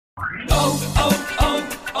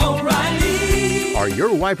O'Reilly. Are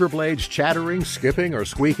your wiper blades chattering, skipping, or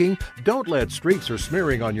squeaking? Don't let streaks or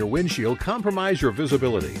smearing on your windshield compromise your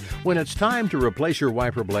visibility. When it's time to replace your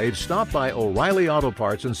wiper blades, stop by O'Reilly Auto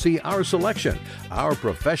Parts and see our selection. Our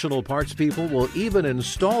professional parts people will even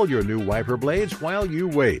install your new wiper blades while you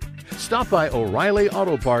wait. Stop by O'Reilly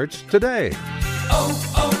Auto Parts today.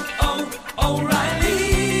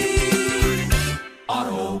 O'Reilly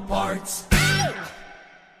Auto Parts.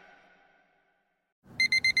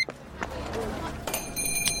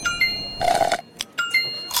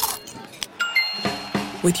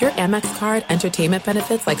 With your Amex card, entertainment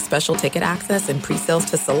benefits like special ticket access and pre-sales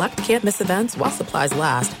to select can't-miss events while supplies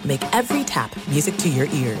last make every tap music to your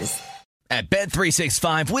ears. At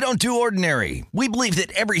Bet365, we don't do ordinary. We believe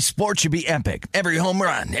that every sport should be epic. Every home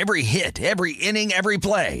run, every hit, every inning, every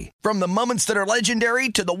play. From the moments that are legendary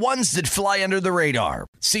to the ones that fly under the radar.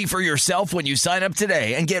 See for yourself when you sign up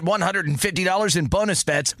today and get $150 in bonus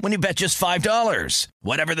bets when you bet just $5.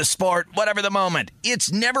 Whatever the sport, whatever the moment,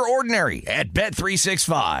 it's never ordinary at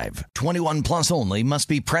Bet365. 21 plus only. Must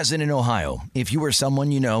be present in Ohio. If you or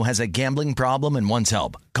someone you know has a gambling problem and wants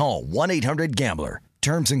help, call 1-800-GAMBLER.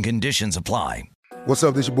 Terms and conditions apply. What's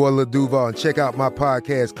up? This your boy Lil Duval, and check out my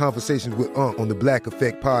podcast, Conversations with Unc, on the Black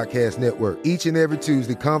Effect Podcast Network. Each and every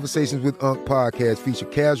Tuesday, Conversations with Unc podcast feature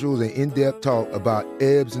casuals and in-depth talk about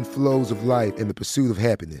ebbs and flows of life and the pursuit of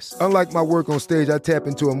happiness. Unlike my work on stage, I tap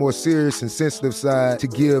into a more serious and sensitive side to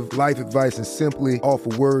give life advice and simply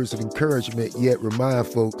offer words of encouragement, yet remind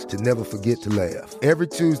folks to never forget to laugh. Every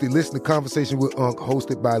Tuesday, listen to Conversations with Unc,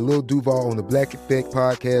 hosted by Lil Duval on the Black Effect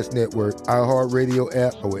Podcast Network, iHeartRadio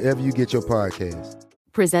app, or wherever you get your podcasts.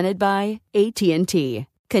 Presented by AT&T.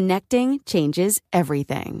 Connecting changes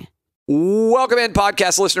everything. Welcome in,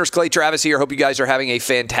 podcast listeners. Clay Travis here. Hope you guys are having a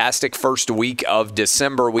fantastic first week of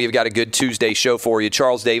December. We've got a good Tuesday show for you.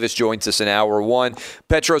 Charles Davis joins us in Hour 1.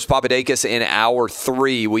 Petros Papadakis in Hour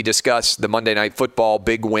 3. We discuss the Monday Night Football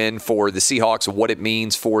big win for the Seahawks, what it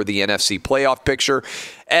means for the NFC playoff picture,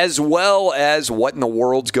 as well as what in the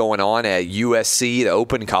world's going on at USC, the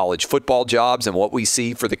open college football jobs, and what we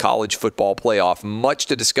see for the college football playoff. Much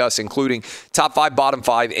to discuss, including top 5, bottom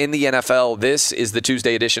 5 in the NFL. This is the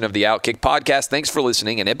Tuesday edition of the Outkick podcast. Thanks for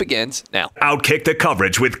listening, and it begins now. Outkick the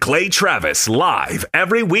coverage with Clay Travis, live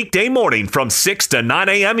every weekday morning from 6 to 9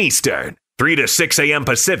 a.m. Eastern, 3 to 6 a.m.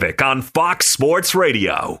 Pacific on Fox Sports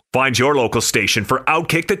Radio. Find your local station for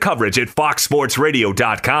Outkick the coverage at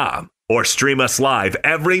foxsportsradio.com. Or stream us live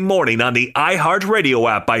every morning on the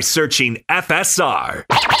iHeartRadio app by searching FSR.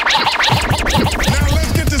 Now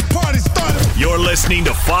let's get this party started. You're listening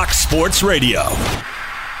to Fox Sports Radio.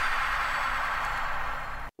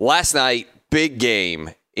 Last night, big game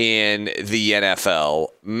in the NFL.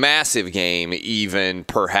 Massive game, even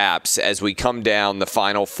perhaps, as we come down the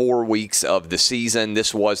final 4 weeks of the season.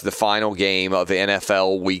 This was the final game of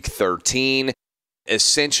NFL Week 13.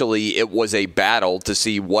 Essentially, it was a battle to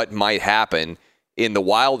see what might happen in the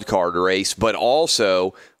wild card race, but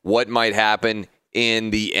also what might happen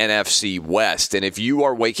in the NFC West. And if you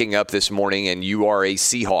are waking up this morning and you are a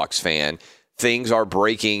Seahawks fan, things are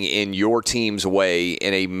breaking in your team's way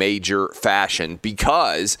in a major fashion,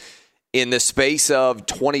 because in the space of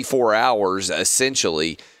 24 hours,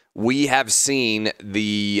 essentially, we have seen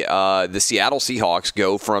the Seattle Seahawks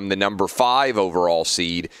go from the number 5 overall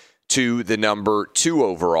seed to the number 2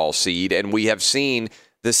 overall seed. And we have seen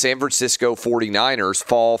the San Francisco 49ers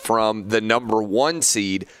fall from the number 1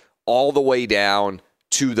 seed all the way down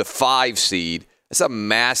to the 5 seed. That's a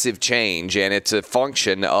massive change, and it's a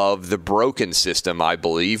function of the broken system, I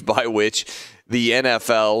believe, by which the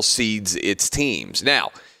NFL seeds its teams.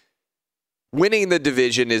 Now, winning the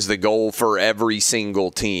division is the goal for every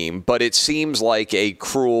single team, but it seems like a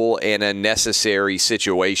cruel and unnecessary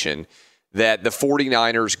situation that the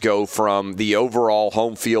 49ers go from the overall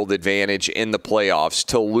home field advantage in the playoffs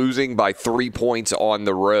to losing by 3 points on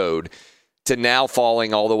the road to now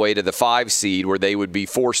falling all the way to the 5 seed, where they would be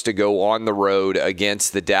forced to go on the road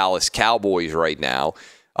against the Dallas Cowboys right now.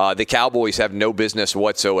 The Cowboys have no business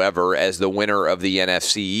whatsoever as the winner of the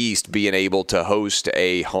NFC East being able to host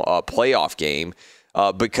a playoff game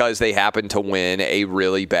because they happen to win a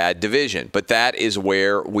really bad division. But that is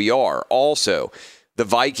where we are. Also, the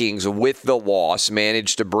Vikings, with the loss,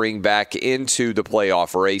 managed to bring back into the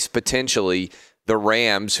playoff race potentially the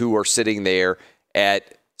Rams, who are sitting there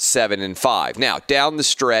at 7-5. Now, down the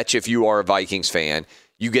stretch, if you are a Vikings fan,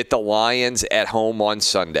 you get the Lions at home on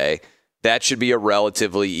Sunday. That should be a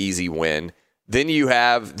relatively easy win. Then you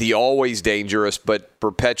have the always dangerous but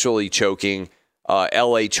perpetually choking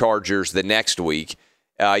LA Chargers the next week.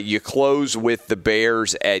 You close with the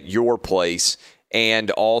Bears at your place.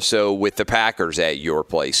 and also with the Packers at your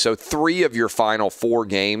place. So 3 of your final 4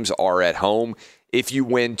 games are at home. If you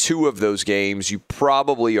win 2 of those games, you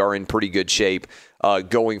probably are in pretty good shape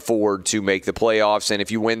going forward to make the playoffs. And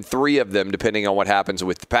if you win 3 of them, depending on what happens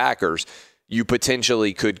with the Packers, you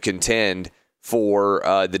potentially could contend for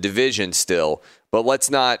the division still. But let's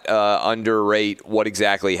not underrate what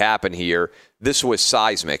exactly happened here. This was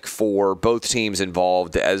seismic for both teams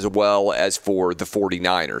involved as well as for the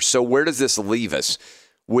 49ers. So where does this leave us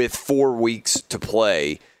with 4 weeks to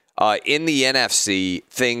play? In the NFC,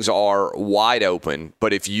 things are wide open.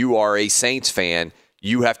 But if you are a Saints fan,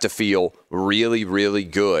 you have to feel really, really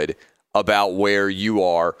good about where you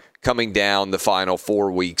are coming down the final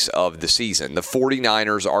 4 weeks of the season. The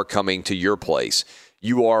 49ers are coming to your place.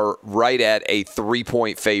 You are right at a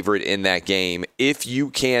 3-point favorite in that game. If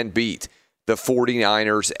you can beat the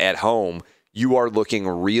 49ers at home, you are looking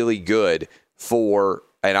really good for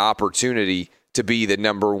an opportunity to be the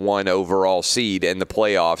number 1 overall seed in the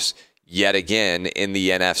playoffs yet again in the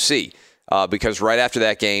NFC. Because right after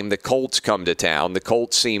that game, the Colts come to town. The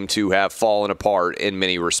Colts seem to have fallen apart in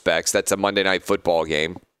many respects. That's a Monday Night Football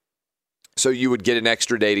game. So you would get an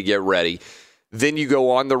extra day to get ready. Then you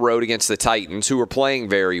go on the road against the Titans, who are playing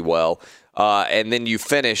very well. And then you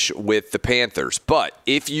finish with the Panthers. But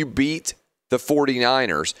if you beat the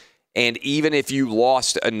 49ers, and even if you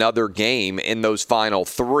lost another game in those final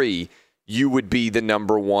 3, you would be the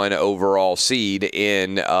number 1 overall seed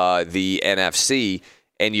in the NFC,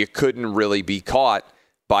 and you couldn't really be caught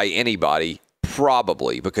by anybody,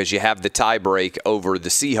 probably, because you have the tiebreak over the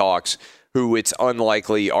Seahawks, who it's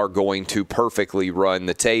unlikely are going to perfectly run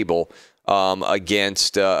the table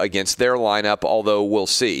against their lineup, although we'll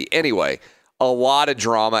see. Anyway, a lot of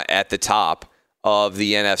drama at the top of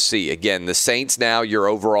the NFC. Again, the Saints now your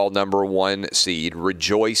overall number 1 seed.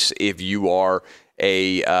 Rejoice if you are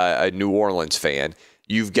a New Orleans fan.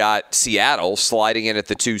 You've got Seattle sliding in at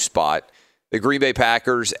the 2 spot. The Green Bay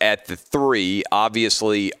Packers at the 3.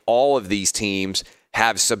 Obviously, all of these teams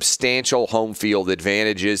have substantial home field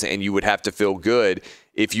advantages, and you would have to feel good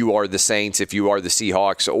if you are the Saints, if you are the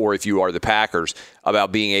Seahawks, or if you are the Packers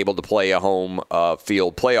about being able to play a home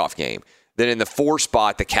field playoff game. Then in the 4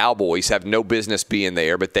 spot, the Cowboys have no business being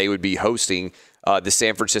there, but they would be hosting the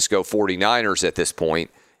San Francisco 49ers at this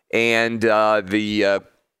point. And the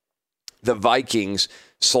Vikings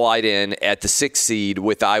slide in at the 6th seed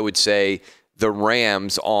with, I would say, the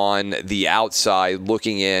Rams on the outside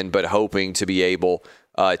looking in but hoping to be able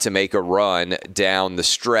to make a run down the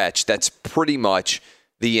stretch. That's pretty much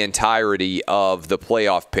the entirety of the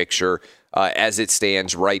playoff picture as it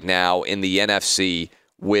stands right now in the NFC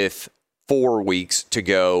with 4 weeks to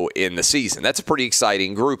go in the season. That's a pretty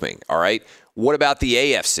exciting grouping, all right? What about the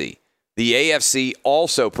AFC? The AFC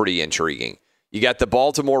also pretty intriguing. You got the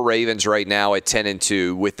Baltimore Ravens right now at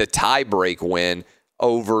 10-2 with the tiebreak win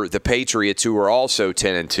over the Patriots, who are also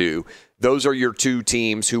 10-2. Those are your 2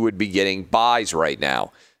 teams who would be getting buys right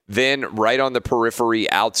now. Then right on the periphery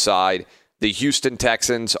outside, the Houston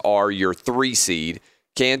Texans are your 3 seed.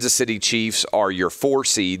 Kansas City Chiefs are your 4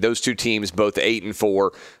 seed. Those 2 teams both 8-4,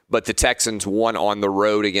 but the Texans won on the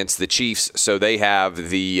road against the Chiefs, so they have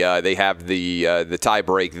the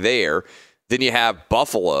tiebreak there. Then you have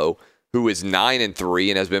Buffalo, who is 9-3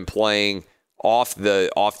 and has been playing off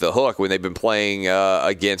the hook when they've been playing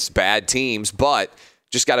against bad teams, but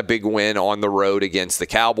just got a big win on the road against the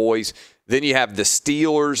Cowboys. Then you have the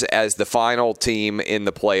Steelers as the final team in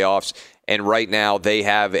the playoffs, and right now they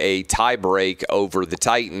have a tiebreak over the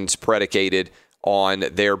Titans predicated on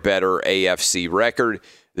their better AFC record.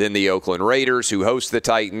 Then the Oakland Raiders, who host the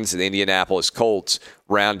Titans, and the Indianapolis Colts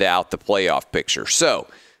round out the playoff picture. So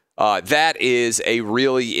that is a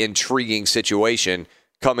really intriguing situation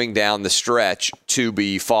coming down the stretch to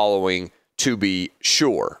be following, to be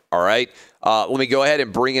sure. All right. Let me go ahead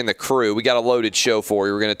and bring in the crew. We got a loaded show for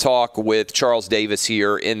you. We're going to talk with Charles Davis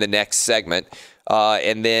here in the next segment.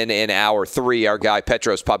 And then in hour 3, our guy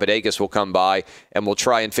Petros Papadakis will come by, and we'll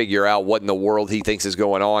try and figure out what in the world he thinks is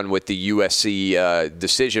going on with the USC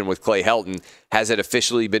decision with Clay Helton. Has it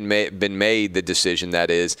officially been made, the decision, that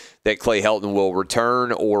is, that Clay Helton will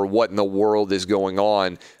return, or what in the world is going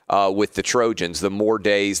on with the Trojans? The more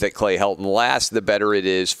days that Clay Helton lasts, the better it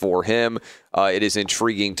is for him. It is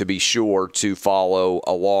intriguing, to be sure, to follow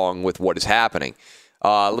along with what is happening.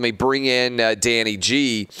 Let me bring in Danny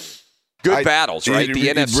G. Good battles, right? The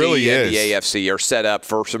NFC really and the AFC are set up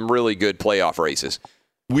for some really good playoff races.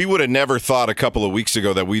 We would have never thought a couple of weeks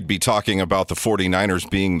ago that we'd be talking about the 49ers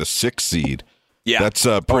being the 6th seed Yeah. That's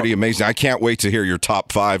pretty amazing. I can't wait to hear your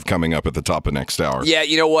top 5 coming up at the top of next hour. Yeah,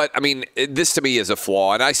 you know what? I mean, this to me is a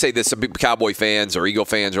flaw. And I say this to Cowboy fans or Eagle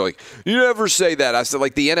fans are like, you never say that. I said,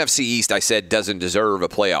 like, the NFC East, I said, doesn't deserve a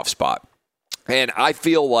playoff spot. And I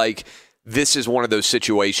feel like this is one of those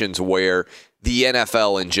situations where the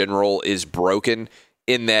NFL in general is broken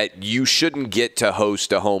in that you shouldn't get to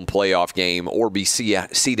host a home playoff game or be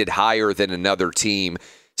seated higher than another team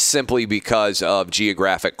simply because of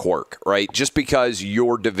geographic quirk, right? Just because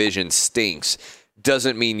your division stinks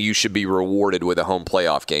doesn't mean you should be rewarded with a home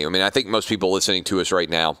playoff game. I mean, I think most people listening to us right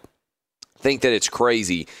now think that it's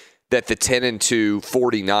crazy that the 10-2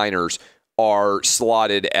 49ers are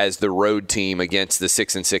slotted as the road team against the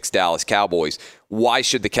 6-6 Dallas Cowboys. Why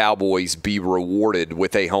should the Cowboys be rewarded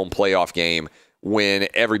with a home playoff game when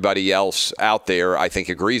everybody else out there, I think,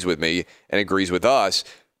 agrees with me and agrees with us?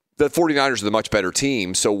 The 49ers are the much better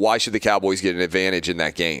team, so why should the Cowboys get an advantage in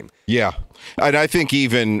that game? Yeah. And I think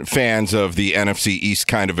even fans of the NFC East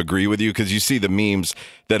kind of agree with you because you see the memes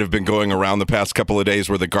that have been going around the past couple of days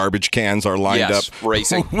where the garbage cans are lined up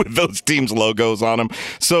racing with those teams' logos on them.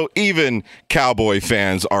 So even Cowboy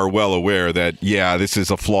fans are well aware that, yeah, this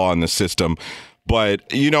is a flaw in the system.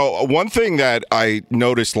 But, you know, one thing that I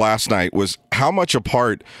noticed last night was how much a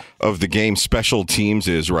part of the game special teams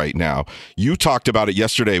is right now. You talked about it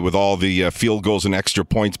yesterday with all the field goals and extra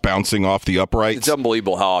points bouncing off the uprights. It's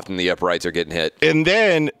unbelievable how often the uprights are getting hit. And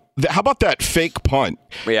then how about that fake punt?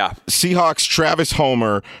 Yeah. Seahawks Travis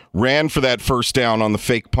Homer ran for that first down on the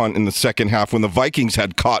fake punt in the second half when the Vikings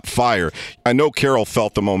had caught fire. I know Carroll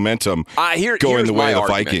felt the momentum going the way of the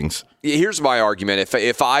Vikings. Here's my argument.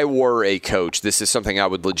 If I were a coach, this is something I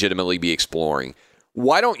would legitimately be exploring.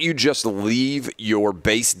 Why don't you just leave your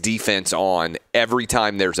base defense on every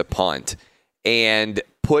time there's a punt and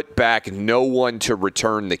put back no one to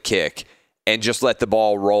return the kick and just let the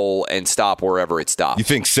ball roll and stop wherever it stops? You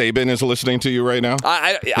think Saban is listening to you right now?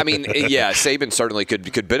 I mean, yeah, Saban certainly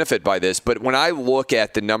could benefit by this. But when I look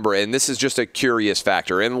at the number, and this is just a curious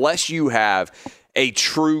factor, unless you have a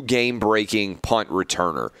true game-breaking punt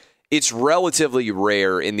returner, it's relatively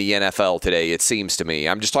rare in the NFL today, it seems to me.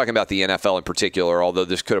 I'm just talking about the NFL in particular, although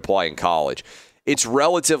this could apply in college. It's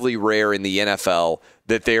relatively rare in the NFL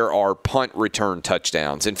that there are punt return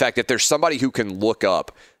touchdowns. In fact, if there's somebody who can look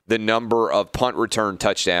up the number of punt return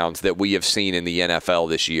touchdowns that we have seen in the NFL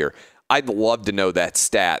this year, I'd love to know that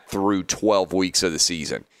stat through 12 weeks of the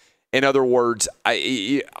season. In other words,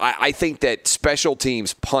 I think that special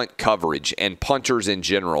teams punt coverage and punters in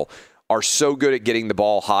general are so good at getting the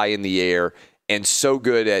ball high in the air and so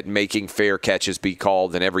good at making fair catches be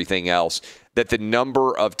called and everything else that the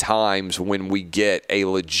number of times when we get a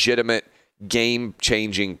legitimate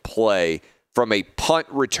game-changing play from a punt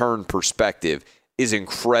return perspective is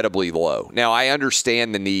incredibly low. Now, I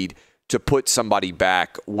understand the need to put somebody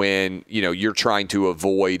back when, you know, you're trying to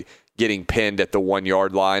avoid getting pinned at the 1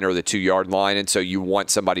 yard line or the 2 yard line, and so you want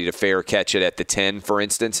somebody to fair catch it at the 10, for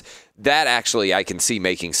instance. That actually I can see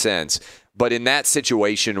making sense. But in that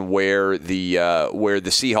situation where the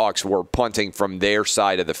Seahawks were punting from their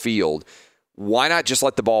side of the field, why not just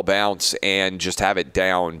let the ball bounce and just have it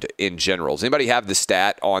downed in general? Does anybody have the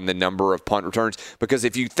stat on the number of punt returns? Because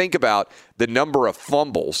if you think about the number of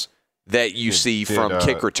fumbles that you see from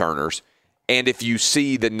kick returners, and if you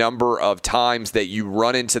see the number of times that you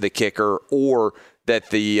run into the kicker or that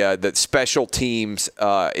the special teams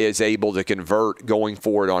is able to convert going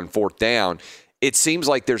forward on fourth down, it seems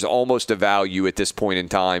like there's almost a value at this point in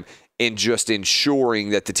time in just ensuring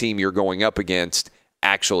that the team you're going up against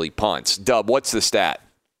actually punts. Dub, what's the stat?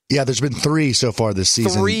 Yeah, there's been 3 so far this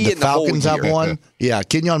season. 3 the in the whole Falcons year. have one. Yeah,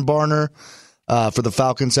 Kenyon Barner for the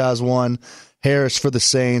Falcons has one. Harris for the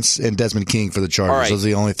Saints, and Desmond King for the Chargers. Right. Those are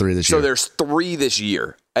the only 3 this year. So there's 3 this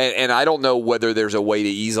year. And I don't know whether there's a way to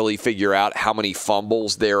easily figure out how many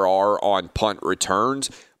fumbles there are on punt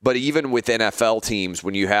returns. But even with NFL teams,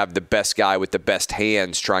 when you have the best guy with the best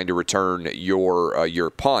hands trying to return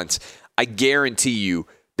your punts, I guarantee you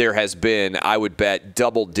there has been, I would bet,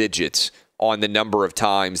 double digits on the number of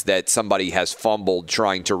times that somebody has fumbled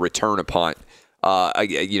trying to return a punt.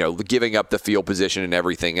 Giving up the field position and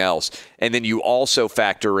everything else. And then you also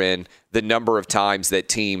factor in the number of times that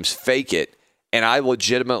teams fake it. And I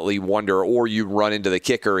legitimately wonder, or you run into the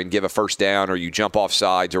kicker and give a first down, or you jump off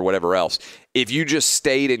sides or whatever else. If you just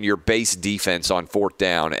stayed in your base defense on fourth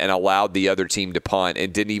down and allowed the other team to punt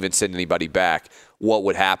and didn't even send anybody back, what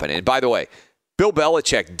would happen? And by the way, Bill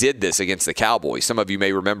Belichick did this against the Cowboys. Some of you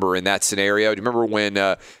may remember in that scenario. Do you remember when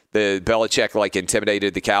the Belichick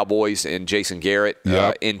intimidated the Cowboys and Jason Garrett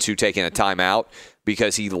into taking a timeout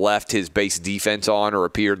because he left his base defense on or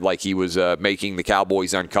appeared like he was making the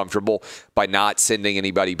Cowboys uncomfortable by not sending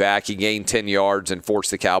anybody back. He gained 10 yards and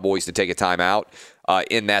forced the Cowboys to take a timeout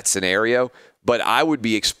in that scenario. But I would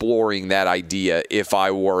be exploring that idea if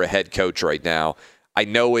I were a head coach right now. I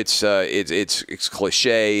know it's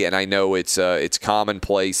cliche, and I know it's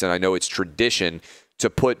commonplace, and I know it's tradition to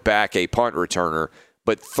put back a punt returner.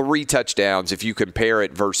 But 3 touchdowns, if you compare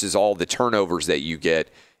it versus all the turnovers that you get,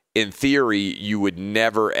 in theory, you would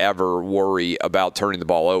never, ever worry about turning the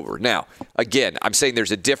ball over. Now, again, I'm saying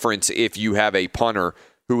there's a difference if you have a punter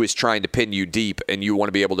who is trying to pin you deep and you want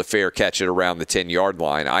to be able to fair catch it around the 10-yard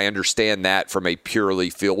line. I understand that from a purely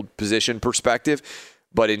field position perspective.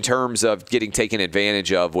 But in terms of getting taken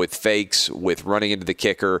advantage of with fakes, with running into the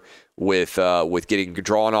kicker, with getting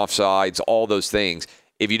drawn off sides, all those things,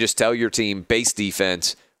 if you just tell your team, base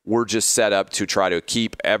defense, we're just set up to try to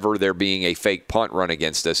keep ever there being a fake punt run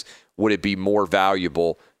against us, would it be more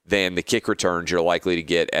valuable than the kick returns you're likely to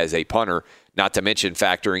get as a punter? Not to mention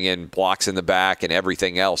factoring in blocks in the back and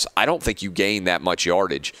everything else. I don't think you gain that much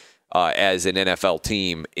yardage as an NFL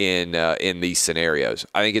team in these scenarios.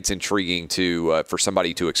 I think it's intriguing for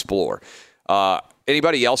somebody to explore.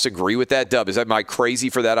 Anybody else agree with that, Dub? Am I crazy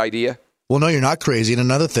for that idea? Well, no, you're not crazy. And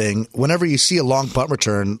another thing, whenever you see a long punt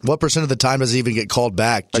return, what % of the time does it even get called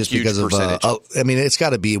back? Just because of, it's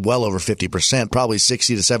got to be well over 50%, probably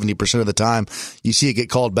 60 to 70% of the time you see it get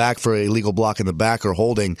called back for a illegal block in the back or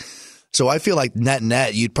holding. So I feel like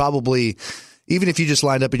net, you'd probably, even if you just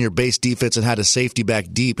lined up in your base defense and had a safety back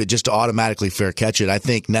deep, it just automatically fair catch it. I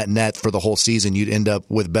think net for the whole season, you'd end up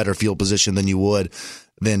with better field position than you would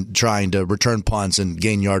than trying to return punts and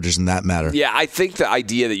gain yardage in that matter. Yeah, I think the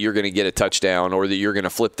idea that you're going to get a touchdown or that you're going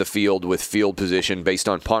to flip the field with field position based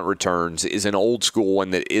on punt returns is an old school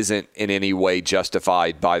one that isn't in any way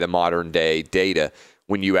justified by the modern day data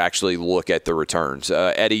when you actually look at the returns.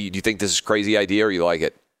 Eddie, do you think this is a crazy idea or you like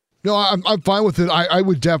it? No, I'm fine with it. I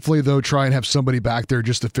would definitely, though, try and have somebody back there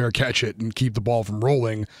just to fair catch it and keep the ball from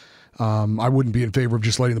rolling. I wouldn't be in favor of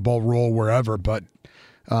just letting the ball roll wherever, but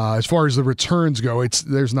as far as the returns go,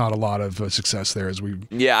 there's not a lot of success there as we.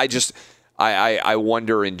 Yeah, I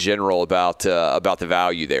wonder in general about the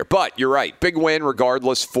value there. But you're right, big win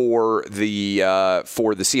regardless for the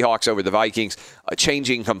Seahawks over the Vikings,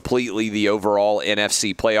 changing completely the overall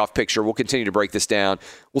NFC playoff picture. We'll continue to break this down.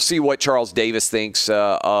 We'll see what Charles Davis thinks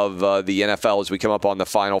of the NFL as we come up on the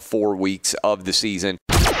final 4 weeks of the season.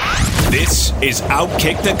 This is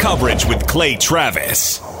Outkick the Coverage with Clay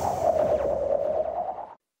Travis.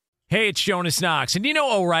 Hey, it's Jonas Knox, and you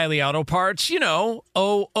know O'Reilly Auto Parts. You know,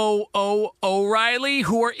 O'Reilly,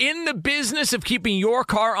 who are in the business of keeping your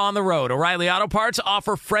car on the road. O'Reilly Auto Parts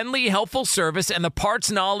offer friendly, helpful service and the parts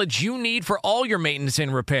knowledge you need for all your maintenance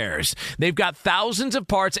and repairs. They've got thousands of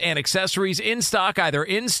parts and accessories in stock, either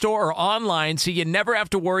in-store or online, so you never have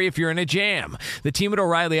to worry if you're in a jam. The team at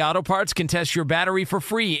O'Reilly Auto Parts can test your battery for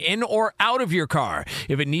free in or out of your car.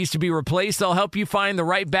 If it needs to be replaced, they'll help you find the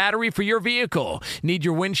right battery for your vehicle. Need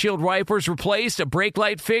your windshield wipers replaced, a brake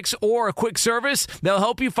light fix, or a quick service? They'll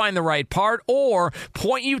help you find the right part or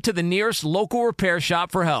point you to the nearest local repair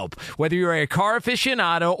shop for help. Whether you're a car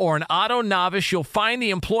aficionado or an auto novice, you'll find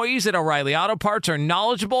the employees at O'Reilly Auto Parts are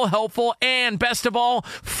knowledgeable, helpful, and best of all,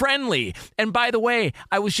 friendly. And by the way,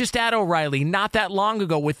 I was just at O'Reilly not that long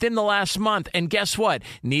ago, within the last month, and guess what?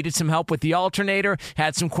 Needed some help with the alternator,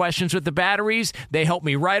 had some questions with the batteries. They helped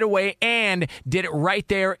me right away and did it right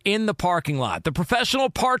there in the parking lot. The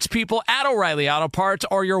professional parts people at O'Reilly Auto Parts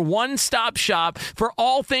are your one-stop shop for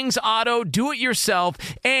all things auto, do-it-yourself,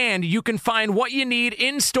 and you can find what you need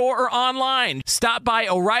in-store or online. Stop by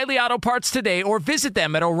O'Reilly Auto Parts today or visit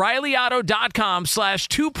them at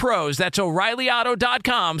O'ReillyAuto.com/2pros. That's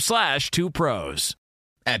O'ReillyAuto.com/2pros.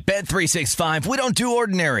 At Bet365, we don't do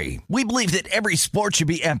ordinary. We believe that every sport should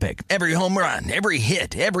be epic. Every home run, every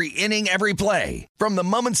hit, every inning, every play. From the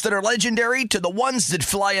moments that are legendary to the ones that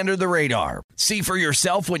fly under the radar. See for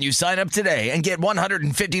yourself when you sign up today and get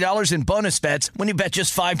 $150 in bonus bets when you bet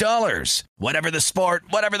just $5. Whatever the sport,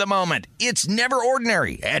 whatever the moment, it's never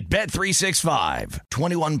ordinary at Bet365.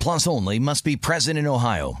 21 plus only. Must be present in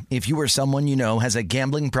Ohio. If you or someone you know has a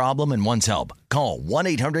gambling problem and wants help, call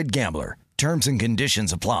 1-800-GAMBLER. Terms and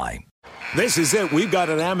conditions apply. This is it. We've got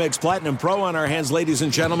an Amex Platinum Pro on our hands, ladies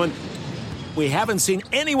and gentlemen. We haven't seen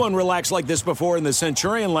anyone relax like this before in the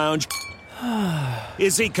Centurion Lounge.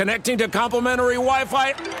 Is he connecting to complimentary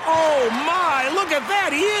Wi-Fi? Oh, my. Look at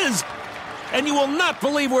that. He is. And you will not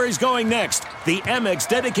believe where he's going next. The Amex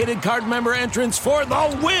dedicated card member entrance for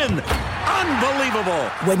the win. Unbelievable.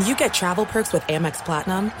 When you get travel perks with Amex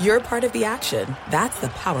Platinum, you're part of the action. That's the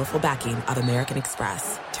powerful backing of American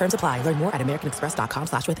Express. Terms apply. Learn more at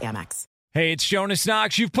americanexpress.com/withAmex. Hey, it's Jonas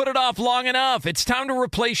Knox. You've put it off long enough. It's time to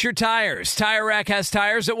replace your tires. Tire Rack has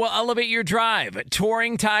tires that will elevate your drive.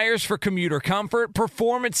 Touring tires for commuter comfort,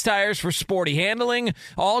 performance tires for sporty handling,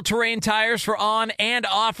 all-terrain tires for on- and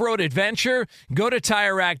off-road adventure. Go to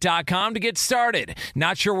TireRack.com to get started.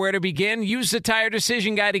 Not sure where to begin? Use the Tire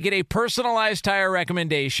Decision Guide to get a personalized tire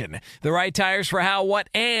recommendation. The right tires for how, what,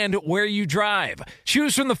 and where you drive.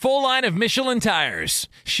 Choose from the full line of Michelin tires.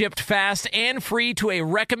 Shipped fast and free to a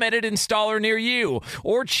recommended installer near you,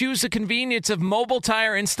 or choose the convenience of mobile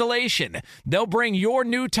tire installation. They'll bring your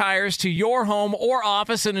new tires to your home or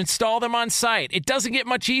office and install them on site. It doesn't get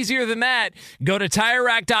much easier than that. Go to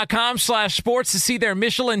TireRack.com/sports to see their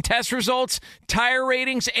Michelin test results, tire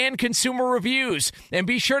ratings, and consumer reviews. And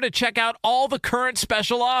be sure to check out all the current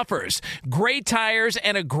special offers. Great tires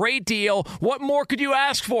and a great deal. What more could you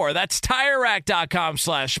ask for? That's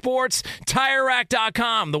TireRack.com/sports.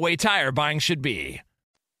 TireRack.com, the way tire buying should be.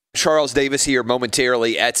 Charles Davis here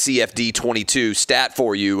momentarily at CFD22. Stat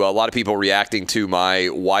for you. A lot of people reacting to my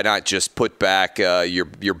why not just put back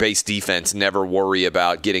your base defense, never worry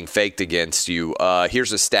about getting faked against you. Here's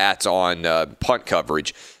the stats on punt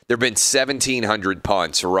coverage. There have been 1,700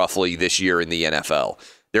 punts roughly this year in the NFL.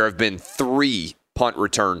 There have been 3 punt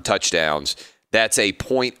return touchdowns. That's a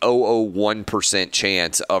 0.001%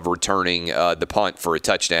 chance of returning the punt for a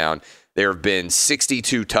touchdown. There have been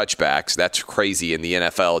 62 touchbacks. That's crazy in the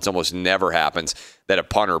NFL. It's almost never happens that a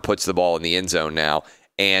punter puts the ball in the end zone now.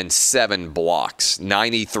 And 7 blocks,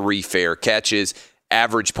 93 fair catches,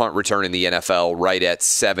 average punt return in the NFL right at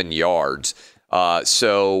 7 yards.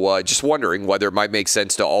 So just wondering whether it might make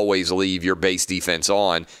sense to always leave your base defense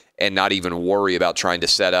on and not even worry about trying to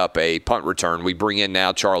set up a punt return. We bring in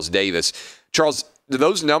now Charles Davis. Charles, do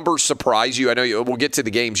those numbers surprise you? I know we'll get to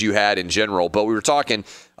the games you had in general, but we were talking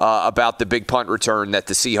about the big punt return that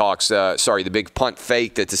the Seahawks, the big punt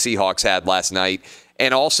fake that the Seahawks had last night,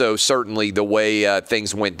 and also certainly the way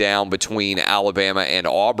things went down between Alabama and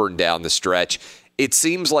Auburn down the stretch. It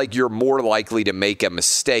seems like you're more likely to make a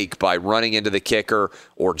mistake by running into the kicker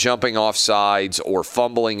or jumping off sides or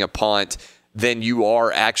fumbling a punt than you are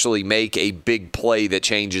actually make a big play that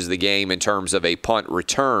changes the game in terms of a punt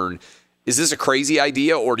return. Is this a crazy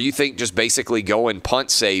idea, or do you think just basically going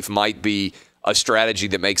punt safe might be a strategy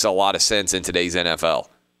that makes a lot of sense in today's NFL?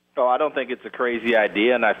 Oh, I don't think it's a crazy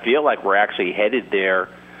idea, and I feel like we're actually headed there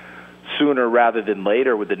sooner rather than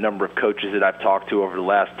later with the number of coaches that I've talked to over the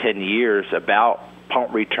last 10 years about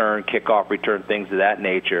punt return, kickoff return, things of that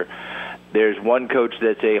nature. There's one coach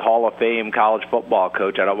that's a Hall of Fame college football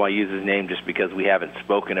coach. I don't want to use his name just because we haven't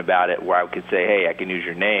spoken about it where I could say, hey, I can use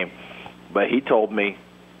your name. But he told me,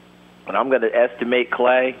 and I'm going to estimate,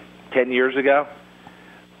 Clay, 10 years ago,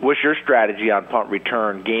 what's your strategy on punt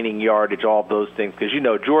return, gaining yardage, all those things? Because,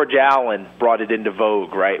 George Allen brought it into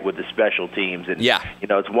vogue, right, with the special teams. And,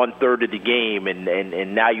 it's 1/3 of the game,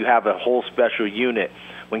 and now you have a whole special unit.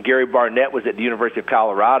 When Gary Barnett was at the University of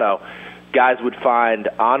Colorado, guys would find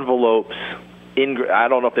envelopes. I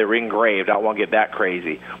don't know if they were engraved. I don't want to get that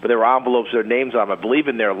crazy. But there were envelopes with their names on them, I believe,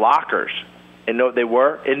 in their lockers. And know what they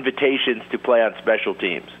were? Invitations to play on special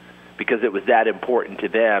teams, because it was that important to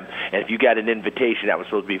them. And if you got an invitation, that was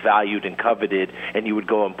supposed to be valued and coveted, and you would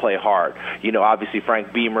go and play hard. Obviously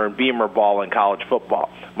Frank Beamer and Beamer ball in college football.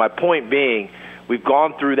 My point being, we've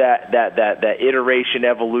gone through that iteration,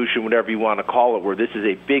 evolution, whatever you want to call it, where this is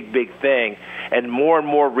a big, big thing. And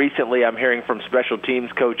more recently, I'm hearing from special teams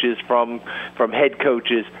coaches, from head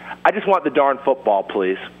coaches, I just want the darn football,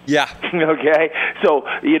 please. Yeah. Okay? So,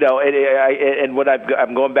 and what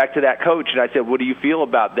I'm going back to that coach, and I said, what do you feel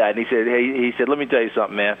about that? And he said, let me tell you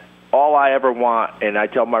something, man. All I ever want, and I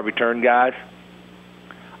tell my return guys,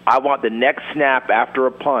 I want the next snap after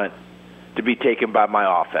a punt to be taken by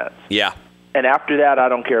my offense. Yeah. And after that, I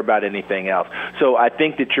don't care about anything else. So I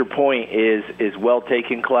think that your point is well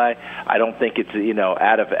taken, Clay. I don't think it's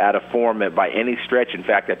out of form by any stretch. In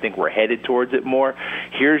fact, I think we're headed towards it more.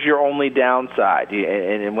 Here's your only downside,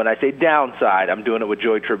 and when I say downside, I'm doing it with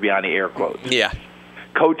Joey Tribbiani air quotes. Yeah.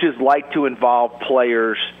 Coaches like to involve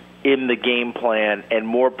players in the game plan, and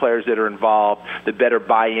more players that are involved, the better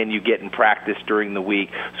buy-in you get in practice during the week.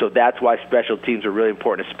 So that's why special teams are really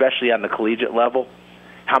important, especially on the collegiate level.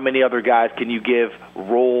 How many other guys can you give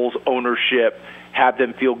roles, ownership, have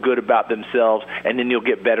them feel good about themselves, and then you'll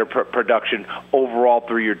get better production overall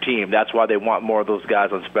through your team. That's why they want more of those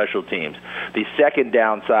guys on special teams. The second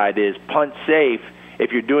downside is punt safe.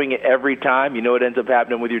 If you're doing it every time, you know what ends up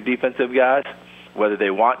happening with your defensive guys? Whether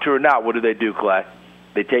they want to or not, what do, Clay?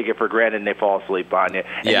 They take it for granted and they fall asleep on you,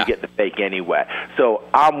 and you get the fake anyway. So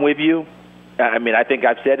I'm with you. I mean, I think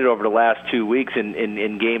I've said it over the last 2 weeks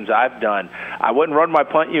in games I've done. I wouldn't run my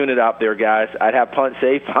punt unit out there, guys. I'd have punt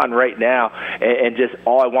safe on right now, and just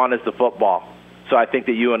all I want is the football. So I think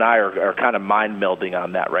that you and I are kind of mind melding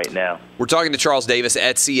on that right now. We're talking to Charles Davis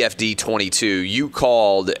at CFD22. You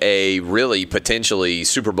called a really potentially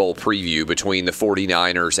Super Bowl preview between the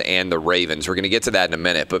 49ers and the Ravens. We're going to get to that in a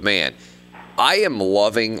minute. But, man, I am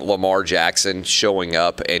loving Lamar Jackson showing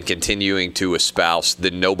up and continuing to espouse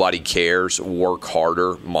the nobody cares, work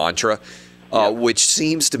harder mantra, which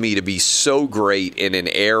seems to me to be so great in an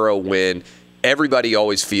era when everybody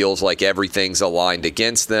always feels like everything's aligned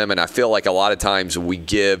against them, and I feel like a lot of times we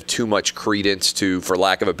give too much credence to, for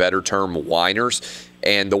lack of a better term, whiners.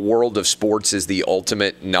 And the world of sports is the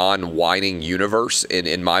ultimate non-whining universe.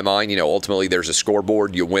 In my mind, ultimately there's a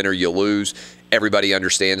scoreboard. You win or you lose. Everybody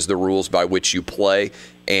understands the rules by which you play,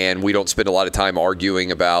 and we don't spend a lot of time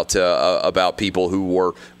arguing about people who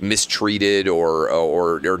were mistreated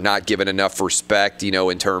or not given enough respect,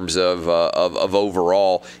 in terms of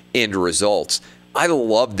overall end results. I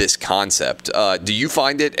love this concept. Do you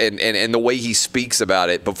find it, and the way he speaks about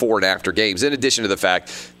it before and after games, in addition to the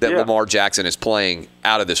fact that Lamar Jackson is playing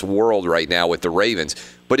out of this world right now with the Ravens,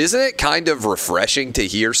 but isn't it kind of refreshing to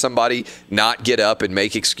hear somebody not get up and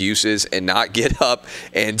make excuses and not get up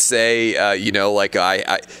and say, I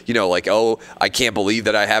can't believe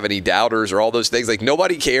that I have any doubters or all those things. Like,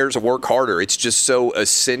 nobody cares, work harder. It's just so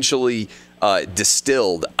essentially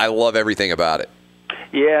distilled. I love everything about it.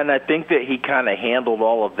 Yeah, and I think that he kind of handled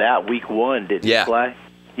all of that week one, didn't he, Clay?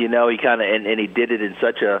 He kind of, and he did it in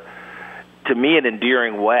such a, to me, an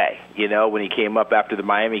endearing way. When he came up after the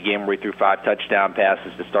Miami game where he threw 5 touchdown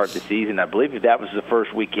passes to start the season, I believe that was the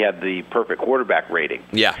first week he had the perfect quarterback rating.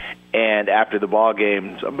 Yeah. And after the ball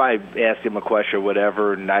game, somebody asked him a question or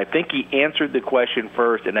whatever, and I think he answered the question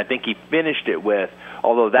first, and I think he finished it with,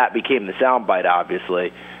 although that became the soundbite,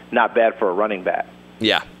 obviously, not bad for a running back.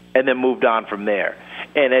 Yeah. And then moved on from there.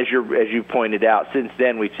 And as you pointed out, since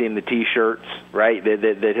then we've seen the T-shirts, right,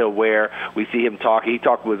 that he'll wear. We see him talk. He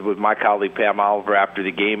talked with my colleague Pam Oliver after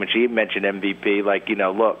the game, and she mentioned MVP. Like,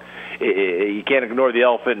 look, you can't ignore the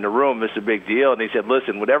elephant in the room. It's a big deal. And he said,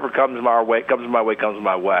 listen, whatever comes my way.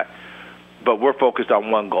 But we're focused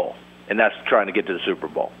on one goal, and that's trying to get to the Super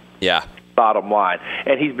Bowl. Yeah. Bottom line.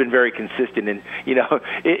 And he's been very consistent. And,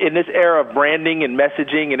 in this era of branding and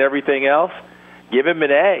messaging and everything else, give him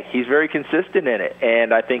an A. He's very consistent in it,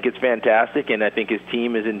 and I think it's fantastic, and I think his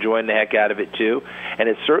team is enjoying the heck out of it too. And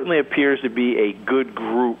it certainly appears to be a good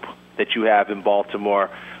group that you have in Baltimore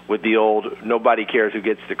with the old nobody cares who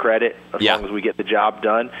gets the credit as long as we get the job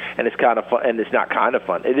done. And it's kind of fun, and it's not kind of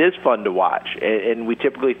fun. It is fun to watch, and we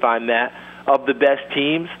typically find that of the best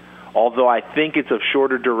teams, although I think it's of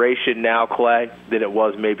shorter duration now, Clay, than it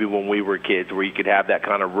was maybe when we were kids, where you could have that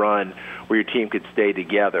kind of run where your team could stay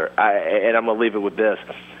together. And I'm going to leave it with this.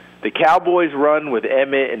 The Cowboys run with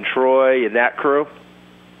Emmett and Troy and that crew,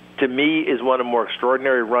 to me, is one of the more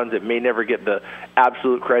extraordinary runs that may never get the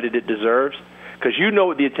absolute credit it deserves, because you know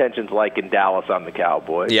what the attention's like in Dallas on the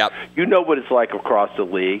Cowboys. Yep. You know what it's like across the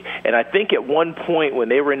league. And I think at one point when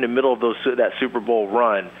they were in the middle of that Super Bowl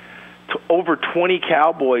run, over 20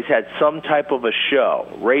 Cowboys had some type of a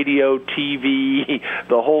show, radio, TV,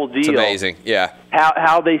 the whole deal. It's amazing, yeah.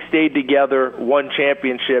 How they stayed together, won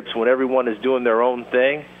championships when everyone is doing their own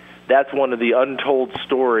thing. That's one of the untold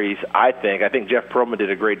stories, I think. I think Jeff Perlman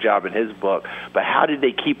did a great job in his book. But how did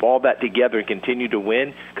they keep all that together and continue to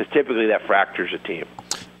win? Because typically that fractures a team.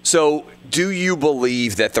 So do you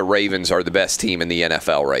believe that the Ravens are the best team in the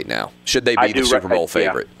NFL right now? Should they be the Super Bowl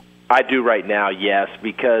favorite? Yeah. I do right now, yes,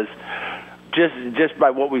 because just by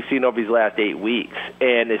what we've seen over these last 8 weeks,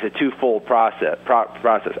 and it's a twofold process.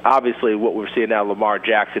 Obviously, what we're seeing now, Lamar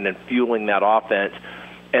Jackson and fueling that offense,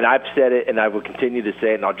 and I've said it, and I will continue to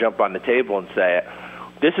say it, and I'll jump on the table and say it.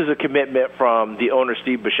 This is a commitment from the owner,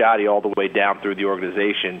 Steve Bisciotti, all the way down through the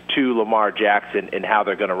organization to Lamar Jackson and how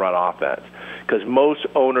they're going to run offense. Because most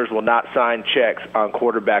owners will not sign checks on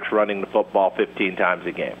quarterbacks running the football 15 times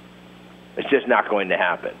a game. It's just not going to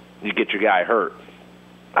happen. You get your guy hurt.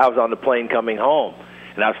 I was on the plane coming home,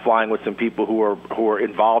 and I was flying with some people who are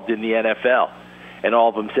involved in the NFL. And all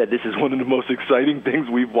of them said, this is one of the most exciting things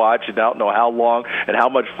we've watched, and I don't know how long and how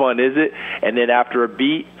much fun is it. And then after a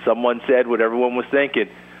beat, someone said what everyone was thinking,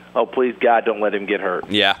 oh, please, God, don't let him get hurt.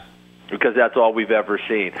 Yeah. Because that's all we've ever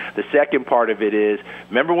seen. The second part of it is,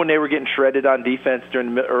 remember when they were getting shredded on defense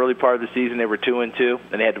during the early part of the season? They were 2-2,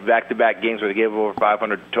 and they had back-to-back games where they gave over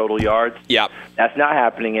 500 total yards. Yep. That's not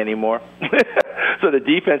happening anymore. So the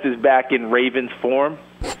defense is back in Ravens form,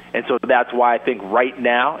 And so that's why I think right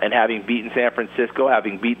now, and having beaten San Francisco,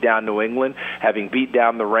 having beat down New England, having beat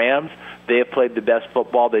down the Rams, they have played the best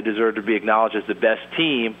football. They deserve to be acknowledged as the best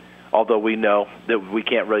team, although we know that we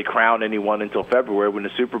can't really crown anyone until February when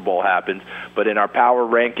the Super Bowl happens. But in our power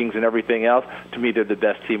rankings and everything else, to me, they're the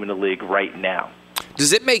best team in the league right now.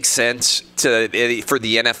 Does it make sense for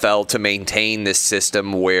the NFL to maintain this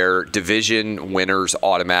system where division winners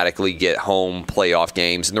automatically get home playoff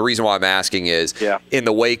games? And the reason why I'm asking is in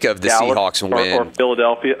the wake of the Dallas Seahawks win. Or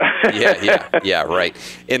Philadelphia. yeah, right.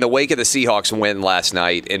 In the wake of the Seahawks win last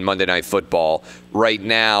night in Monday Night Football, right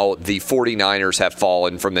now the 49ers have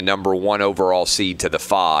fallen from the number 1 overall seed to the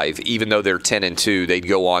 5. Even though they're 10-2, they'd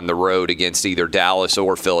go on the road against either Dallas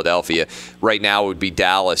or Philadelphia. Right now it would be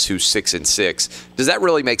Dallas, who's 6-6. Does that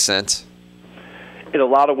really make sense? In a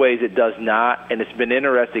lot of ways, it does not, and it's been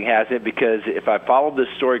interesting, hasn't it? Because if I followed this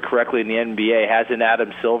story correctly in the NBA, hasn't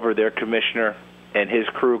Adam Silver, their commissioner, and his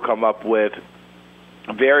crew come up with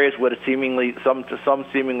various some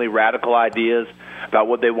seemingly radical ideas about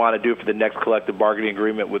what they want to do for the next collective bargaining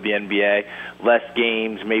agreement with the NBA? Less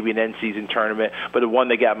games, maybe an end-season tournament, but the one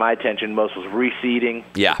that got my attention most was reseeding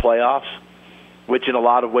the playoffs, which in a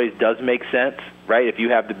lot of ways does make sense, right? If you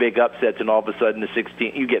have the big upsets and all of a sudden the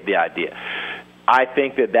 16, you get the idea. I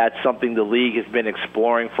think that that's something the league has been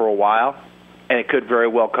exploring for a while, and it could very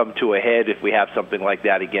well come to a head if we have something like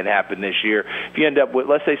that again happen this year. If you end up with,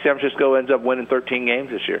 let's say San Francisco ends up winning 13 games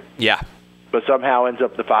this year. Yeah. But somehow ends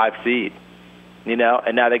up the 5 seed, and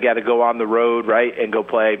now they got to go on the road, right, and go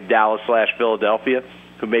play Dallas/Philadelphia,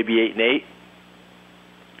 who may be 8-8.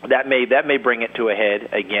 That may bring it to a head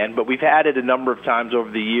again, but we've had it a number of times over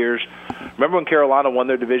the years. Remember when Carolina won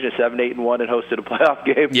their division 7-8-1 and hosted a playoff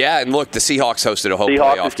game? Yeah, and look, the Seahawks hosted a home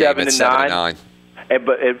playoff game at 7-9.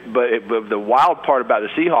 But the wild part about the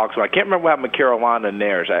Seahawks, I can't remember what happened with Carolina and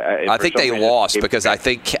theirs. I think they lost because I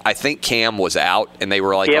think Cam was out and they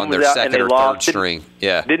were on their second or third string.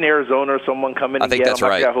 Yeah. Didn't Arizona or someone come in? I think that's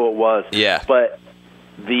right. I forgot who it was. Yeah. But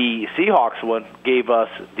the Seahawks one gave us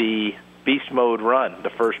the beast mode run,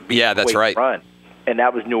 the first beast run. And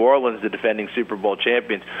that was New Orleans, the defending Super Bowl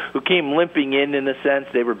champions, who came limping in a sense.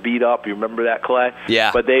 They were beat up. You remember that, Clay?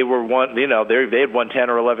 Yeah. But they were they had won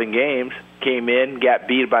 10 or 11 games, came in, got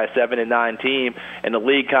beat by a 7-9 team, and the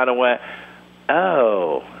league kind of went,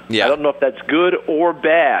 oh. Yeah. I don't know if that's good or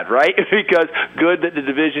bad, right? Because good that the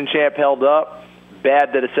division champ held up,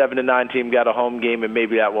 bad that a 7-9 team got a home game, and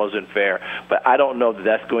maybe that wasn't fair. But I don't know that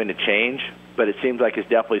that's going to change, but it seems like it's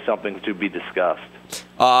definitely something to be discussed.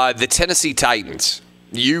 The Tennessee Titans.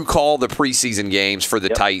 You call the preseason games for the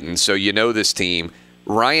Titans, so you know this team.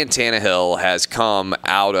 Ryan Tannehill has come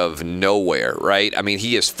out of nowhere, right? I mean,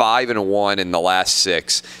 he is 5-1 in the last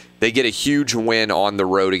 6. They get a huge win on the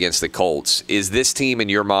road against the Colts. Is this team, in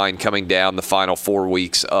your mind, coming down the final 4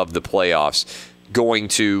 weeks of the playoffs, going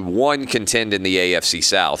to, 1, contend in the AFC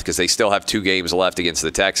South because they still have 2 games left against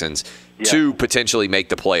the Texans, 2, potentially make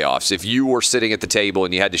the playoffs? If you were sitting at the table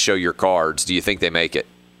and you had to show your cards, do you think they make it?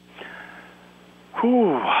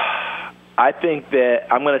 I think that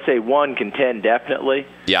I'm going to say 1, contend definitely.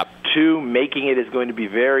 Yep. 2, making it is going to be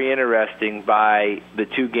very interesting by the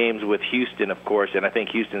 2 games with Houston, of course, and I think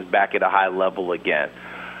Houston's back at a high level again.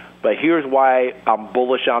 But here's why I'm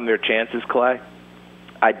bullish on their chances, Clay.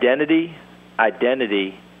 Identity.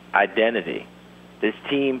 This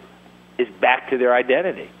team is back to their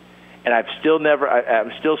identity. And I'm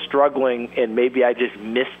still struggling, and maybe I just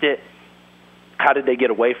missed it. How did they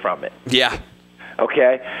get away from it? Yeah.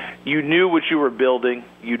 Okay? You knew what you were building.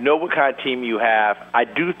 You know what kind of team you have. I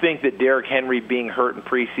do think that Derrick Henry being hurt in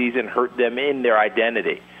preseason hurt them in their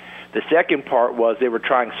identity. The second part was they were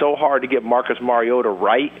trying so hard to get Marcus Mariota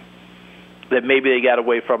right that maybe they got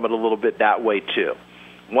away from it a little bit that way too.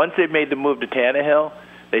 Once they made the move to Tannehill,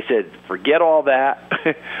 they said, forget all that.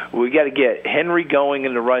 We got to get Henry going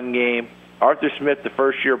in the run game. Arthur Smith, the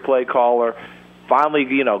first-year play caller, finally,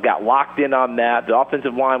 got locked in on that. The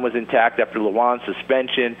offensive line was intact after Lewan's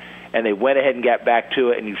suspension, and they went ahead and got back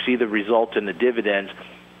to it, and you see the results and the dividends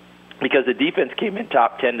because the defense came in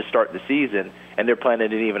top 10 to start the season, and they're playing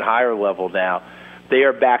at an even higher level now. They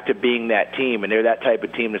are back to being that team, and they're that type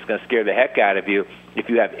of team that's going to scare the heck out of you if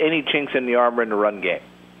you have any chinks in the armor in the run game.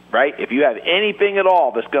 Right? If you have anything at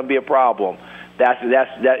all that's going to be a problem,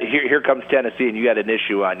 here comes Tennessee, and you got an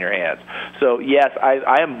issue on your hands. So, yes,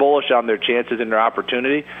 I am bullish on their chances and their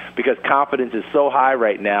opportunity because confidence is so high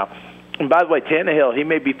right now. And by the way, Tannehill, he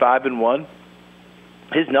may be 5-1.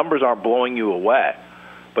 His numbers aren't blowing you away,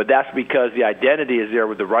 but that's because the identity is there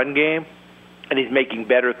with the run game, and he's making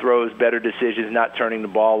better throws, better decisions, not turning the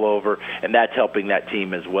ball over, and that's helping that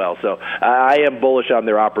team as well. So I am bullish on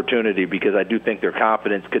their opportunity because I do think their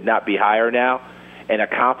confidence could not be higher now. And a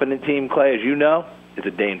confident team, Clay, as you know, is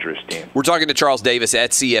a dangerous team. We're talking to Charles Davis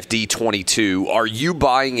at CFD22. Are you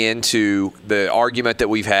buying into the argument that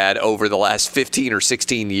we've had over the last 15 or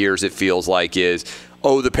 16 years, it feels like, is,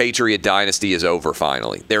 oh, the Patriot dynasty is over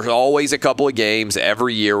finally? There's always a couple of games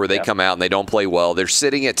every year where they come out and they don't play well. They're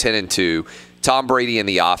sitting at 10-2. Tom Brady and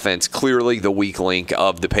the offense, clearly the weak link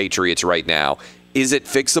of the Patriots right now. Is it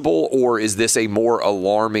fixable, or is this a more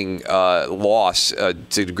alarming loss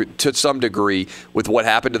to some degree with what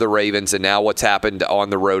happened to the Ravens and now what's happened on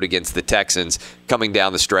the road against the Texans coming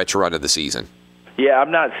down the stretch run of the season? Yeah,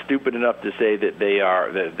 I'm not stupid enough to say that they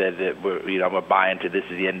are that I'm going to buy into this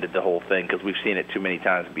is the end of the whole thing because we've seen it too many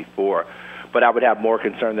times before. But I would have more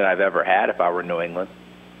concern than I've ever had if I were New England,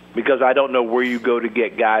 because I don't know where you go to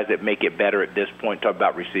get guys that make it better at this point. Talk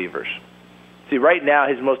about receivers. See, right now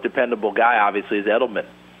his most dependable guy obviously is Edelman.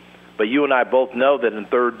 But you and I both know that in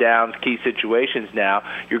third downs, key situations now,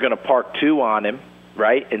 you're going to park two on him,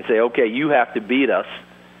 right, and say, okay, you have to beat us,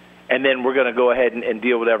 and then we're going to go ahead and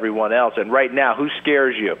deal with everyone else. And right now, who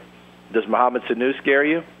scares you? Does Mohamed Sanu scare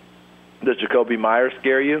you? Does Jacoby Myers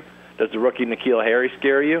scare you? Does the rookie N'Keal Harry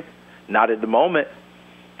scare you? Not at the moment.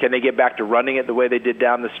 Can they get back to running it the way they did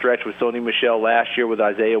down the stretch with Sony Michel last year with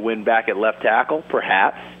Isaiah Wynn back at left tackle?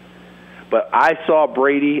 Perhaps. But I saw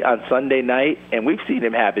Brady on Sunday night, and we've seen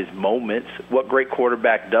him have his moments. What great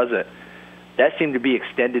quarterback doesn't? That seemed to be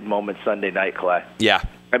extended moments Sunday night, Clay. Yeah.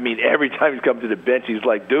 I mean, every time he's come to the bench, he's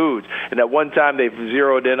like, dudes. And that one time they've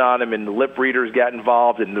zeroed in on him and the lip readers got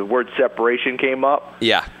involved and the word separation came up.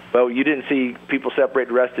 Yeah. Well, you didn't see people separate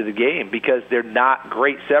the rest of the game because they're not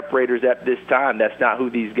great separators at this time. That's not who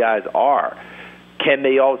these guys are. Can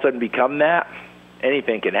they all of a sudden become that?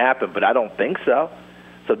 Anything can happen, but I don't think so.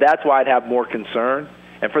 So that's why I'd have more concern.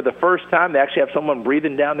 And for the first time, they actually have someone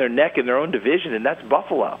breathing down their neck in their own division, and that's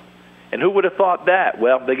Buffalo. And who would have thought that?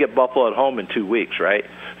 Well, they get Buffalo at home in 2 weeks, right?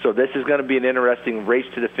 So this is going to be an interesting race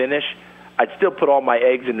to the finish. I'd still put all my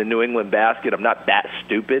eggs in the New England basket. I'm not that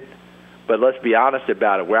stupid. But let's be honest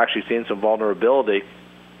about it. We're actually seeing some vulnerability,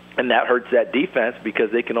 and that hurts that defense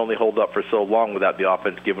because they can only hold up for so long without the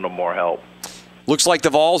offense giving them more help. Looks like the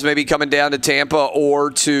Vols may be coming down to Tampa or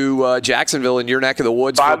to Jacksonville in your neck of the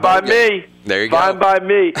woods. Fine by me. There you go. Fine by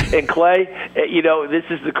me. And, Clay, this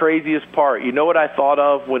is the craziest part. You know what I thought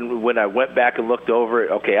of when I went back and looked over it?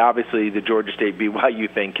 Okay, obviously the Georgia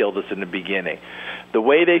State-BYU thing killed us in the beginning. The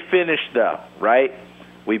way they finished, though, right?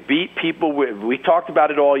 We beat people. We talked about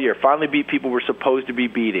it all year. Finally beat people we're supposed to be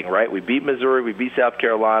beating, right? We beat Missouri. We beat South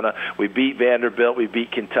Carolina. We beat Vanderbilt. We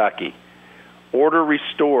beat Kentucky. Order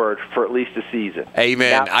restored for at least a season.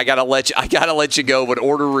 Amen. Now, I gotta let you go, but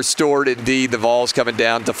order restored indeed. The Vols coming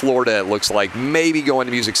down to Florida, it looks like. Maybe going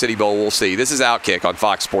to Music City Bowl. We'll see. This is Outkick on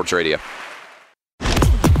Fox Sports Radio.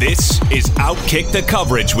 This is Outkick the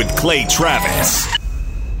Coverage with Clay Travis.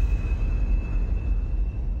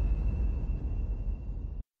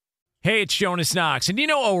 Hey, it's Jonas Knox, and you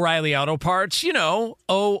know O'Reilly Auto Parts. You know,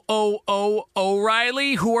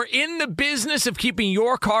 O'Reilly, who are in the business of keeping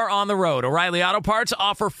your car on the road. O'Reilly Auto Parts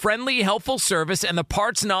offer friendly, helpful service and the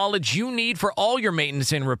parts knowledge you need for all your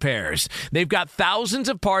maintenance and repairs. They've got thousands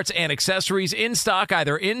of parts and accessories in stock,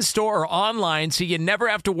 either in-store or online, so you never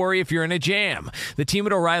have to worry if you're in a jam. The team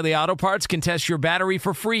at O'Reilly Auto Parts can test your battery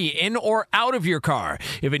for free in or out of your car.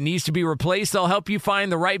 If it needs to be replaced, they'll help you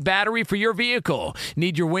find the right battery for your vehicle.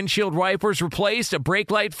 Need your windshield wipers replaced, a brake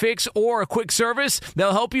light fix, or a quick service?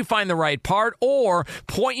 They'll help you find the right part or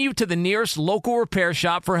point you to the nearest local repair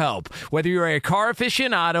shop for help. Whether you're a car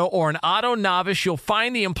aficionado or an auto novice, you'll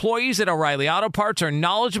find the employees at O'Reilly Auto Parts are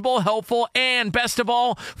knowledgeable, helpful, and best of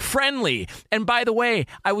all, friendly. And by the way,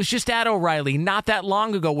 I was just at O'Reilly not that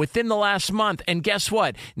long ago, within the last month, and guess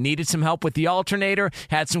what? Needed some help with the alternator,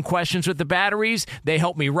 had some questions with the batteries. They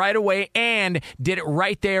helped me right away and did it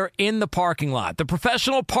right there in the parking lot. The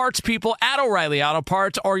professional parts people at O'Reilly Auto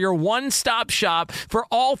Parts are your one-stop shop for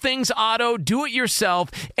all things auto,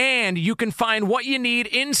 do-it-yourself, and you can find what you need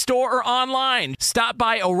in-store or online. Stop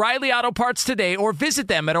by O'Reilly Auto Parts today or visit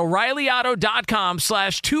them at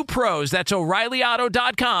O'ReillyAuto.com/2pros. That's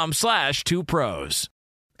O'ReillyAuto.com/2pros.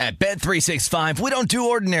 At Bet365, we don't do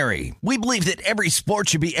ordinary. We believe that every sport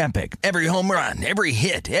should be epic. Every home run, every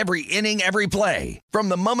hit, every inning, every play. From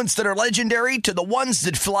the moments that are legendary to the ones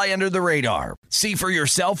that fly under the radar. See for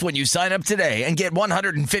yourself when you sign up today and get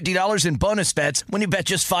 $150 in bonus bets when you bet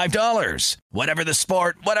just $5. Whatever the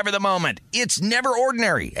sport, whatever the moment, it's never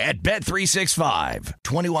ordinary at Bet365.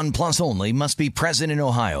 21 plus only. Must be present in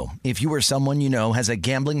Ohio. If you or someone you know has a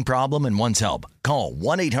gambling problem and wants help, call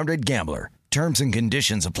 1-800-GAMBLER. Terms and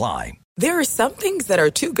conditions apply. There are some things that are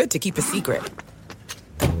too good to keep a secret.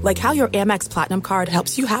 Like how your Amex Platinum card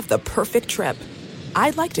helps you have the perfect trip.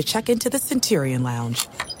 I'd like to check into the Centurion Lounge.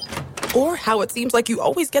 Or how it seems like you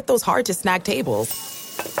always get those hard-to-snag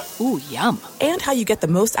tables. Ooh, yum. And how you get the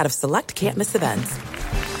most out of select can't-miss events.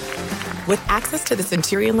 With access to the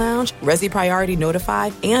Centurion Lounge, Resi Priority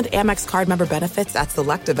Notified, and Amex card member benefits at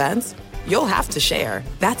select events, you'll have to share.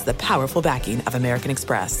 That's the powerful backing of American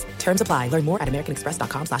Express. Terms apply. Learn more at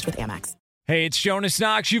americanexpress.com/withAmex. Hey, it's Jonas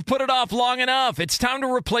Knox. You've put it off long enough. It's time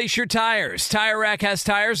to replace your tires. Tire Rack has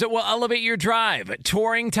tires that will elevate your drive.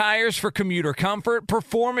 Touring tires for commuter comfort,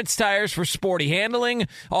 performance tires for sporty handling,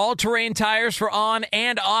 all-terrain tires for on-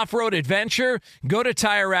 and off-road adventure. Go to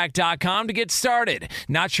TireRack.com to get started.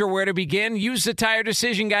 Not sure where to begin? Use the Tire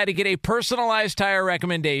Decision Guide to get a personalized tire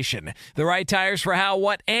recommendation. The right tires for how,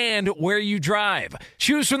 what, and where you drive.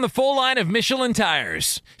 Choose from the full line of Michelin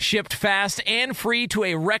tires. Shipped fast and free to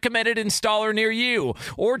a recommended installer near you,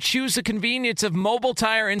 or choose the convenience of mobile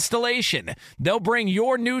tire installation. They'll bring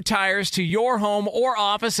your new tires to your home or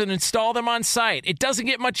office and install them on site. It doesn't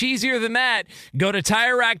get much easier than that. Go to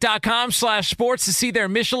TireRack.com/sports to see their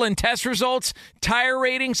Michelin test results, tire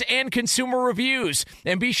ratings, and consumer reviews.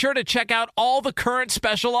 And be sure to check out all the current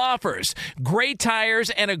special offers. Great tires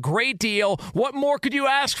and a great deal. What more could you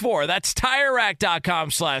ask for? That's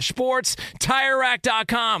TireRack.com/sports.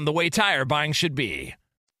 TireRack.com, the way tire buying should be.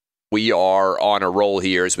 We are on a roll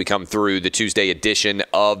here as we come through the Tuesday edition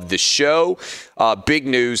of the show. Big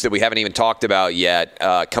news that we haven't even talked about yet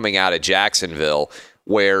coming out of Jacksonville,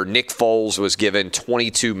 where Nick Foles was given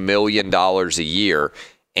 $22 million a year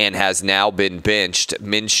and has now been benched.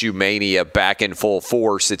 Minshew mania back in full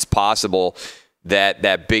force. It's possible that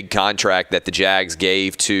that big contract that the Jags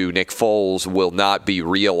gave to Nick Foles will not be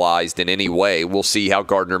realized in any way. We'll see how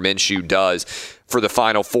Gardner Minshew does for the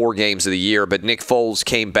final 4 games of the year. But Nick Foles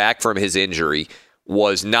came back from his injury,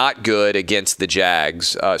 was not good against the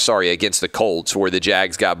against the Colts, where the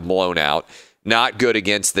Jags got blown out. Not good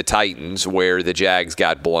against the Titans, where the Jags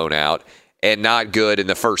got blown out. And not good in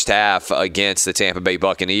the first half against the Tampa Bay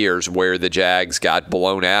Buccaneers, where the Jags got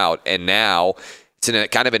blown out. And now it's in a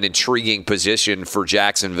kind of an intriguing position for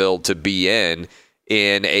Jacksonville to be in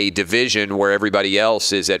a division where everybody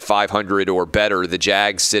else is at 500 or better. The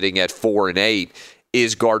Jags sitting at 4-8.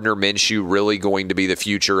 Is Gardner Minshew really going to be the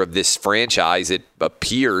future of this franchise? It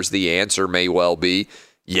appears the answer may well be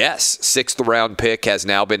yes. 6th round pick has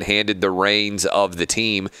now been handed the reins of the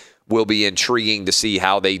team. Will be intriguing to see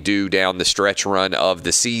how they do down the stretch run of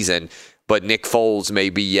the season. But Nick Foles may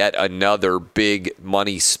be yet another big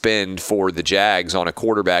money spend for the Jags on a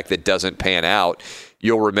quarterback that doesn't pan out.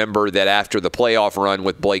 You'll remember that after the playoff run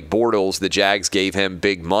with Blake Bortles, the Jags gave him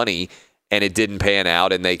big money, and it didn't pan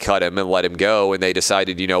out, and they cut him and let him go, and they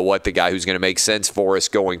decided, you know what, the guy who's going to make sense for us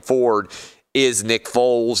going forward is Nick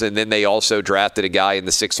Foles, and then they also drafted a guy in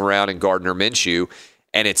the 6th round in Gardner Minshew,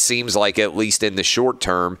 and it seems like, at least in the short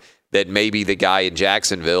term, that maybe the guy in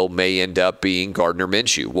Jacksonville may end up being Gardner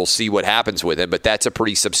Minshew. We'll see what happens with him, but that's a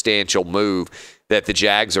pretty substantial move that the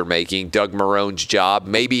Jags are making. Doug Marrone's job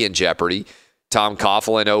may be in jeopardy. Tom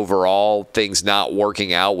Coughlin overall, things not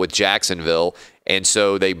working out with Jacksonville, and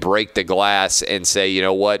so they break the glass and say, you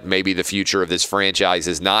know what, maybe the future of this franchise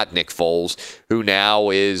is not Nick Foles, who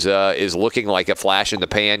now is looking like a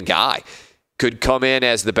flash-in-the-pan guy. Could come in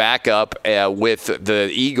as the backup with the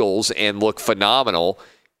Eagles and look phenomenal.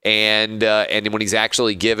 And when he's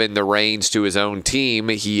actually given the reins to his own team,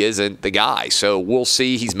 he isn't the guy. So we'll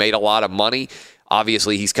see. He's made a lot of money.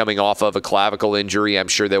 Obviously, he's coming off of a clavicle injury. I'm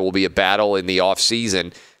sure there will be a battle in the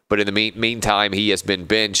offseason. But in the meantime, he has been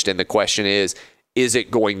benched. And the question is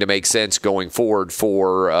it going to make sense going forward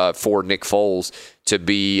for Nick Foles to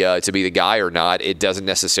be the guy or not? It doesn't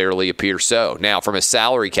necessarily appear so. Now, from a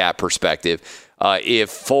salary cap perspective, if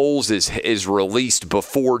Foles is released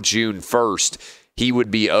before June 1st, he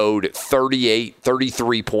would be owed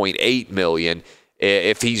 $33.8 million.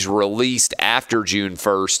 If he's released after June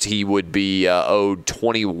 1st, he would be owed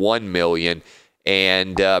 $21 million.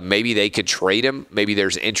 and maybe they could trade him. Maybe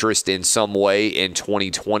there's interest in some way in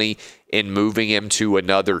 2020 in moving him to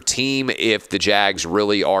another team if the Jags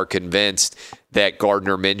really are convinced that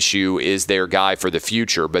Gardner Minshew is their guy for the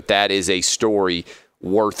future. But that is a story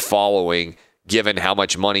worth following, given how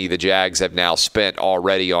much money the Jags have now spent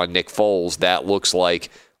already on Nick Foles. That looks like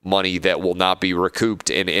money that will not be recouped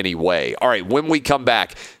in any way. All right, when we come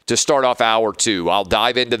back to start off hour 2, I'll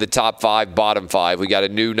dive into the top 5, bottom 5. We got a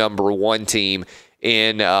new number 1 team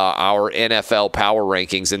in our NFL power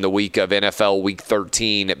rankings in the week of NFL Week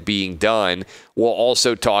 13 being done. We'll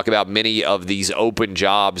also talk about many of these open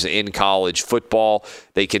jobs in college football.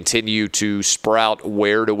 They continue to sprout.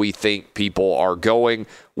 Where do we think people are going?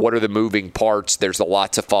 What are the moving parts? There's a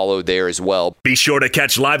lot to follow there as well. Be sure to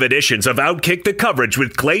catch live editions of Outkick the Coverage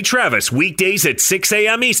with Clay Travis weekdays at 6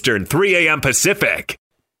 a.m. Eastern, 3 a.m. Pacific.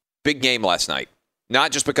 Big game last night.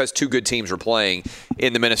 Not just because two good teams were playing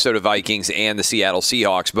in the Minnesota Vikings and the Seattle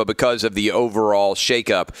Seahawks, but because of the overall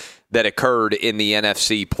shakeup that occurred in the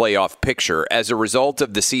NFC playoff picture. As a result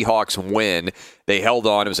of the Seahawks win, they held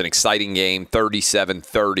on. It was an exciting game,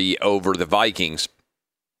 37-30 over the Vikings.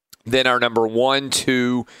 Then our number 1,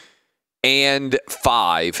 2, and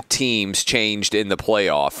 5 teams changed in the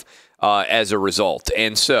playoff as a result.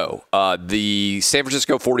 And so the San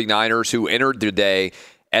Francisco 49ers, who entered the day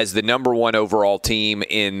as the number 1 overall team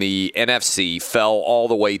in the NFC, fell all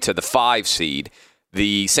the way to the 5 seed.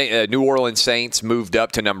 The New Orleans Saints moved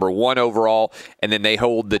up to number 1 overall, and then they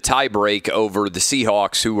hold the tiebreak over the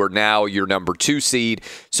Seahawks, who are now your number 2 seed.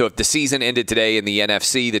 So if the season ended today in the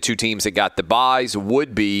NFC, the two teams that got the byes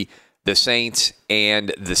would be the Saints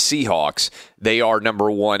and the Seahawks. They are number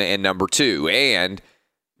 1 and number 2. And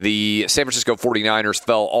the San Francisco 49ers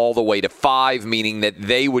fell all the way to 5, meaning that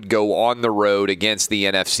they would go on the road against the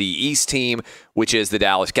NFC East team, which is the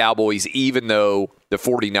Dallas Cowboys, even though the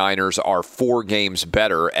 49ers are 4 games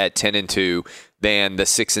better at 10-2 than the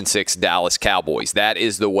 6-6 Dallas Cowboys. That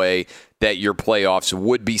is the way that your playoffs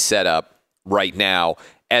would be set up right now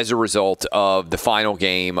as a result of the final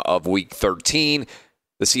game of Week 13.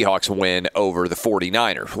 The Seahawks win over the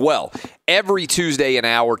 49ers. Well, every Tuesday in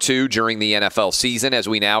hour 2 during the NFL season, as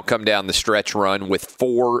we now come down the stretch run with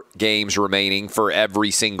 4 games remaining for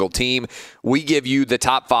every single team, we give you the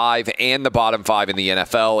top 5 and the bottom 5 in the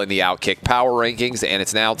NFL in the Outkick Power Rankings, and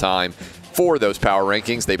it's now time for those Power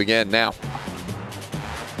Rankings. They begin now.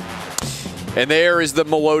 And there is the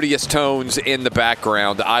melodious tones in the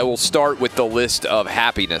background. I will start with the list of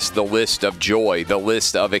happiness, the list of joy, the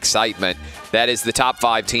list of excitement. That is the top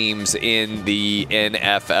 5 teams in the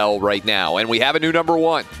NFL right now. And we have a new number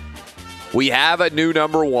 1. We have a new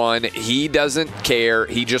number 1. He doesn't care.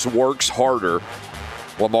 He just works harder.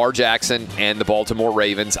 Lamar Jackson and the Baltimore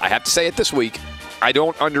Ravens. I have to say it this week. I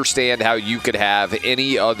don't understand how you could have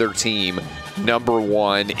any other team number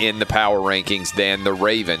 1 in the power rankings than the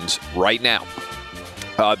Ravens right now.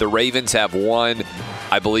 The Ravens have won,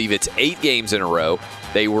 I believe it's 8 games in a row.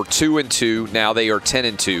 They were 2-2. Now they are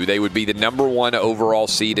 10-2. They would be the number 1 overall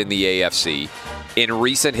seed in the AFC. In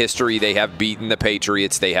recent history, they have beaten the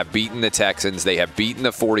Patriots. They have beaten the Texans. They have beaten the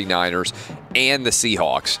 49ers and the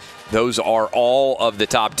Seahawks. Those are all of the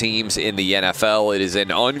top teams in the NFL. It is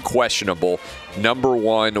an unquestionable number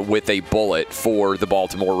 1 with a bullet for the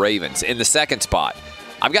Baltimore Ravens. In the second spot,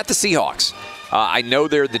 I've got the Seahawks. I know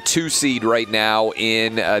they're the 2 seed right now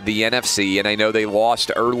in the NFC, and I know they lost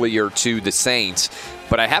earlier to the Saints,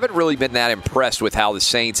 but I haven't really been that impressed with how the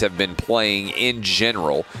Saints have been playing in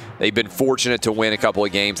general. They've been fortunate to win a couple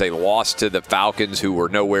of games. They lost to the Falcons, who were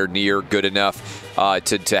nowhere near good enough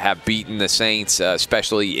to have beaten the Saints,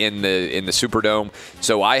 especially in the Superdome.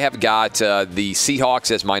 So I have got the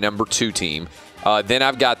Seahawks as my number 2 team. Then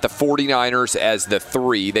I've got the 49ers as the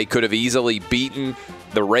 3. They could have easily beaten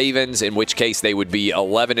the Ravens, in which case they would be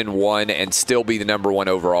 11-1 and still be the number 1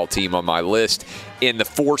 overall team on my list. In the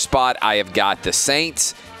 4 spot, I have got the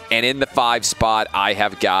Saints. And in the 5 spot, I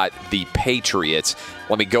have got the Patriots.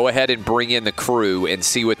 Let me go ahead and bring in the crew and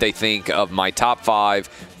see what they think of my top 5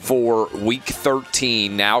 for Week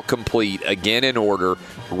 13, now complete, again in order.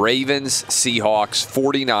 Ravens, Seahawks,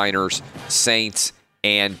 49ers, Saints,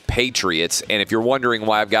 and Patriots. And if you're wondering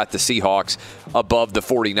why I've got the Seahawks above the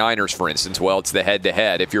 49ers, for instance, well, it's the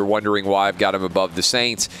head-to-head. If you're wondering why I've got them above the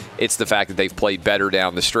Saints, it's the fact that they've played better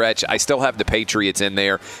down the stretch. I still have the Patriots in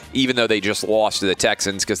there, even though they just lost to the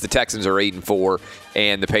Texans, because the Texans are 8-4,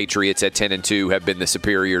 and the Patriots at 10-2 have been the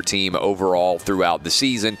superior team overall throughout the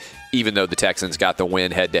season, even though the Texans got the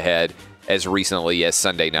win head-to-head as recently as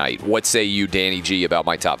Sunday night. What say you, Danny G, about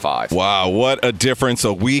my top 5? Wow, what a difference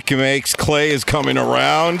a week makes. Clay is coming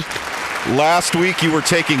around. Last week you were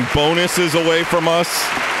taking bonuses away from us.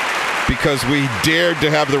 because we dared to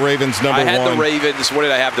have the Ravens number one. I had the Ravens. What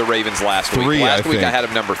did I have the Ravens last week? Last week I had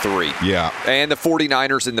them number 3. Yeah. And the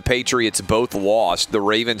 49ers and the Patriots both lost. The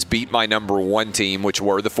Ravens beat my number 1 team, which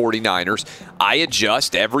were the 49ers. I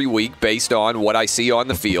adjust every week based on what I see on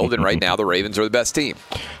the field, and right now the Ravens are the best team.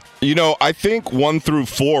 You know, I think 1 through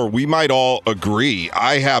 4, we might all agree.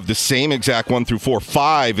 I have the same exact 1 through 4.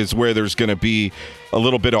 5 is where there's going to be a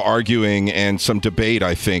little bit of arguing and some debate,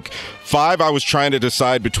 I think. 5, I was trying to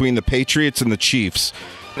decide between the Patriots and the Chiefs.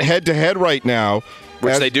 Head-to-head right now.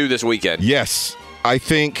 Which they do this weekend. Yes. I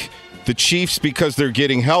think the Chiefs, because they're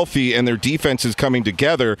getting healthy and their defense is coming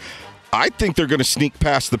together, I think they're going to sneak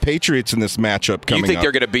past the Patriots in this matchup coming up. You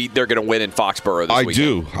think they're going to win in Foxborough this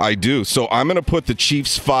weekend? I do. So I'm going to put the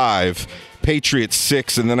Chiefs 5, Patriots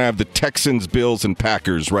 6, and then I have the Texans, Bills, and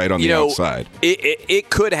Packers right on the outside. It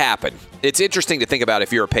could happen. It's interesting to think about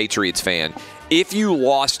if you're a Patriots fan. If you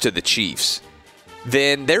lost to the Chiefs,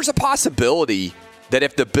 then there's a possibility that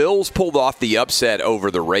if the Bills pulled off the upset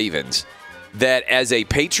over the Ravens, that as a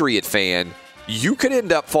Patriot fan, you could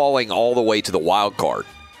end up falling all the way to the wild card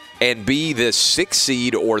and be the 6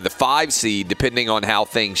 seed or the 5 seed, depending on how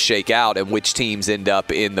things shake out and which teams end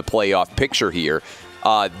up in the playoff picture here.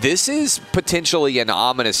 This is potentially an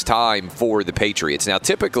ominous time for the Patriots. Now,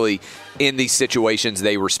 typically in these situations,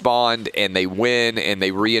 they respond and they win and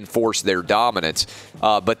they reinforce their dominance.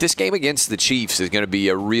 But this game against the Chiefs is going to be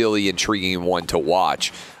a really intriguing one to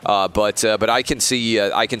watch. But I can see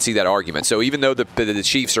that argument. So even though the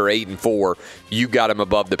Chiefs are 8-4, you got them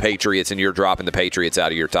above the Patriots, and you're dropping the Patriots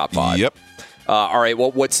out of your top 5. Yep. All right.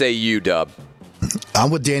 Well, what say you, Dub? I'm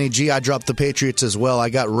with Danny G. I dropped the Patriots as well. I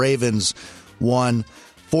got Ravens 1,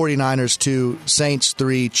 49ers 2, Saints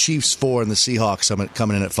 3, Chiefs 4, and the Seahawks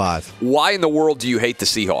coming in at 5. Why in the world do you hate the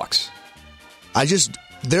Seahawks?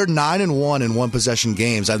 They're 9-1 in one-possession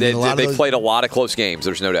games. They played a lot of close games,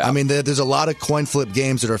 there's no doubt. I mean, there's a lot of coin flip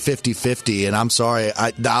games that are 50-50, and I'm sorry.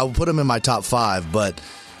 I'll put them in my top 5, but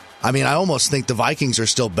I mean, I almost think the Vikings are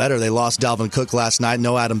still better. They lost Dalvin Cook last night,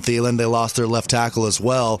 no Adam Thielen. They lost their left tackle as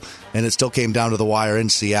well, and it still came down to the wire in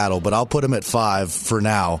Seattle. But I'll put them at 5 for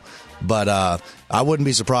now. But I wouldn't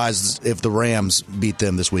be surprised if the Rams beat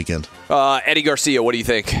them this weekend. Eddie Garcia, what do you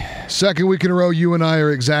think? Second week in a row, you and I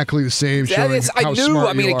are exactly the same. I knew.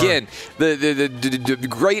 I mean, again, the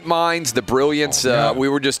great minds, the brilliance. We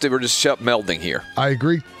were just melding here. I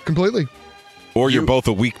agree completely. Or you're both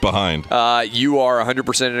a week behind. You are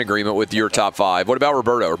 100% in agreement with your top 5. What about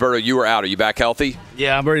Roberto? Roberto, you were out. Are you back healthy?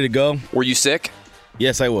 Yeah, I'm ready to go. Were you sick?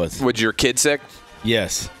 Yes, I was. Was your kid sick?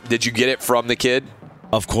 Yes. Did you get it from the kid?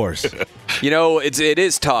 Of course. It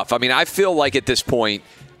is tough. I mean, I feel like at this point,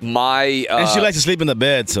 and she likes to sleep in the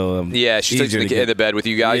bed, so yeah, she sleeps in the bed with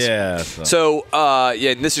you guys. Yeah. So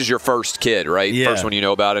and this is your first kid, right? Yeah. First one you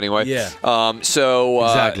know about, anyway. Yeah.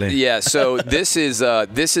 Exactly. Yeah. So this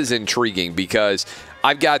is intriguing because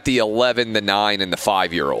I've got the 11, the 9, and the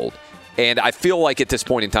 5-year-old, and I feel like at this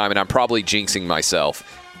point in time, and I'm probably jinxing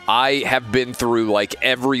myself, I have been through like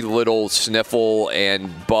every little sniffle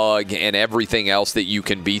and bug and everything else that you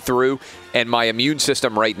can be through. And my immune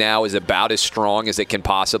system right now is about as strong as it can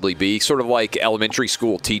possibly be. Sort of like elementary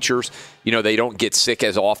school teachers. They don't get sick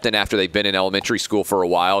as often after they've been in elementary school for a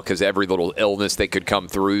while because every little illness that could come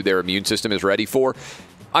through, their immune system is ready for.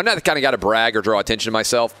 I'm not the kind of guy to brag or draw attention to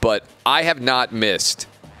myself, but I have not missed,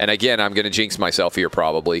 and again, I'm going to jinx myself here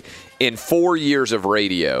probably, in 4 years of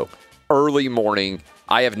radio, early morning,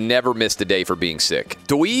 I have never missed a day for being sick.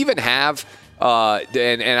 Do we even have,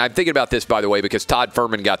 and I'm thinking about this, by the way, because Todd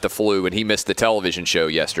Furman got the flu and he missed the television show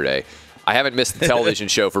yesterday. I haven't missed the television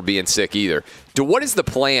show for being sick either. What is the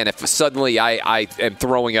plan if suddenly I am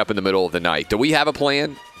throwing up in the middle of the night? Do we have a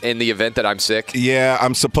plan in the event that I'm sick? Yeah,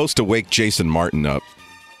 I'm supposed to wake Jason Martin up.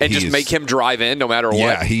 And just make him drive in no matter what?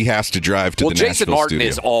 Yeah, he has to drive to the Nashville Jason Martin studio.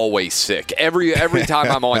 Is always sick. Every time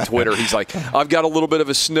I'm on Twitter, he's like, I've got a little bit of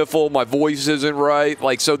a sniffle. My voice isn't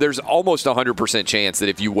right. So there's almost 100% chance that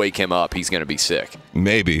if you wake him up, he's going to be sick.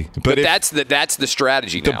 Maybe. But that's the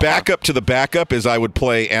strategy now. The backup to the backup is I would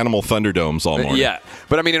play Animal Thunderdomes all morning. Yeah.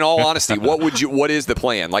 But I mean, in all honesty, what is the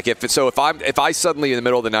plan? Like if I suddenly in the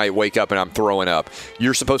middle of the night wake up and I'm throwing up,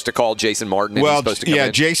 you're supposed to call Jason Martin and he's supposed to come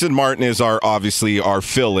in? Jason Martin is obviously our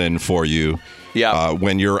fill-in for you. Yeah.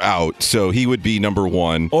 When you're out. So he would be number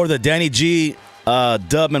 1. Or the Danny G,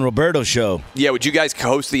 Dub, and Roberto show. Yeah, would you guys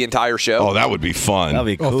host the entire show? Oh, that would be fun. That'd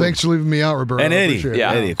be cool. Oh, thanks for leaving me out, Roberto. And Eddie.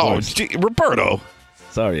 Yeah. Eddie, Roberto.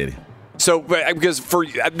 Sorry, Eddie. So, because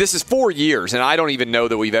this is 4 years, and I don't even know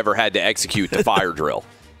that we've ever had to execute the fire drill.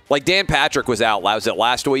 Like Dan Patrick was out. Was it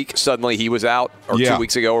last week? Suddenly he was out, or 2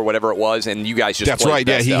 weeks ago, or whatever it was, and you guys just That's right.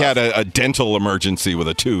 that He stuff. had a dental emergency with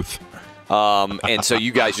a tooth. And so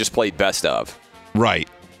you guys just played best of. Right.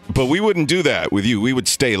 But we wouldn't do that with you. We would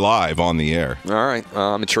stay live on the air. All right.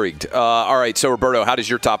 I'm intrigued. All right. So, Roberto, how does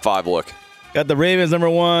your top 5 look? Got the Ravens number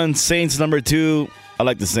 1, Saints number 2. I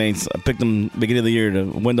like the Saints. I picked them beginning of the year to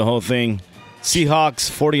win the whole thing.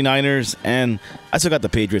 Seahawks, 49ers, and I still got the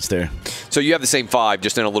Patriots there. So you have the same 5,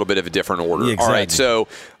 just in a little bit of a different order. Yeah, exactly. All right,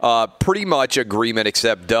 so pretty much agreement,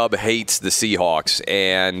 except Dub hates the Seahawks.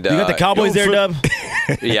 And you got the Cowboys there, Dub?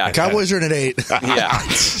 Yeah. Cowboys are in at 8. Yeah.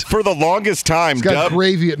 For the longest time, He's got Dub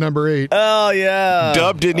gravy at number 8. Oh, yeah.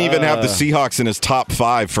 Dub didn't even have the Seahawks in his top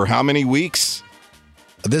 5 for how many weeks?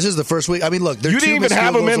 This is the first week. I mean, look, you didn't even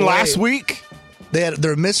have them in last week?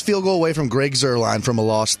 They're a missed field goal away from Greg Zuerlein from a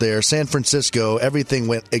loss there. San Francisco, everything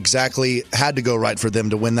went exactly, had to go right for them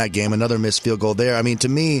to win that game. Another missed field goal there. I mean, to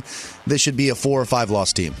me, this should be a 4 or 5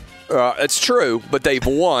 loss team. It's true, but they've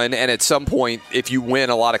won, and at some point, if you win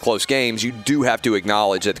a lot of close games, you do have to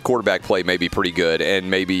acknowledge that the quarterback play may be pretty good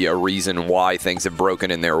and maybe a reason why things have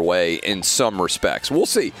broken in their way in some respects. We'll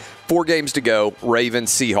see. 4 games to go.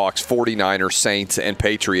 Ravens, Seahawks, 49ers, Saints, and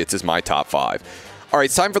Patriots is my top 5. All right,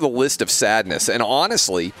 it's time for the list of sadness. And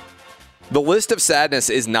honestly, the list of sadness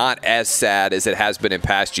is not as sad as it has been in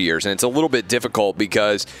past years. And it's a little bit difficult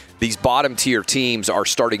because these bottom-tier teams are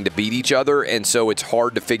starting to beat each other. And so it's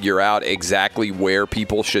hard to figure out exactly where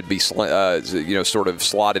people should be sort of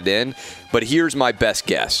slotted in. But here's my best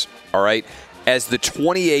guess, all right? As the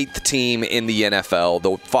 28th team in the NFL,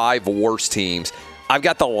 the 5 worst teams, I've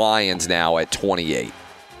got the Lions now at 28.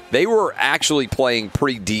 They were actually playing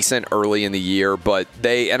pretty decent early in the year,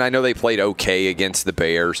 and I know they played okay against the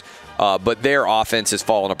Bears, but their offense has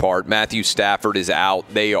fallen apart. Matthew Stafford is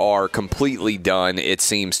out. They are completely done, it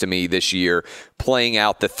seems to me, this year, playing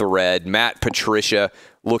out the thread. Matt Patricia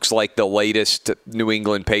looks like the latest New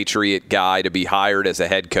England Patriot guy to be hired as a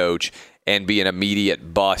head coach and be an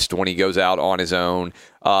immediate bust when he goes out on his own.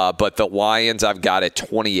 But the Lions I've got at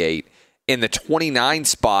 28. In the 29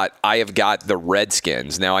 spot, I have got the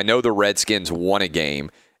Redskins. Now, I know the Redskins won a game,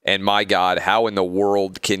 and my God, how in the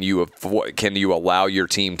world can you allow your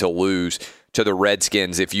team to lose to the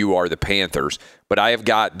Redskins if you are the Panthers? But I have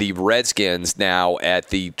got the Redskins now at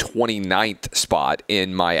the 29th spot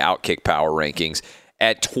in my Outkick Power rankings.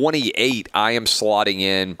 At 28, I am slotting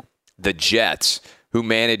in the Jets, who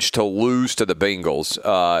managed to lose to the Bengals,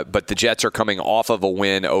 but the Jets are coming off of a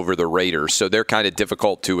win over the Raiders, so they're kind of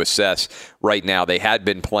difficult to assess right now. They had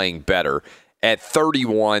been playing better. At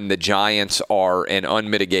 31, the Giants are an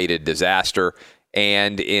unmitigated disaster,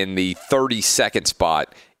 and in the 32nd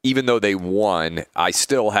spot, even though they won, I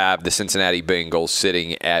still have the Cincinnati Bengals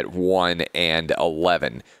sitting at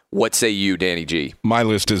 1-11. What say you, Danny G? My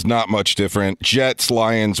list is not much different. Jets,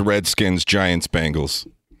 Lions, Redskins, Giants, Bengals.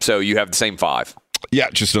 So you have the same 5?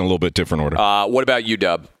 Yeah, just in a little bit different order. What about you,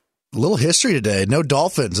 Dub? A little history today. No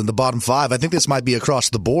Dolphins in the bottom 5. I think this might be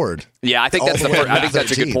across the board. Yeah, I think that's I think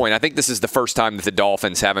that's a good point. I think this is the first time that the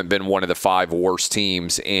Dolphins haven't been one of the 5 worst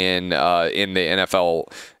teams in the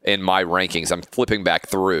NFL in my rankings. I'm flipping back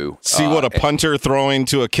through. See what a punter throwing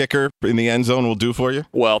to a kicker in the end zone will do for you?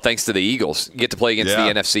 Well, thanks to the Eagles. You get to play against the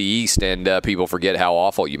NFC East, and people forget how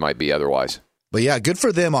awful you might be otherwise. But yeah, good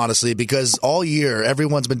for them, honestly, because all year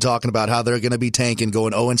everyone's been talking about how they're going to be tanking,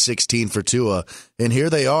 going 0-16 for Tua. And here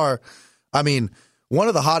they are. I mean, one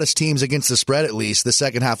of the hottest teams against the spread, at least, the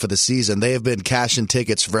second half of the season. They have been cashing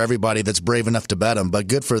tickets for everybody that's brave enough to bet them, but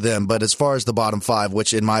good for them. But as far as the bottom 5,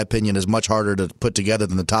 which in my opinion is much harder to put together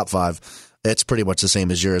than the top 5, it's pretty much the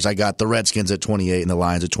same as yours. I got the Redskins at 28 and the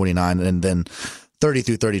Lions at 29, and then 30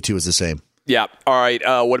 through 32 is the same. Yeah. All right.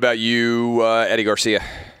 What about you, Eddie Garcia?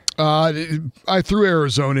 I threw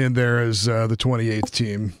Arizona in there as the 28th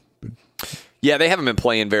team. Yeah, they haven't been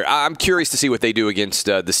playing very. I'm curious to see what they do against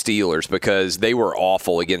the Steelers because they were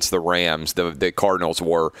awful against the Rams. The Cardinals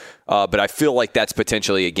were, but I feel like that's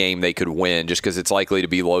potentially a game they could win just because it's likely to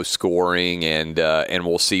be low scoring, and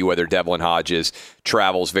we'll see whether Devlin Hodges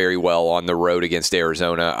travels very well on the road against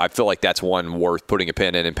Arizona. I feel like that's one worth putting a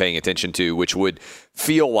pin in and paying attention to, which would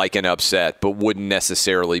feel like an upset, but wouldn't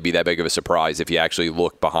necessarily be that big of a surprise if you actually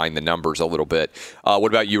look behind the numbers a little bit.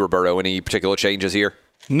 What about you, Roberto? Any particular changes here?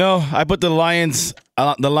 No, I put the Lions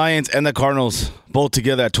and the Cardinals both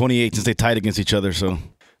together at 28 since they tied against each other. So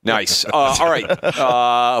nice. All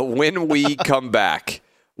right. When we come back,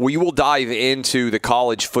 we will dive into the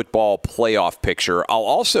college football playoff picture. I'll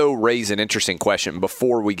also raise an interesting question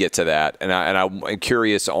before we get to that, and I'm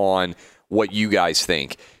curious on what you guys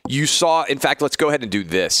think. You saw, in fact, let's go ahead and do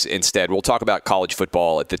this instead. We'll talk about college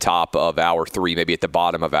football at the top of hour 3, maybe at the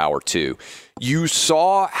bottom of hour 2. You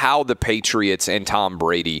saw how the Patriots and Tom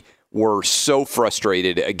Brady were so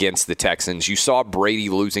frustrated against the Texans. You saw Brady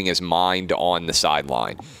losing his mind on the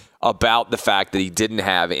sideline about the fact that he didn't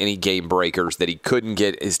have any game breakers, that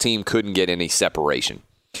his team couldn't get any separation,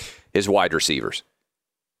 his wide receivers.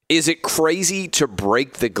 Is it crazy to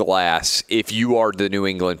break the glass if you are the New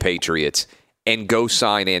England Patriots and go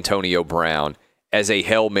sign Antonio Brown as a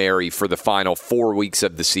Hail Mary for the final 4 weeks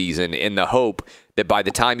of the season in the hope that by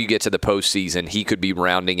the time you get to the postseason, he could be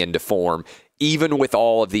rounding into form, even with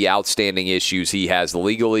all of the outstanding issues he has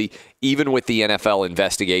legally, even with the NFL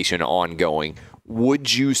investigation ongoing?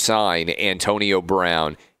 Would you sign Antonio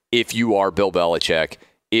Brown if you are Bill Belichick,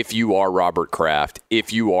 if you are Robert Kraft,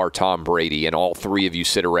 if you are Tom Brady, and all three of you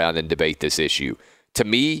sit around and debate this issue? To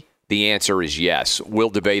me, the answer is yes. We'll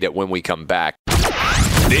debate it when we come back.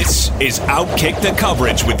 This is Outkick the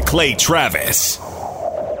Coverage with Clay Travis.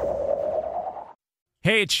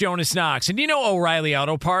 Hey, it's Jonas Knox, and you know O'Reilly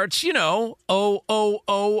Auto Parts. You know,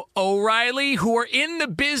 O'Reilly, who are in the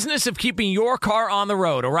business of keeping your car on the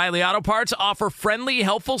road. O'Reilly Auto Parts offer friendly,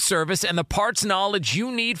 helpful service and the parts knowledge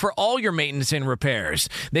you need for all your maintenance and repairs.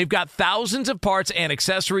 They've got thousands of parts and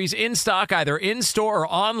accessories in stock, either in-store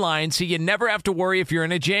or online, so you never have to worry if you're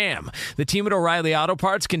in a jam. The team at O'Reilly Auto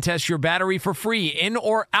Parts can test your battery for free, in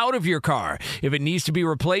or out of your car. If it needs to be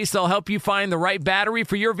replaced, they'll help you find the right battery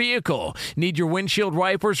for your vehicle. Need your windshield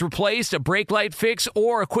wipers replaced, a brake light fix,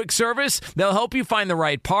 or a quick service? They'll help you find the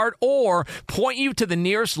right part or point you to the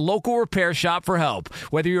nearest local repair shop for help.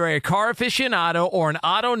 Whether you're a car aficionado or an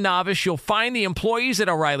auto novice, you'll find the employees at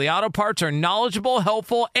O'Reilly Auto Parts are knowledgeable,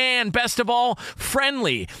 helpful, and best of all,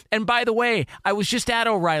 friendly. And by the way, I was just at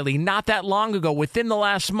O'Reilly not that long ago, within the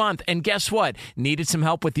last month, and guess what? Needed some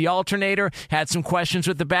help with the alternator, had some questions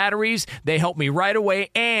with the batteries. They helped me right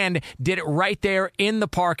away and did it right there in the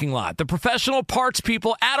parking lot. The professional parts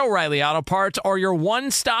people at O'Reilly Auto Parts are your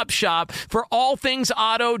one-stop shop for all things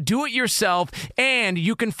auto, do-it-yourself, and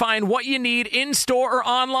you can find what you need in-store or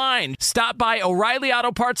online. Stop by O'Reilly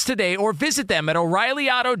Auto Parts today or visit them at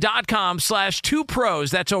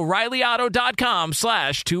O'ReillyAuto.com/2pros. That's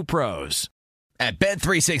O'ReillyAuto.com/2pros. At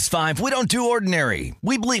Bet365, we don't do ordinary.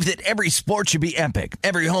 We believe that every sport should be epic.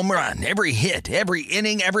 Every home run, every hit, every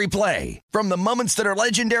inning, every play. From the moments that are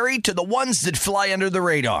legendary to the ones that fly under the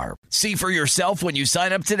radar. See for yourself when you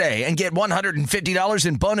sign up today and get $150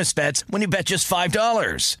 in bonus bets when you bet just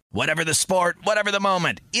 $5. Whatever the sport, whatever the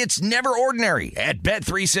moment, it's never ordinary at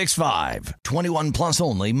Bet365. 21 plus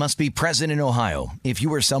only. Must be present in Ohio. If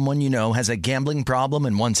you or someone you know has a gambling problem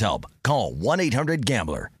and wants help, call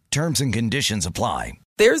 1-800-GAMBLER. Terms and conditions apply.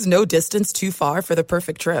 There's no distance too far for the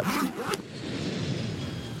perfect trip.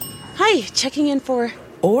 Hi, checking in for...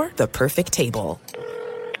 Or the perfect table.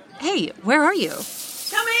 Hey, where are you?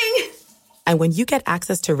 Coming! And when you get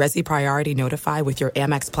access to Resi Priority Notify with your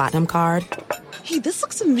Amex Platinum card... Hey, this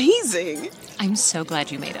looks amazing. I'm so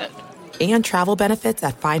glad you made it. And travel benefits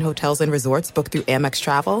at fine hotels and resorts booked through Amex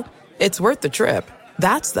Travel, it's worth the trip.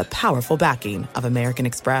 That's the powerful backing of American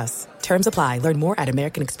Express. Terms apply. Learn more at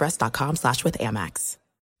americanexpress.com/withAmex.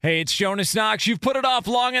 Hey, it's Jonas Knox. You've put it off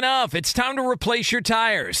long enough. It's time to replace your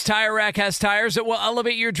tires. Tire Rack has tires that will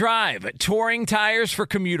elevate your drive. Touring tires for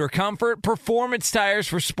commuter comfort, performance tires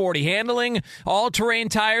for sporty handling, all-terrain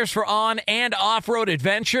tires for on- and off-road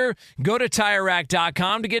adventure. Go to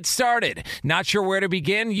TireRack.com to get started. Not sure where to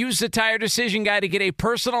begin? Use the Tire Decision Guide to get a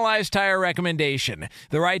personalized tire recommendation.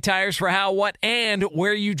 The right tires for how, what, and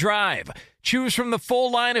where you drive. Choose from the full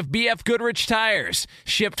line of BF Goodrich tires,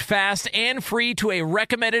 shipped fast and free to a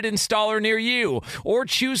recommended installer near you, or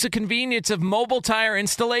choose the convenience of mobile tire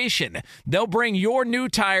installation. They'll bring your new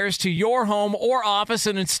tires to your home or office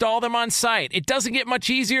and install them on site. It doesn't get much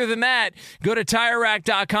easier than that. Go to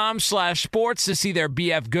TireRack.com/sports to see their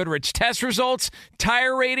BF Goodrich test results,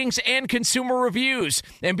 tire ratings, and consumer reviews.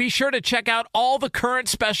 And be sure to check out all the current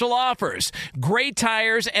special offers. Great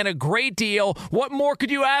tires and a great deal. What more could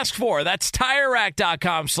you ask for? That's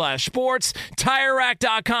TireRack.com/sports.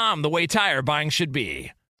 TireRack.com, the way tire buying should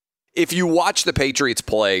be. If you watch the Patriots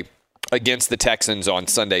play against the Texans on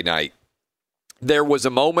Sunday night, there was a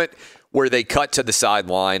moment where they cut to the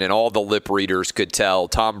sideline and all the lip readers could tell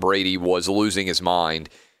Tom Brady was losing his mind.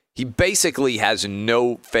 He basically has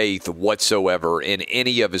no faith whatsoever in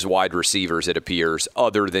any of his wide receivers, it appears,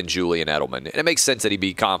 other than Julian Edelman. And it makes sense that he'd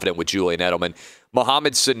be confident with Julian Edelman.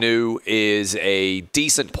 Mohamed Sanu is a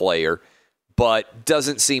decent player, but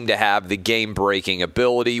doesn't seem to have the game-breaking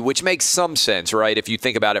ability, which makes some sense, right? If you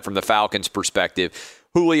think about it from the Falcons' perspective,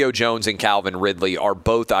 Julio Jones and Calvin Ridley are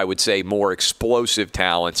both, I would say, more explosive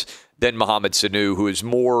talents than Mohamed Sanu, who is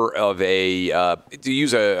more of a, to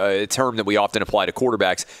use a term that we often apply to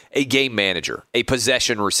quarterbacks, a game manager, a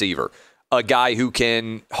possession receiver. a guy who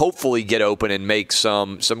can hopefully get open and make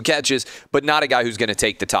some catches, but not a guy who's going to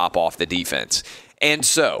take the top off the defense. And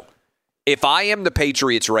so, if I am the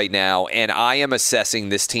Patriots right now and I am assessing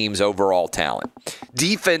this team's overall talent,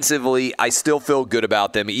 defensively, I still feel good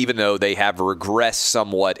about them, even though they have regressed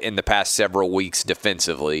somewhat in the past several weeks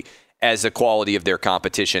defensively as the quality of their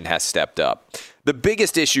competition has stepped up. The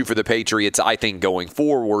biggest issue for the Patriots, I think, going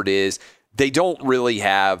forward is they don't really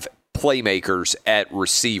have playmakers at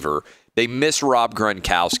receiver. They miss Rob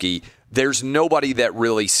Gronkowski. There's nobody that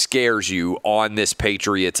really scares you on this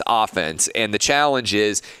Patriots offense. And the challenge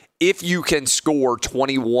is, if you can score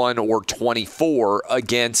 21 or 24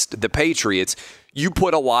 against the Patriots, you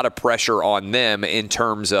put a lot of pressure on them in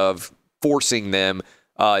terms of forcing them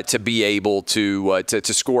to be able to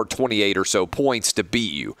score 28 or so points to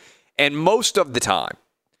beat you. And most of the time,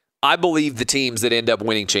 I believe the teams that end up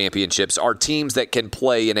winning championships are teams that can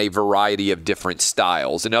play in a variety of different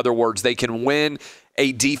styles. In other words, they can win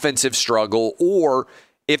a defensive struggle, or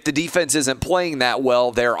if the defense isn't playing that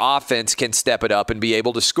well, their offense can step it up and be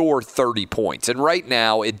able to score 30 points. And right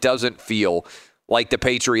now, it doesn't feel like the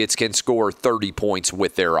Patriots can score 30 points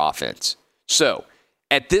with their offense. So,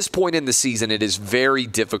 at this point in the season, it is very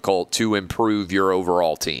difficult to improve your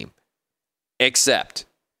overall team. Except,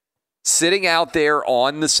 sitting out there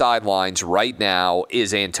on the sidelines right now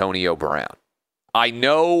is Antonio Brown. I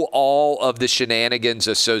know all of the shenanigans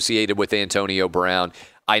associated with Antonio Brown.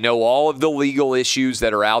 I know all of the legal issues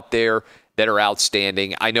that are out there that are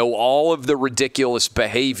outstanding. I know all of the ridiculous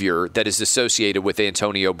behavior that is associated with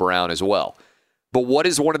Antonio Brown as well. But what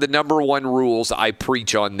is one of the number one rules I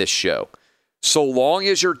preach on this show? So long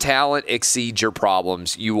as your talent exceeds your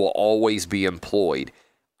problems, you will always be employed.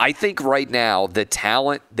 I think right now the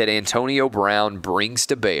talent that Antonio Brown brings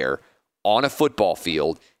to bear on a football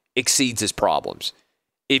field exceeds his problems.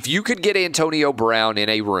 If you could get Antonio Brown in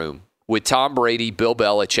a room with Tom Brady, Bill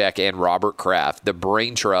Belichick, and Robert Kraft, the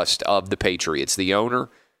brain trust of the Patriots, the owner,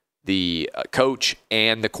 the coach,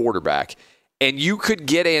 and the quarterback, and you could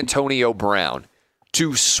get Antonio Brown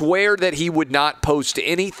to swear that he would not post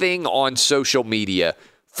anything on social media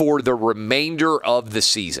for the remainder of the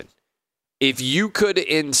season, if you could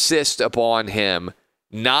insist upon him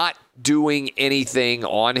not doing anything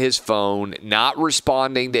on his phone, not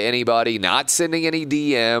responding to anybody, not sending any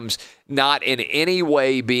DMs, not in any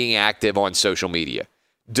way being active on social media.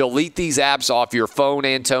 Delete these apps off your phone,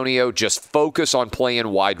 Antonio. Just focus on playing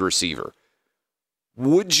wide receiver.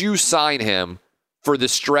 Would you sign him for the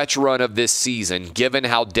stretch run of this season, given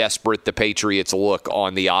how desperate the Patriots look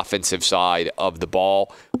on the offensive side of the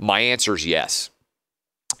ball? My answer is yes.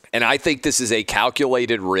 And I think this is a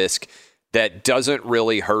calculated risk that doesn't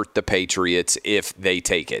really hurt the Patriots if they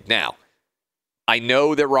take it. Now, I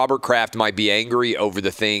know that Robert Kraft might be angry over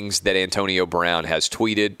the things that Antonio Brown has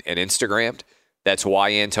tweeted and Instagrammed. That's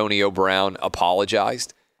why Antonio Brown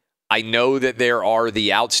apologized. I know that there are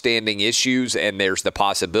the outstanding issues, and there's the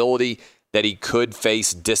possibility that he could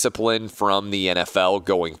face discipline from the NFL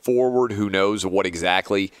going forward. Who knows what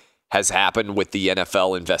exactly has happened with the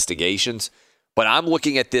NFL investigations. But I'm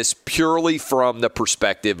looking at this purely from the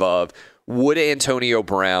perspective of, would Antonio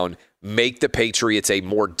Brown make the Patriots a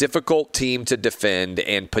more difficult team to defend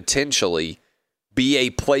and potentially be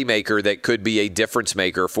a playmaker that could be a difference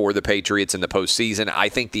maker for the Patriots in the postseason? I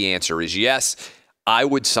think the answer is yes. I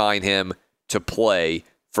would sign him to play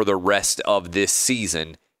for the rest of this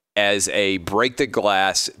season as a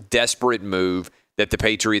break-the-glass, desperate move that the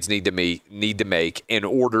Patriots need to make in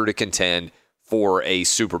order to contend for a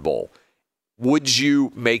Super Bowl. Would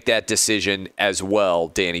you make that decision as well,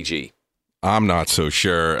 Danny G? I'm not so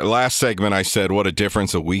sure. Last segment, I said what a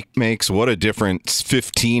difference a week makes, what a difference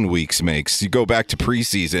 15 weeks makes. You go back to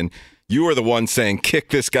preseason, you were the one saying, kick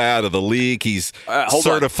this guy out of the league. He's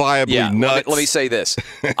certifiably nuts. Let me say this.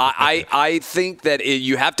 I think that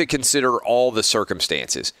you have to consider all the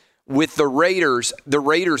circumstances. With the Raiders,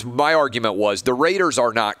 my argument was the Raiders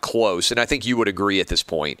are not close, and I think you would agree at this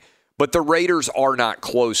point. But the Raiders are not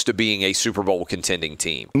close to being a Super Bowl contending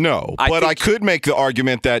team. No, but I could make the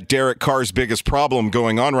argument that Derek Carr's biggest problem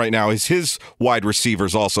going on right now is his wide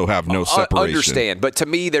receivers also have no separation. I understand, but to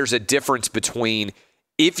me, there's a difference between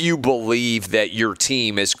if you believe that your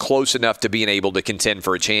team is close enough to being able to contend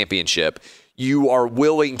for a championship, you are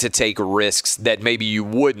willing to take risks that maybe you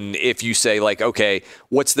wouldn't if you say, like, okay,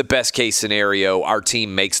 what's the best case scenario? Our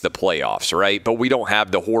team makes the playoffs, right? But we don't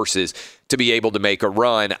have the horses to be able to make a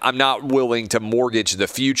run. I'm not willing to mortgage the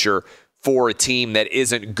future for a team that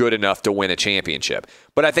isn't good enough to win a championship.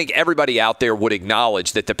 But I think everybody out there would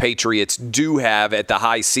acknowledge that the Patriots do have at the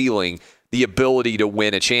high ceiling the ability to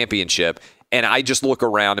win a championship. And I just look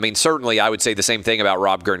around. I mean, certainly I would say the same thing about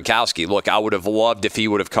Rob Gronkowski. Look, I would have loved if he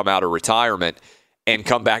would have come out of retirement and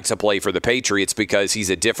come back to play for the Patriots because he's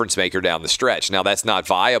a difference maker down the stretch. Now, that's not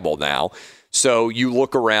viable now. So you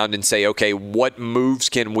look around and say, okay, what moves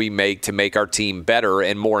can we make to make our team better?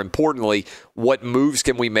 And more importantly, what moves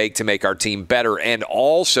can we make to make our team better and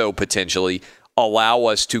also potentially allow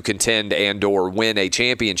us to contend and or win a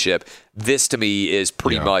championship? This, to me, is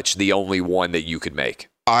pretty much the only one that you could make.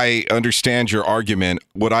 I understand your argument.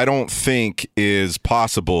 What I don't think is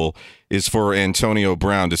possible is for Antonio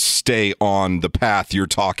Brown to stay on the path you're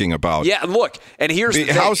talking about. Yeah, look, and here's the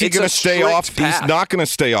thing. How's he going to stay off? Path. He's not going to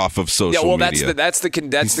stay off of social media. That's the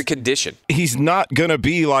condition. He's not going to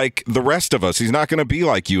be like the rest of us. He's not going to be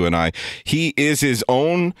like you and I. He is his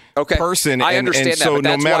own person. I understand and so that,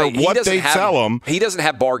 but no matter what they tell him, he doesn't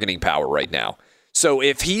have bargaining power right now. So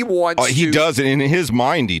if he wants he does. In his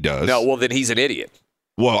mind, he does. No, well, then he's an idiot.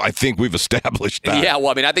 Well, I think we've established that. Yeah, well,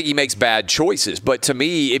 I mean, I think he makes bad choices. But to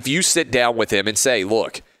me, if you sit down with him and say,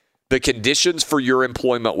 look, the conditions for your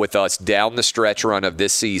employment with us down the stretch run of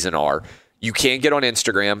this season are you can't get on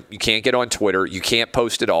Instagram, you can't get on Twitter, you can't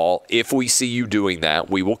post at all. If we see you doing that,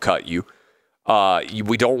 we will cut you.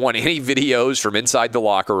 We don't want any videos from inside the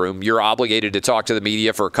locker room. You're obligated to talk to the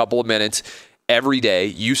media for a couple of minutes every day.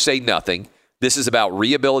 You say nothing. This is about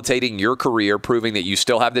rehabilitating your career, proving that you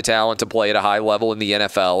still have the talent to play at a high level in the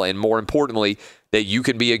NFL, and more importantly, that you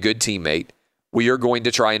can be a good teammate. We are going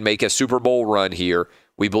to try and make a Super Bowl run here.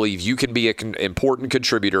 We believe you can be an important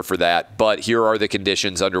contributor for that, but here are the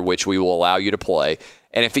conditions under which we will allow you to play.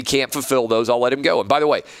 And if he can't fulfill those, I'll let him go. And by the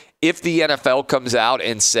way, if the NFL comes out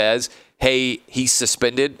and says, hey, he's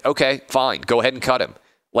suspended, okay, fine, go ahead and cut him.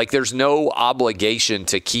 Like, there's no obligation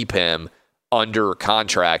to keep him under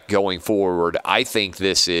contract going forward. I think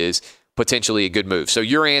this is potentially a good move. So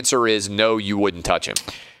your answer is no, you wouldn't touch him.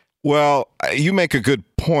 Well, you make a good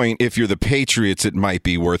point. If you're the Patriots, it might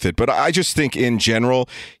be worth it. But I just think in general,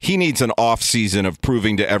 he needs an off season of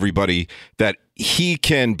proving to everybody that he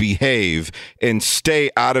can behave and stay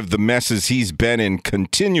out of the messes he's been in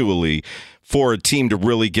continually for a team to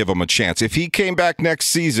really give him a chance. If he came back next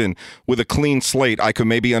season with a clean slate, I could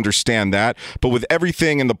maybe understand that. But with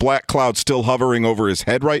everything in the black cloud still hovering over his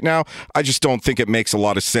head right now, I just don't think it makes a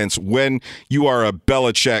lot of sense when you are a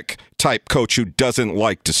Belichick type coach who doesn't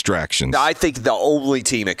like distractions. I think the only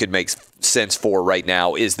team it could make sense for right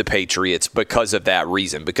now is the Patriots because of that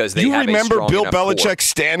reason, because they have a strong enough core. You remember Bill Belichick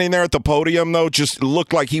standing there at the podium, though, just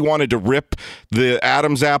looked like he wanted to rip the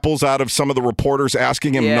Adam's apples out of some of the reporters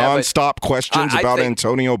asking him nonstop questions about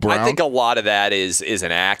Antonio Brown? I think a lot of that is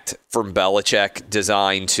an act from Belichick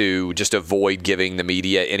designed to just avoid giving the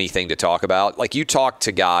media anything to talk about. Like, you talk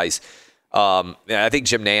to guys, I think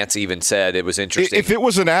Jim Nantz even said it was interesting. If it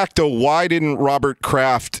was an act, though, why didn't Robert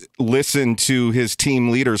Kraft listen to his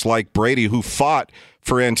team leaders like Brady, who fought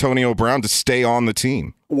for Antonio Brown to stay on the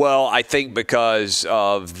team? Well, I think because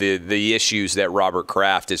of the issues that Robert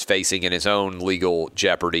Kraft is facing in his own legal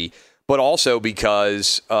jeopardy, but also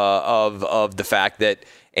because of the fact that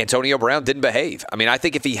Antonio Brown didn't behave. I mean, I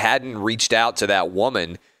think if he hadn't reached out to that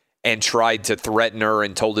woman and tried to threaten her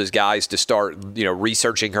and told his guys to start,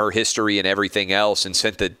 researching her history and everything else and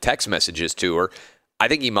sent the text messages to her, I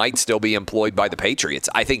think he might still be employed by the Patriots.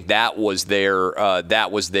 I think that was their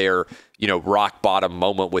rock bottom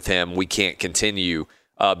moment with him. We can't continue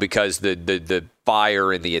because the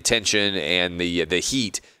fire and the attention and the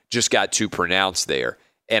heat just got too pronounced there.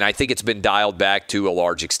 And I think it's been dialed back to a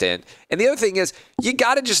large extent. And the other thing is, you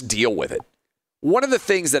got to just deal with it. One of the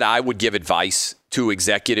things that I would give advice to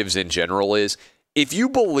executives in general is, if you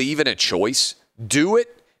believe in a choice, do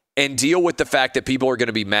it and deal with the fact that people are going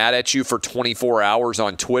to be mad at you for 24 hours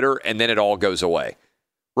on Twitter and then it all goes away.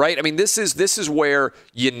 Right? I mean, this is where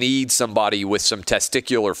you need somebody with some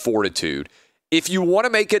testicular fortitude. If you want to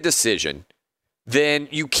make a decision, then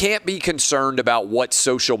you can't be concerned about what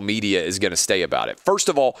social media is going to say about it. First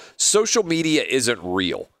of all, social media isn't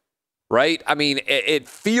real, right? I mean, it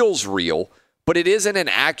feels real, but it isn't an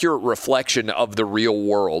accurate reflection of the real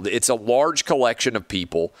world. It's a large collection of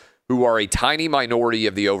people who are a tiny minority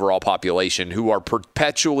of the overall population who are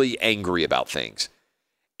perpetually angry about things.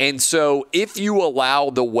 And so if you allow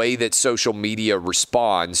the way that social media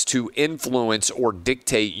responds to influence or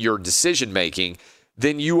dictate your decision-making,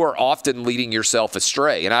 then you are often leading yourself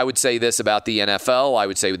astray. And I would say this about the NFL. I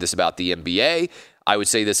would say this about the NBA. I would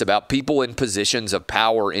say this about people in positions of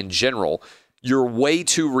power in general. You're way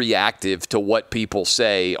too reactive to what people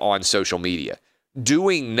say on social media.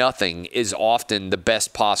 Doing nothing is often the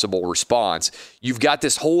best possible response. You've got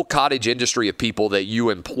this whole cottage industry of people that you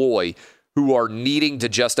employ who are needing to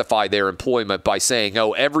justify their employment by saying,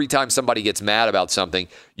 oh, every time somebody gets mad about something,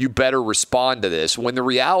 you better respond to this. When the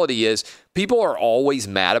reality is people are always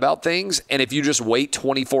mad about things. And if you just wait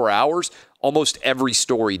 24 hours, almost every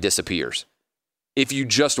story disappears. If you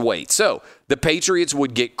just wait. So the Patriots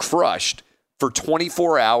would get crushed for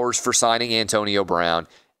 24 hours for signing Antonio Brown,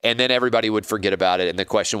 and then everybody would forget about it. And the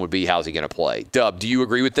question would be, how's he going to play? Dub, do you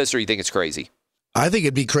agree with this, or you think it's crazy? I think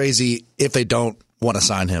it'd be crazy if they don't want to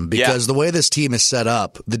sign him, because the way this team is set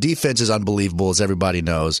up, the defense is unbelievable, as everybody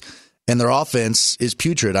knows, and their offense is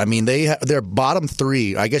putrid. I mean, they're bottom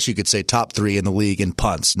three, I guess you could say top three in the league in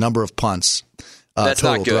punts, number of punts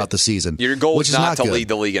total throughout the season. Your goal is not to lead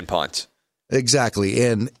the league in punts. Exactly,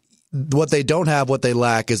 and what they don't have, what they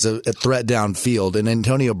lack, is a threat downfield, and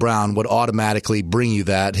Antonio Brown would automatically bring you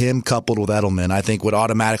that. Him coupled with Edelman, I think, would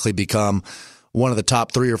automatically become one of the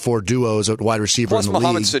top 3 or 4 duos at wide receiver in the league. Plus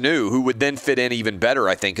Mohamed Sanu, who would then fit in even better,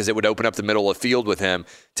 I think, because it would open up the middle of the field with him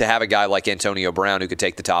to have a guy like Antonio Brown who could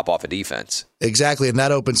take the top off of defense. Exactly, and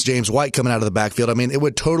that opens James White coming out of the backfield. I mean, it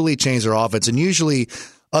would totally change their offense, and usually,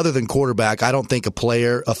 other than quarterback, I don't think a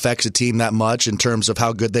player affects a team that much in terms of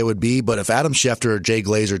how good they would be. But if Adam Schefter or Jay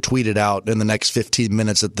Glazer tweeted out in the next 15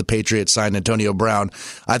 minutes that the Patriots signed Antonio Brown,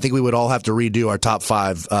 I think we would all have to redo our top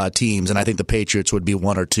 5 teams, and I think the Patriots would be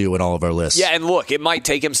 1 or 2 in all of our lists. Yeah, and look, it might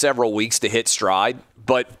take him several weeks to hit stride,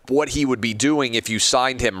 but what he would be doing if you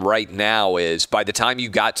signed him right now is by the time you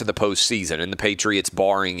got to the postseason, and the Patriots,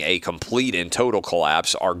 barring a complete and total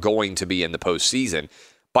collapse, are going to be in the postseason,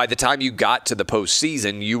 by the time you got to the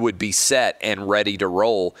postseason, you would be set and ready to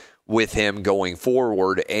roll with him going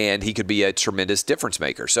forward, and he could be a tremendous difference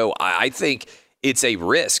maker. So I think it's a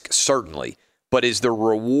risk, certainly, but is the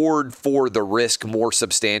reward for the risk more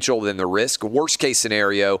substantial than the risk? Worst case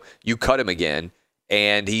scenario, you cut him again,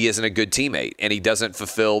 and he isn't a good teammate, and he doesn't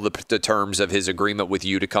fulfill the terms of his agreement with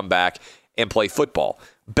you to come back and play football.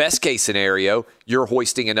 Best case scenario, you're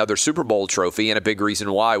hoisting another Super Bowl trophy, and a big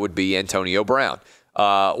reason why would be Antonio Brown.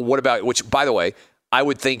 What about, which, by the way, I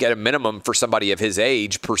would think at a minimum for somebody of his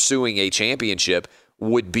age, pursuing a championship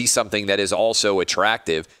would be something that is also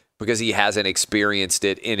attractive because he hasn't experienced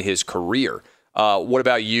it in his career. What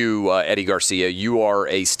about you, Eddie Garcia? You are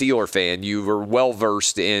a Steeler fan. You were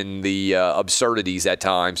well-versed in the absurdities at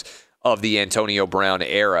times of the Antonio Brown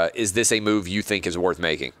era. Is this a move you think is worth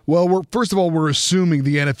making? Well, first of all, we're assuming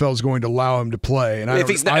the NFL is going to allow him to play. And if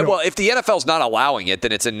the NFL's not allowing it,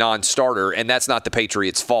 then it's a non-starter, and that's not the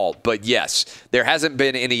Patriots' fault. But yes, there hasn't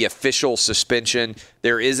been any official suspension.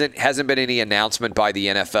 There hasn't been any announcement by the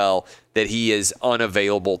NFL that he is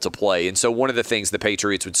unavailable to play. And so one of the things the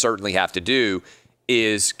Patriots would certainly have to do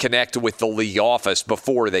is connect with the league office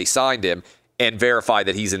before they signed him and verify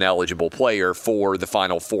that he's an eligible player for the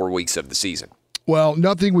final 4 weeks of the season. Well,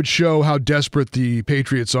 nothing would show how desperate the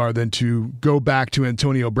Patriots are than to go back to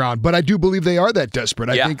Antonio Brown. But I do believe they are that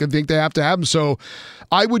desperate. I think they have to have him. So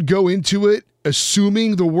I would go into it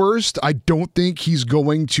assuming the worst. I don't think he's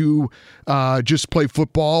going to just play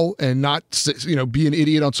football and not, be an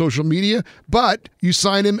idiot on social media. But you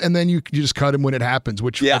sign him and then you just cut him when it happens,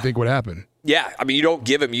 which I think would happen. Yeah, I mean, you don't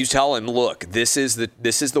give him. You tell him, look, this is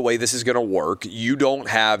the way this is going to work. You don't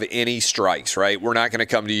have any strikes, right? We're not going to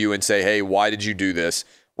come to you and say, hey, why did you do this?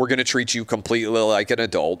 We're going to treat you completely like an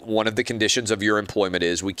adult. One of the conditions of your employment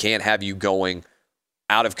is we can't have you going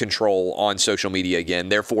out of control on social media again.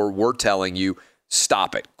 Therefore, we're telling you,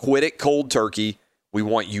 stop it. Quit it cold turkey. We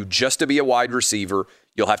want you just to be a wide receiver.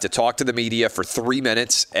 You'll have to talk to the media for 3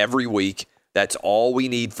 minutes every week. That's all we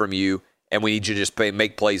need from you, and we need you to just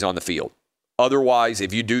make plays on the field. Otherwise,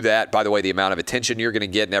 if you do that, by the way, the amount of attention you're going to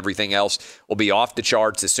get and everything else will be off the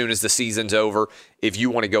charts as soon as the season's over. If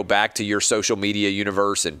you want to go back to your social media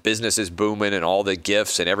universe and business is booming and all the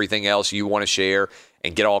gifts and everything else you want to share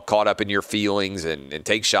and get all caught up in your feelings and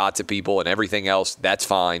take shots at people and everything else, that's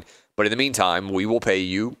fine. But in the meantime, we will pay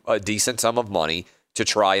you a decent sum of money to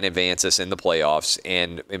try and advance us in the playoffs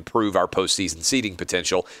and improve our postseason seeding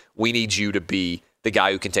potential. We need you to be the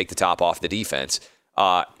guy who can take the top off the defense.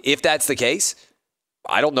 If that's the case,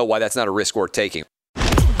 I don't know why that's not a risk worth taking.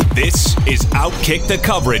 This is Outkick the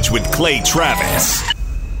Coverage with Clay Travis.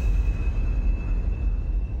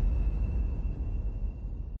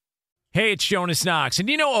 Hey, it's Jonas Knox, and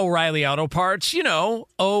you know O'Reilly Auto Parts. You know,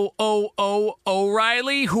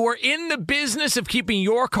 O'Reilly, who are in the business of keeping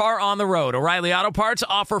your car on the road. O'Reilly Auto Parts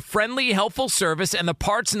offer friendly, helpful service and the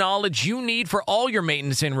parts knowledge you need for all your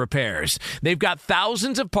maintenance and repairs. They've got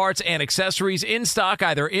thousands of parts and accessories in stock,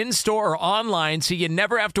 either in-store or online, so you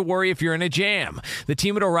never have to worry if you're in a jam. The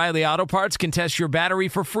team at O'Reilly Auto Parts can test your battery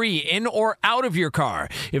for free in or out of your car.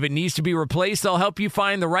 If it needs to be replaced, they'll help you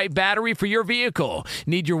find the right battery for your vehicle.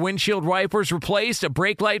 Need your windshield windshield wipers replaced, a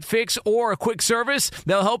brake light fix, or a quick service,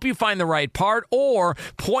 they'll help you find the right part or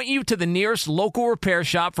point you to the nearest local repair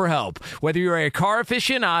shop for help. Whether you're a car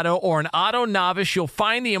aficionado or an auto novice, you'll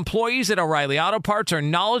find the employees at O'Reilly Auto Parts are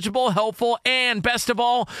knowledgeable, helpful, and best of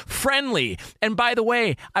all, friendly. And by the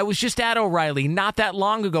way, I was just at O'Reilly not that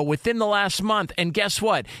long ago, within the last month, and guess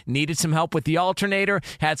what? Needed some help with the alternator,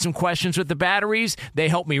 had some questions with the batteries. They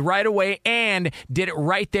helped me right away and did it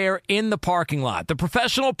right there in the parking lot. The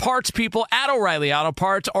professional parts people at O'Reilly Auto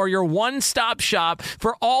Parts are your one-stop shop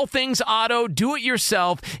for all things auto,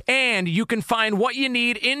 do-it-yourself, and you can find what you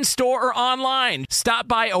need in-store or online. Stop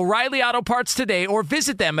by O'Reilly Auto Parts today or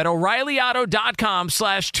visit them at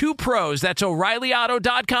O'ReillyAuto.com/2pros. That's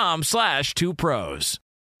O'ReillyAuto.com/2pros.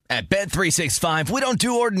 At Bet365, we don't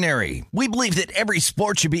do ordinary. We believe that every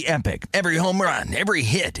sport should be epic. Every home run, every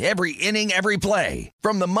hit, every inning, every play.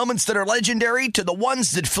 From the moments that are legendary to the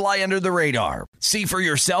ones that fly under the radar. See for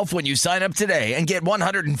yourself when you sign up today and get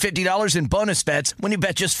 $150 in bonus bets when you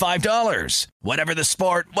bet just $5. Whatever the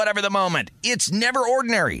sport, whatever the moment, it's never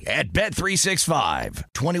ordinary at Bet365.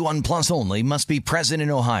 21 plus only. Must be present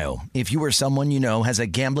in Ohio. If you or someone you know has a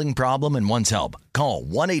gambling problem and wants help, call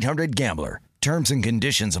 1-800-GAMBLER. Terms and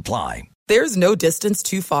conditions apply. There's no distance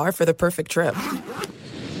too far for the perfect trip.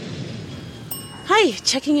 Hi,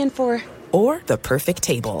 checking in for... Or the perfect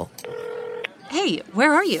table. Hey,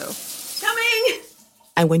 where are you? Coming!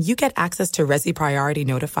 And when you get access to Resi Priority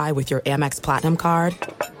Notify with your Amex Platinum card...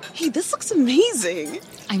 Hey, this looks amazing.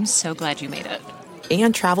 I'm so glad you made it.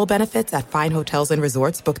 And travel benefits at fine hotels and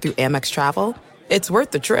resorts booked through Amex Travel, it's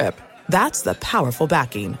worth the trip. That's the powerful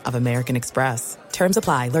backing of American Express. Terms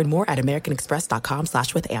apply. Learn more at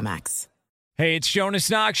americanexpress.com/withAmex. Hey, it's Jonas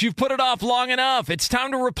Knox. You've put it off long enough. It's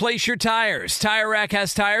time to replace your tires. Tire Rack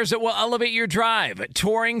has tires that will elevate your drive.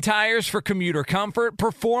 Touring tires for commuter comfort,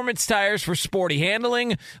 performance tires for sporty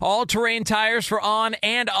handling, all-terrain tires for on-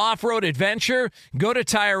 and off-road adventure. Go to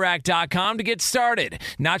TireRack.com to get started.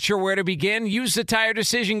 Not sure where to begin? Use the Tire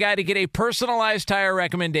Decision Guide to get a personalized tire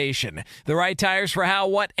recommendation. The right tires for how,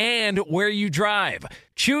 what, and where you drive.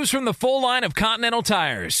 Choose from the full line of Continental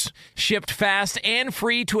tires. Shipped fast and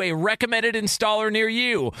free to a recommended installer near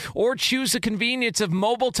you. Or choose the convenience of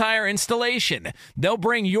mobile tire installation. They'll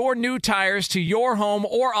bring your new tires to your home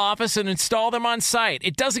or office and install them on site.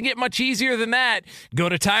 It doesn't get much easier than that. Go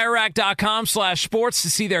to TireRack.com/sports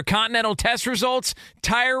to see their Continental test results,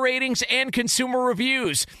 tire ratings, and consumer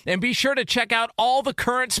reviews. And be sure to check out all the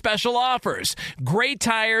current special offers. Great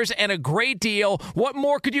tires and a great deal. What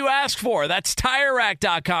more could you ask for? That's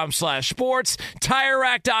TireRack.com/sports.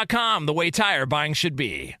 TireRack.com, the way tire buying should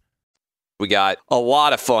be. We got a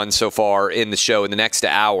lot of fun so far in the show. In the next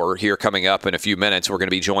hour here coming up in a few minutes, we're going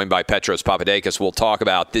to be joined by Petros Papadakis. We'll talk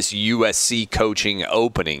about this USC coaching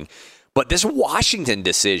opening. But this Washington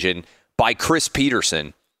decision by Chris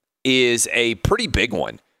Petersen is a pretty big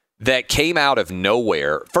one that came out of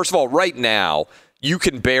nowhere. First of all, right now, you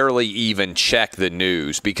can barely even check the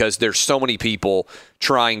news because there's so many people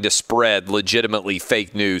trying to spread legitimately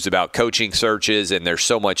fake news about coaching searches, and there's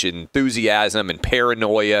so much enthusiasm and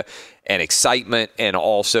paranoia and excitement and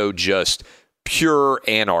also just pure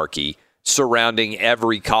anarchy surrounding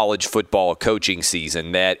every college football coaching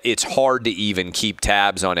season that it's hard to even keep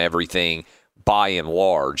tabs on everything by and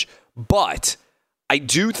large. But I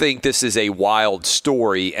do think this is a wild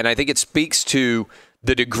story, and I think it speaks to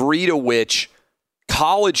the degree to which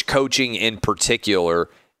college coaching in particular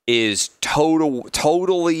is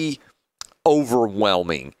totally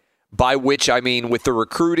overwhelming, by which I mean with the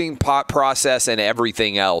recruiting process and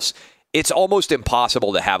everything else, it's almost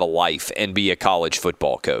impossible to have a life and be a college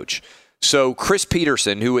football coach. So Chris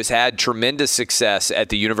Petersen, who has had tremendous success at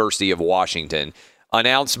the University of Washington,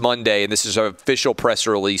 announced Monday, and this is an official press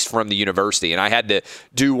release from the university, and I had to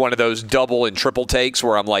do one of those double and triple takes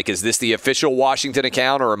where I'm like, is this the official Washington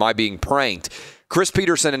account or am I being pranked? Chris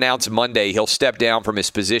Petersen announced Monday he'll step down from his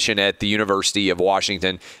position at the University of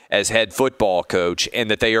Washington as head football coach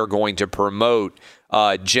and that they are going to promote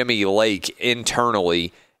Jimmy Lake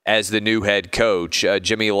internally as the new head coach.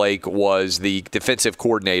 Jimmy Lake was the defensive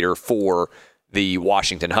coordinator for the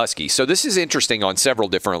Washington Huskies. So this is interesting on several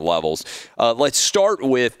different levels. Let's start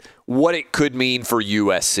with what it could mean for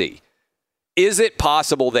USC. Is it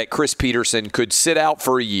possible that Chris Petersen could sit out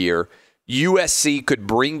for a year, USC could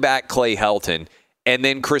bring back Clay Helton, and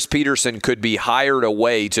then Chris Petersen could be hired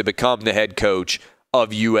away to become the head coach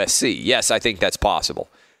of USC? Yes, I think that's possible.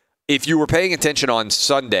 If you were paying attention on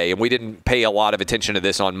Sunday, and we didn't pay a lot of attention to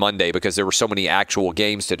this on Monday because there were so many actual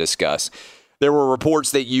games to discuss, There were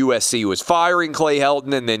reports that USC was firing Clay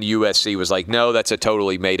Helton, and then USC was like, no, that's a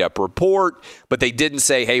totally made-up report. But they didn't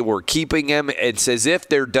say, hey, we're keeping him. It's as if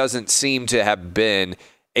there doesn't seem to have been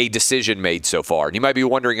a decision made so far. And you might be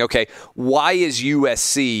wondering, okay, why is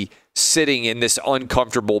USC sitting in this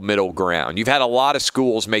uncomfortable middle ground? You've had a lot of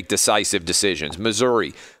schools make decisive decisions.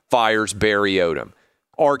 Missouri fires Barry Odom.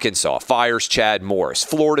 Arkansas fires Chad Morris.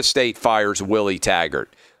 Florida State fires Willie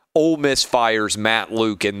Taggart. Ole Miss fires Matt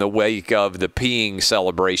Luke in the wake of the peeing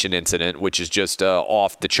celebration incident, which is just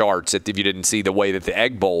off the charts if you didn't see the way that the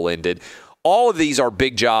Egg Bowl ended. All of these are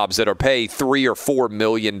big jobs that are paid $3 or $4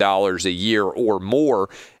 million a year or more,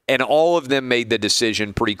 and all of them made the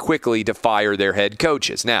decision pretty quickly to fire their head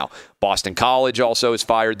coaches. Now, Boston College also has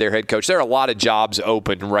fired their head coach. There are a lot of jobs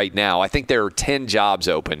open right now. I think there are 10 jobs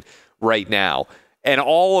open right now, and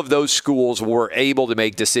all of those schools were able to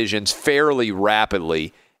make decisions fairly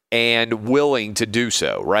rapidly and willing to do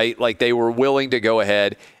so, right? Like they were willing to go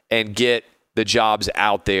ahead and get the jobs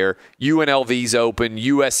out there. UNLV's open,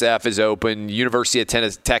 USF is open, University of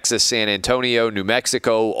Texas, San Antonio, New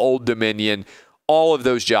Mexico, Old Dominion, all of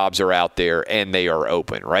those jobs are out there and they are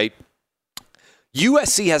open, right?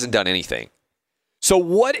 USC hasn't done anything. So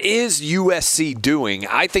what is USC doing?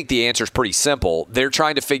 I think the answer is pretty simple. They're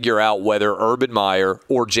trying to figure out whether Urban Meyer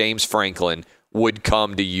or James Franklin would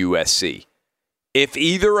come to USC. If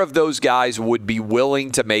either of those guys would be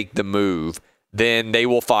willing to make the move, then they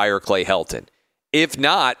will fire Clay Helton. If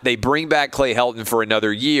not, they bring back Clay Helton for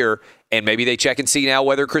another year, and maybe they check and see now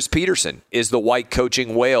whether Chris Peterson is the white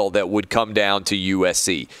coaching whale that would come down to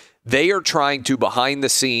USC. They are trying to, behind the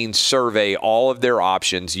scenes, survey all of their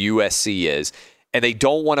options, USC is, and they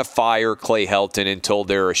don't want to fire Clay Helton until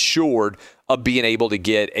they're assured of being able to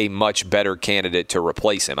get a much better candidate to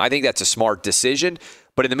replace him. I think that's a smart decision.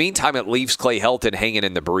 But in the meantime, it leaves Clay Helton hanging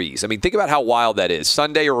in the breeze. I mean, think about how wild that is.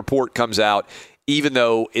 Sunday, a report comes out, even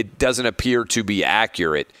though it doesn't appear to be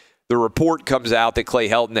accurate. The report comes out that Clay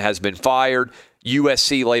Helton has been fired.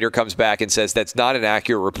 USC later comes back and says that's not an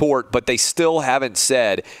accurate report, but they still haven't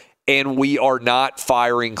said, and we are not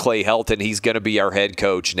firing Clay Helton. He's going to be our head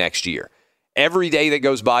coach next year. Every day that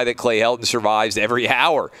goes by that Clay Helton survives, every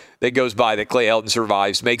hour that goes by that Clay Helton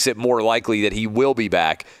survives makes it more likely that he will be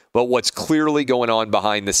back. But what's clearly going on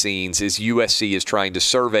behind the scenes is USC is trying to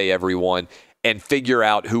survey everyone and figure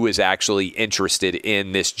out who is actually interested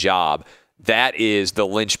in this job. That is the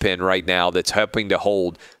linchpin right now that's helping to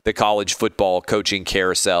hold the college football coaching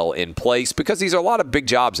carousel in place because these are a lot of big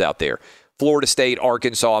jobs out there. Florida State,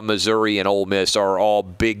 Arkansas, Missouri, and Ole Miss are all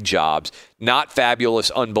big jobs. Not fabulous,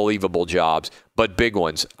 unbelievable jobs, but big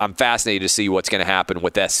ones. I'm fascinated to see what's going to happen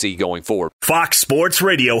with SC going forward. Fox Sports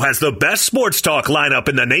Radio has the best sports talk lineup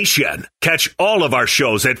in the nation. Catch all of our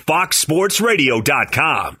shows at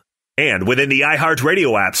foxsportsradio.com. And within the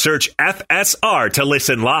iHeartRadio app, search FSR to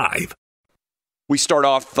listen live. We start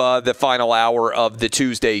off the final hour of the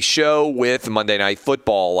Tuesday show with Monday Night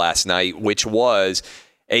Football last night, which was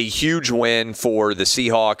a huge win for the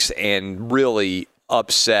Seahawks and really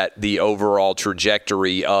upset the overall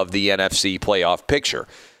trajectory of the NFC playoff picture.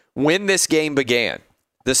 When this game began,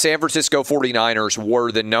 the San Francisco 49ers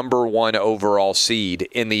were the number one overall seed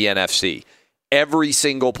in the NFC. Every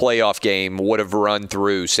single playoff game would have run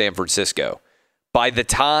through San Francisco. By the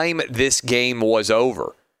time this game was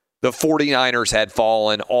over, the 49ers had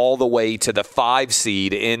fallen all the way to the 5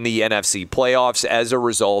 seed in the NFC playoffs as a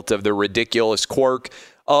result of the ridiculous quirk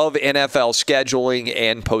of NFL scheduling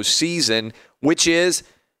and postseason, which is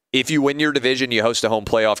if you win your division, you host a home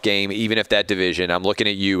playoff game, even if that division, I'm looking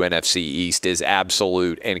at you, NFC East, is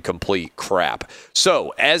absolute and complete crap.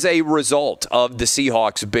 So as a result of the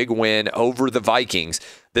Seahawks' big win over the Vikings,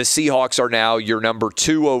 the Seahawks are now your number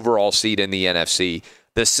 2 overall seed in the NFC.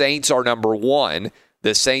 The Saints are number 1.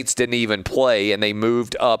 The Saints didn't even play, and they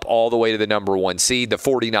moved up all the way to the number 1 seed. The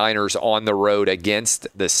 49ers on the road against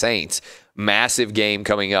the Saints. Massive game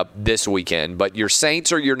coming up this weekend. But your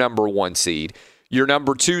Saints are your number 1 seed. Your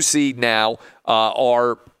number 2 seed now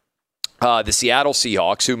are the Seattle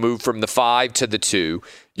Seahawks, who moved from the 5 to the 2.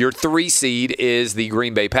 Your 3 seed is the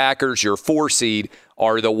Green Bay Packers. Your 4 seed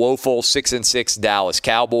are the woeful 6-6 Dallas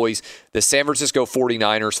Cowboys. The San Francisco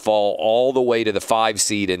 49ers fall all the way to the 5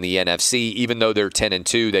 seed in the NFC. Even though they're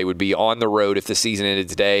 10-2, they would be on the road if the season ended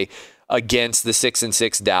today against the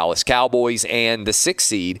 6-6 Dallas Cowboys. And the 6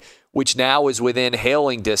 seed, which now is within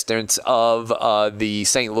hailing distance of the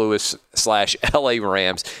St. Louis/LA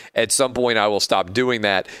Rams. At some point, I will stop doing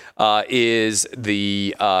that, is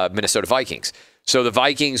the Minnesota Vikings. So the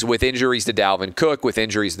Vikings, with injuries to Dalvin Cook, with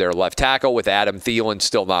injuries to their left tackle, with Adam Thielen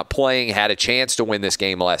still not playing, had a chance to win this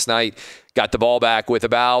game last night. Got the ball back with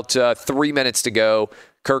about 3 minutes to go.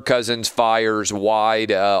 Kirk Cousins fires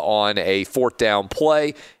wide on a fourth down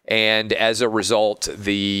play, and as a result,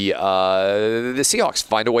 the Seahawks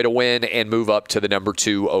find a way to win and move up to the number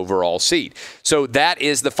 2 overall seed. So that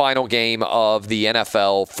is the final game of the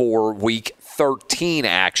NFL for Week 13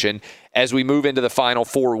 action. As we move into the final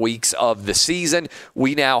 4 weeks of the season,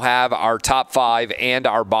 we now have our top 5 and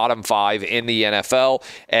our bottom 5 in the NFL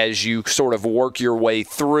as you sort of work your way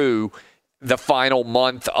through the final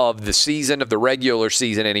month of the season, of the regular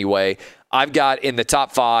season anyway. I've got in the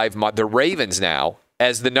top 5 the Ravens now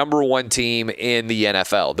as the number 1 team in the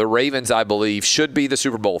NFL. The Ravens, I believe, should be the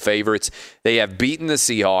Super Bowl favorites. They have beaten the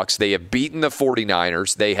Seahawks. They have beaten the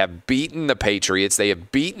 49ers. They have beaten the Patriots. They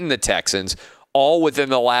have beaten the Texans, all within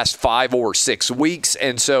the last 5 or 6 weeks.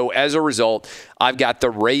 And so as a result, I've got the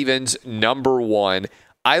Ravens number 1.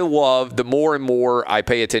 I love, the more and more I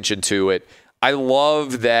pay attention to it, I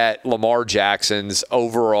love that Lamar Jackson's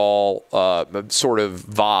overall sort of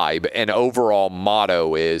vibe and overall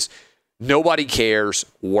motto is nobody cares,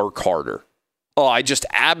 work harder. Oh, I just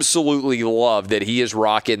absolutely love that he is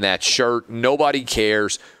rocking that shirt. Nobody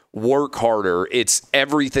cares, work harder. It's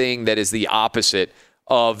everything that is the opposite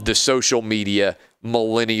of the social media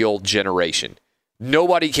millennial generation.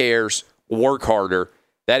 Nobody cares, work harder.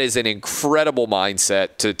 That is an incredible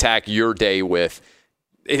mindset to attack your day with.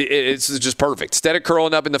 It's just perfect. Instead of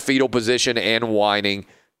curling up in the fetal position and whining,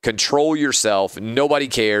 control yourself. Nobody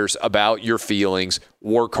cares about your feelings.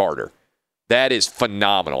 Work harder. That is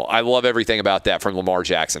phenomenal. I love everything about that from Lamar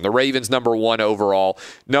Jackson. The Ravens, number 1 overall.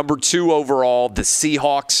 Number 2 overall, the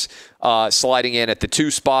Seahawks sliding in at the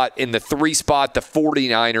 2 spot. In the 3 spot, the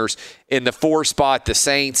 49ers. In the 4 spot, the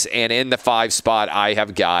Saints. And in the 5 spot, I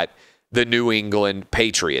have got the New England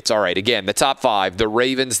Patriots. All right, again, the top 5, the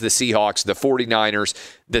Ravens, the Seahawks, the 49ers,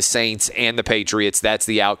 the Saints, and the Patriots. That's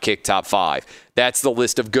the Outkick top 5. That's the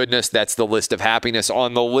list of goodness. That's the list of happiness.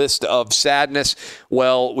 On the list of sadness,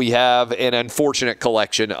 well, we have an unfortunate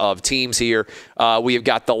collection of teams here. We have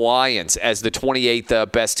got the Lions as the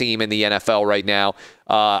 28th best team in the NFL right now.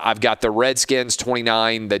 I've got the Redskins,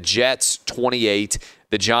 29, the Jets, 28,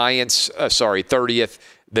 the Giants, 30th,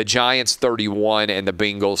 the Giants 31, and the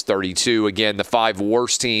Bengals 32. Again, the 5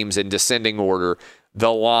 worst teams in descending order: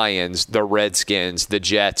 the Lions, the Redskins, the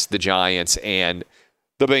Jets, the Giants, and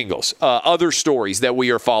the Bengals. Other stories that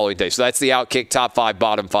we are following today. So that's the Outkick top 5,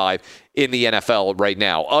 bottom 5 in the NFL right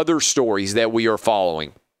now. Other stories that we are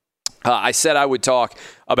following. I said I would talk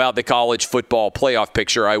about the college football playoff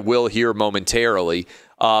picture. I will here momentarily.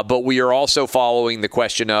 But we are also following the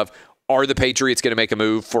question of, are the Patriots going to make a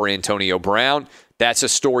move for Antonio Brown? That's a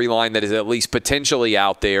storyline that is at least potentially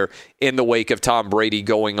out there in the wake of Tom Brady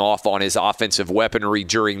going off on his offensive weaponry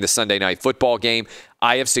during the Sunday Night Football game.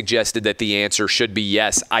 I have suggested that the answer should be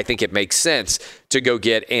yes. I think it makes sense to go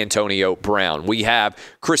get Antonio Brown. We have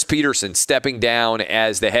Chris Peterson stepping down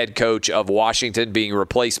as the head coach of Washington, being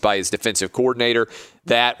replaced by his defensive coordinator.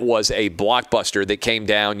 That was a blockbuster that came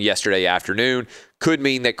down yesterday afternoon. Could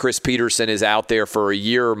mean that Chris Peterson is out there for a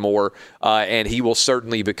year or more, and he will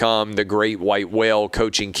certainly become the great white whale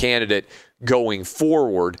coaching candidate going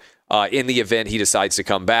forward in the event he decides to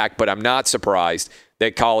come back. But I'm not surprised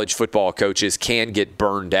that college football coaches can get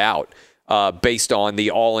burned out based on the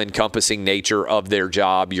all-encompassing nature of their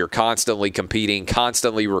job. You're constantly competing,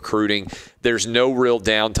 constantly recruiting. There's no real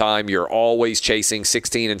downtime. You're always chasing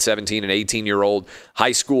 16 and 17 and 18-year-old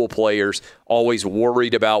high school players, always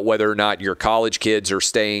worried about whether or not your college kids are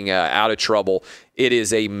staying out of trouble. It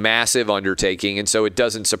is a massive undertaking, and so it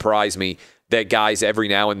doesn't surprise me that guys every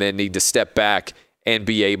now and then need to step back and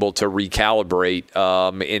be able to recalibrate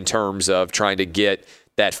in terms of trying to get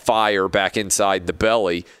that fire back inside the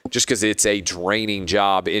belly, just because it's a draining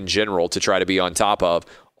job in general to try to be on top of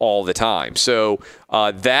all the time. So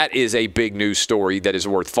that is a big news story that is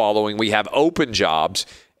worth following. We have open jobs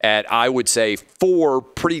at, I would say, 4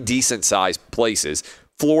 pretty decent-sized places.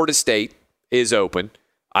 Florida State is open.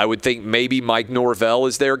 I would think maybe Mike Norvell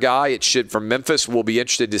is their guy. It should from Memphis. We'll be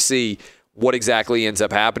interested to see what exactly ends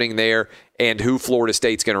up happening there and who Florida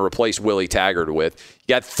State's going to replace Willie Taggart with.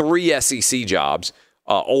 You got 3 SEC jobs.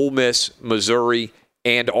 Ole Miss, Missouri,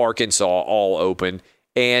 and Arkansas all open,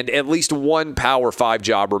 and at least 1 Power 5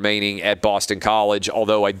 job remaining at Boston College,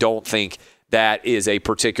 although I don't think that is a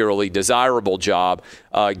particularly desirable job,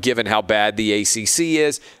 given how bad the ACC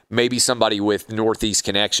is. Maybe somebody with Northeast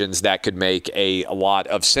connections that could make a lot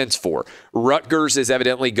of sense for. Rutgers is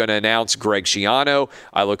evidently going to announce Greg Schiano.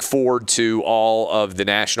 I look forward to all of the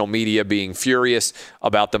national media being furious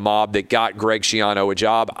about the mob that got Greg Schiano a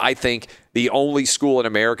job. I think the only school in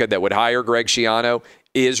America that would hire Greg Schiano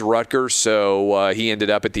is Rutgers, so he ended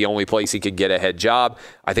up at the only place he could get a head job.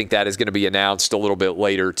 I think that is going to be announced a little bit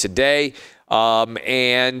later today.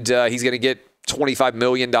 And he's going to get $25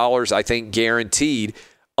 million, I think, guaranteed.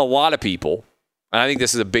 A lot of people, and I think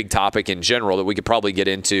this is a big topic in general that we could probably get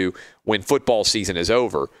into when football season is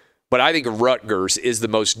over, but I think Rutgers is the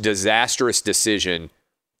most disastrous decision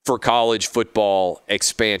for college football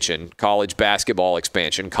expansion, college basketball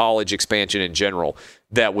expansion, college expansion in general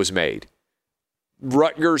that was made.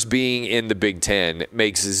 Rutgers being in the Big Ten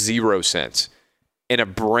makes zero sense. In a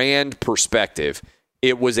brand perspective,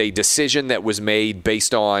 it was a decision that was made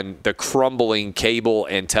based on the crumbling cable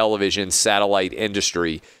and television satellite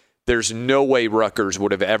industry. There's no way Rutgers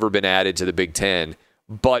would have ever been added to the Big Ten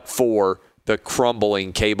but for the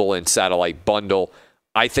crumbling cable and satellite bundle.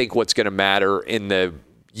 I think what's going to matter in the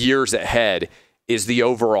years ahead is the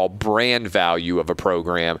overall brand value of a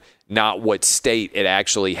program, not what state it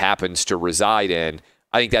actually happens to reside in.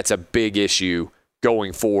 I think that's a big issue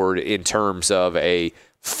going forward in terms of a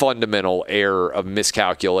fundamental error of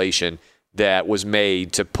miscalculation that was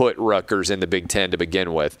made to put Rutgers in the Big Ten to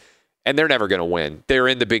begin with. And they're never going to win. They're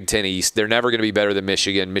in the Big Ten East. They're never going to be better than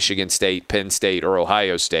Michigan, Michigan State, Penn State, or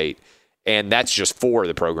Ohio State. And that's just four of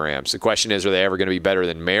the programs. The question is, are they ever going to be better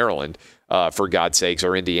than Maryland, for God's sakes,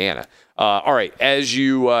 or Indiana? All right, as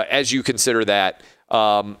you consider that,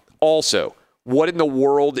 also, what in the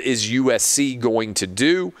world is USC going to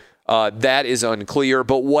do? That is unclear.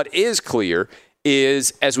 But what is clear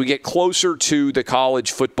is as we get closer to the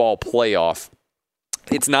college football playoff,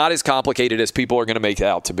 it's not as complicated as people are going to make it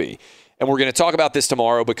out to be. And we're going to talk about this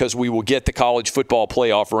tomorrow because we will get the college football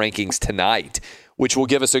playoff rankings tonight, which will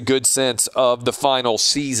give us a good sense of the final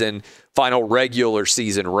regular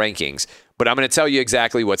season rankings. But I'm going to tell you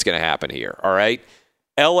exactly what's going to happen here, all right?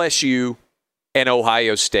 LSU and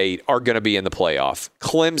Ohio State are going to be in the playoff.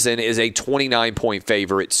 Clemson is a 29-point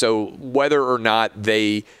favorite, so whether or not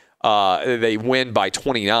they win by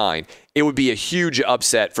 29, it would be a huge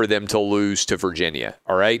upset for them to lose to Virginia,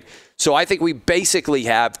 all right? So I think we basically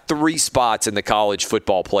have three spots in the college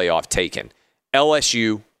football playoff taken: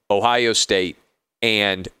 LSU, Ohio State,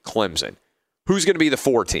 and Clemson. Who's going to be the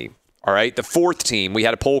fourth team? All right, the fourth team, we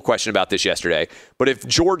had a poll question about this yesterday, but if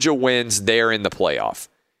Georgia wins, they're in the playoff.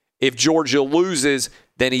 If Georgia loses,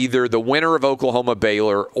 then either the winner of Oklahoma,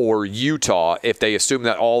 Baylor, or Utah, if they assume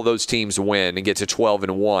that all those teams win and get to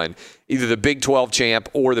 12-1, either the Big 12 champ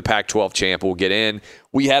or the Pac-12 champ will get in.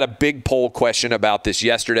 We had a big poll question about this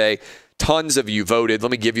yesterday. Tons of you voted.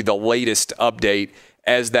 Let me give you the latest update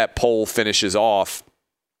as that poll finishes off.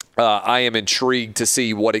 I am intrigued to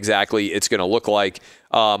see what exactly it's going to look like,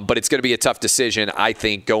 but it's going to be a tough decision, I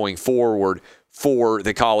think, going forward for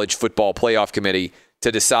the College Football Playoff Committee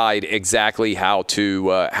to decide exactly how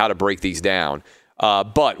to break these down.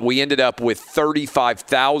 But we ended up with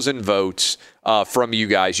 35,000 votes from you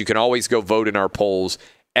guys. You can always go vote in our polls.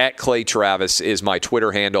 At Clay Travis is my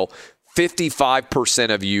Twitter handle.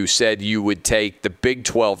 55% of you said you would take the Big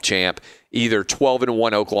 12 champ, either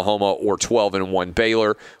 12-1 Oklahoma or 12-1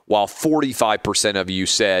 Baylor, while 45% of you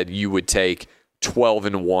said you would take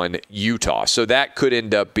 12-1 Utah. So that could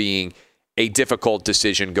end up being a difficult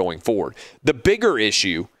decision going forward. The bigger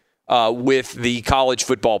issue with the college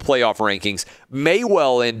football playoff rankings may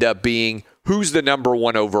well end up being who's the number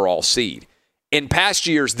one overall seed. In past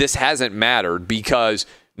years, this hasn't mattered because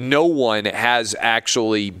no one has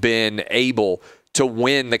actually been able to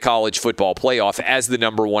win the college football playoff as the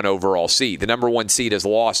number one overall seed. The number one seed has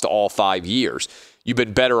lost all 5 years. You've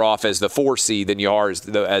been better off as the 4 seed than you are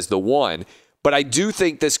as the 1. But I do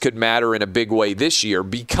think this could matter in a big way this year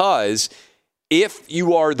because if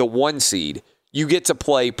you are the 1 seed, you get to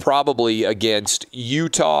play probably against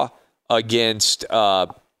Utah, against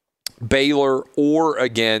Baylor, or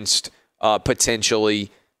against potentially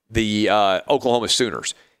the Oklahoma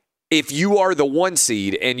Sooners. If you are the 1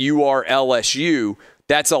 seed and you are LSU,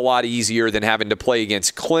 that's a lot easier than having to play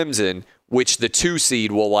against Clemson, which the 2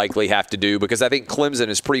 seed will likely have to do because I think Clemson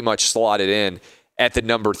is pretty much slotted in at the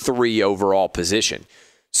number 3 overall position.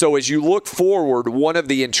 So as you look forward, one of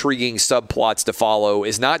the intriguing subplots to follow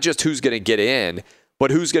is not just who's going to get in, but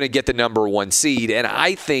who's going to get the number 1 seed. And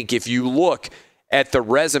I think if you look at the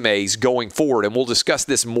resumes going forward, and we'll discuss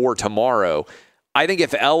this more tomorrow, I think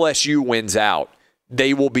if LSU wins out,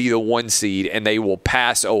 they will be the 1 seed and they will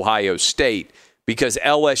pass Ohio State because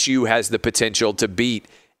LSU has the potential to beat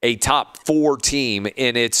a top 4 team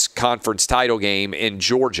in its conference title game in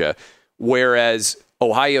Georgia, whereas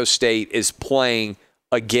Ohio State is playing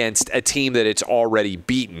against a team that it's already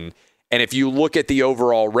beaten. And if you look at the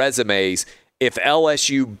overall resumes, if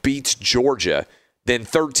LSU beats Georgia, then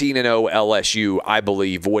 13-0 LSU, I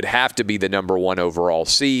believe, would have to be the number 1 overall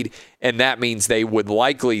seed. And that means they would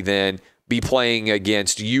likely then be playing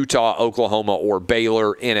against Utah, Oklahoma, or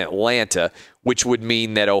Baylor in Atlanta, which would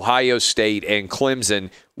mean that Ohio State and Clemson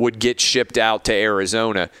would get shipped out to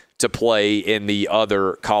Arizona to play in the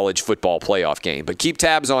other college football playoff game. But keep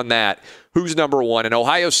tabs on that. Who's number 1? And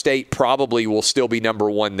Ohio State probably will still be number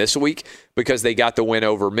 1 this week because they got the win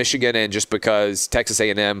over Michigan, and just because Texas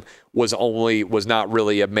A&M was not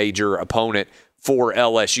really a major opponent for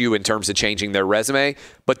LSU in terms of changing their resume.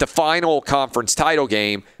 But the final conference title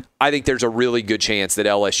game, I think there's a really good chance that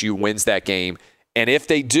LSU wins that game. And if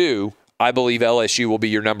they do, I believe LSU will be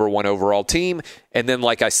your number 1 overall team. And then,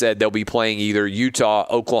 like I said, they'll be playing either Utah,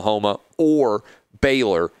 Oklahoma, or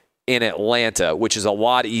Baylor in Atlanta, which is a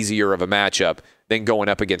lot easier of a matchup than going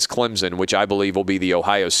up against Clemson, which I believe will be the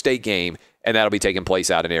Ohio State game, and that'll be taking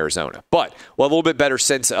place out in Arizona. But we'll have a little bit better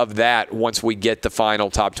sense of that once we get the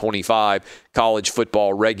final top 25 college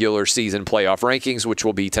football regular season playoff rankings, which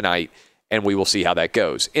will be tonight, and we will see how that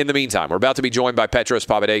goes. In the meantime, we're about to be joined by Petros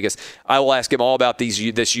Papadakis. I will ask him all about this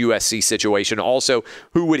USC situation. Also,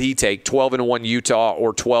 who would he take, 12-1 Utah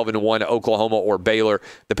or 12-1 Oklahoma or Baylor,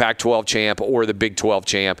 the Pac-12 champ or the Big 12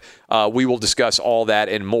 champ? We will discuss all that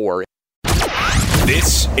and more.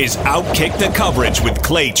 This is Outkick the Coverage with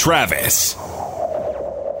Clay Travis.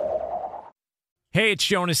 Hey, it's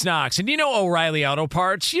Jonas Knox, and you know O'Reilly Auto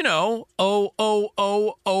Parts. You know,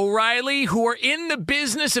 O'Reilly, who are in the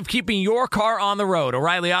business of keeping your car on the road.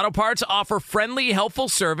 O'Reilly Auto Parts offer friendly, helpful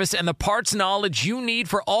service and the parts knowledge you need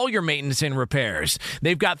for all your maintenance and repairs.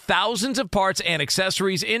 They've got thousands of parts and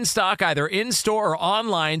accessories in stock, either in-store or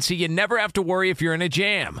online, so you never have to worry if you're in a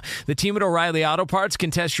jam. The team at O'Reilly Auto Parts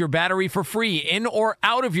can test your battery for free in or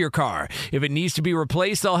out of your car. If it needs to be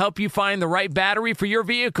replaced, they'll help you find the right battery for your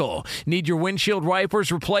vehicle. Need your windshield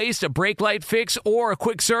wipers replaced, a brake light fix, or a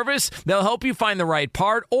quick service? They'll help you find the right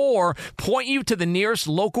part or point you to the nearest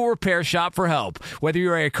local repair shop for help. Whether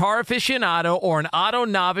you're a car aficionado or an auto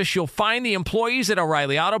novice, you'll find the employees at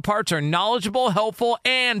O'Reilly Auto Parts are knowledgeable, helpful,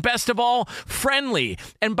 and best of all, friendly.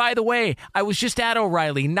 And by the way, I was just at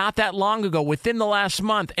O'Reilly not that long ago, within the last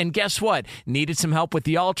month, and guess what? Needed some help with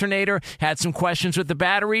the alternator, had some questions with the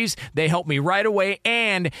batteries. They helped me right away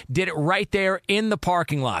and did it right there in the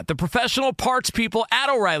parking lot. The professional parts people at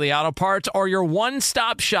O'Reilly Auto Parts are your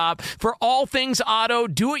one-stop shop for all things auto,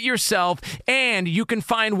 do-it-yourself, and you can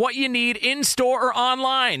find what you need in-store or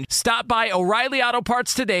online. Stop by O'Reilly Auto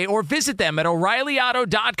Parts today or visit them at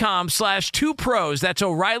O'ReillyAuto.com/2pros. That's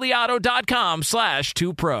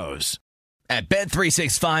O'ReillyAuto.com/2pros. At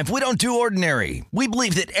Bet365, we don't do ordinary. We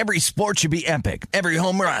believe that every sport should be epic. Every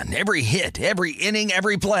home run, every hit, every inning,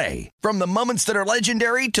 every play. From the moments that are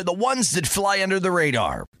legendary to the ones that fly under the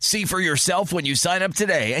radar. See for yourself when you sign up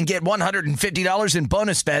today and get $150 in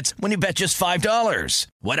bonus bets when you bet just $5.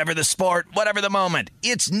 Whatever the sport, whatever the moment,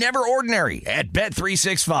 it's never ordinary at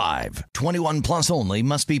Bet365. 21 plus only.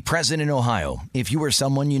 Must be present in Ohio. If you or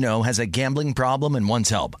someone you know has a gambling problem and wants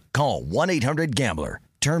help, call 1-800-GAMBLER.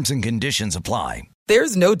 Terms and conditions apply.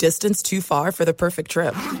 There's no distance too far for the perfect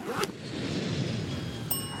trip.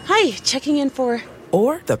 Hi, checking in for...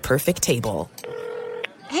 Or the perfect table.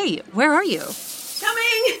 Hey, where are you?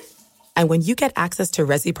 Coming! And when you get access to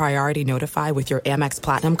Resi Priority Notify with your Amex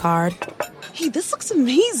Platinum card... Hey, this looks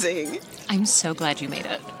amazing. I'm so glad you made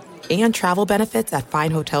it. And travel benefits at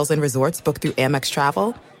fine hotels and resorts booked through Amex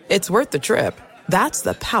Travel, it's worth the trip. That's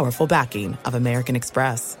the powerful backing of American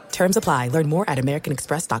Express. Terms apply. Learn more at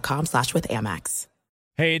americanexpress.com/withAmex.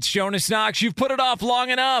 Hey, it's Jonas Knox. You've put it off long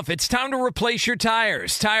enough. It's time to replace your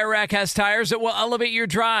tires. Tire Rack has tires that will elevate your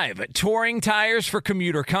drive. Touring tires for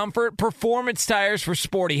commuter comfort, performance tires for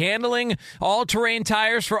sporty handling, all-terrain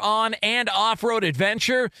tires for on- and off-road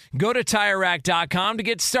adventure. Go to TireRack.com to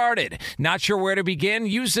get started. Not sure where to begin?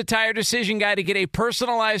 Use the Tire Decision Guide to get a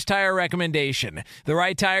personalized tire recommendation. The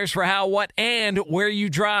right tires for how, what, and where you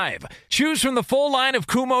drive. Choose from the full line of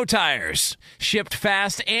Kumho tires. Shipped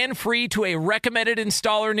fast and free to a recommended installer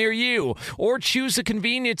installer near you, or choose the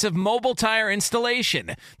convenience of mobile tire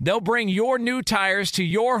installation. They'll bring your new tires to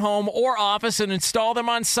your home or office and install them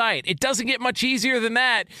on site. It doesn't get much easier than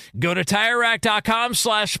that. Go to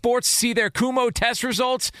TireRack.com/sports to see their Kumho test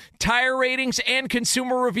results, tire ratings, and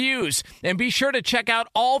consumer reviews. And be sure to check out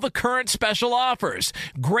all the current special offers.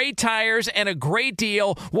 Great tires and a great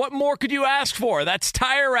deal. What more could you ask for? That's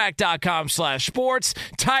TireRack.com/sports.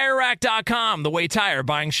 TireRack.com, the way tire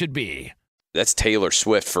buying should be. That's Taylor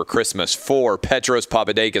Swift for Christmas for Petros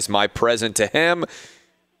Papadakis, my present to him.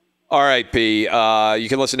 All right, P. You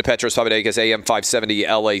can listen to Petros Papadakis, AM 570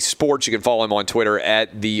 LA Sports. You can follow him on Twitter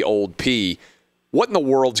at the Old P. What in the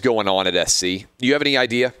world's going on at SC? Do you have any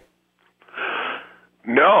idea?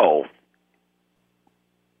 No.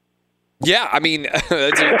 Yeah, I mean,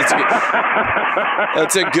 that's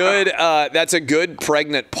a good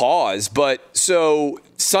pregnant pause. But so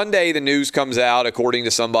Sunday, the news comes out, according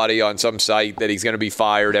to somebody on some site, that he's going to be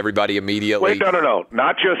fired. Everybody immediately. Wait, no.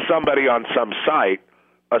 Not just somebody on some site,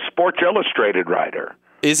 a Sports Illustrated writer.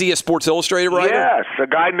 Is he a Sports Illustrated writer? Yes, a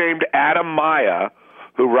guy named Adam Maya,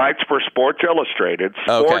 who writes for Sports Illustrated.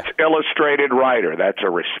 Sports Illustrated writer. That's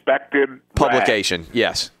a respected publication. Rag.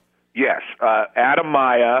 Yes. Yes. Adam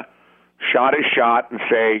Maya shot his shot and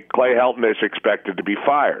say Clay Helton is expected to be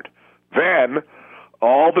fired. Then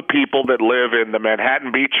all the people that live in the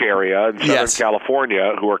Manhattan Beach area in Southern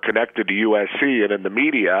California who are connected to USC and in the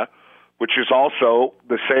media, which is also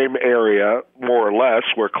the same area, more or less,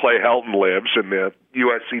 where Clay Helton lives and the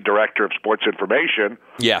USC Director of Sports Information,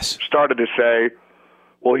 started to say,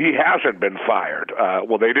 well, he hasn't been fired.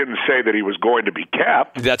 Well, they didn't say that he was going to be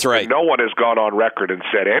kept. That's right. And no one has gone on record and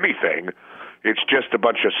said anything. It's just a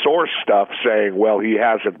bunch of source stuff saying, well, he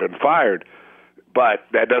hasn't been fired. But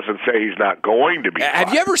that doesn't say he's not going to be fired.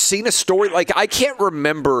 Have you ever seen a story? Like, I can't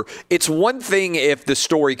remember. It's one thing if the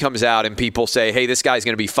story comes out and people say, hey, this guy's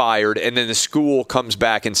going to be fired, and then the school comes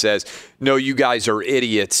back and says, no, you guys are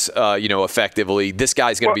idiots, effectively. This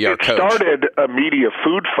guy's going to be our coach. It started a media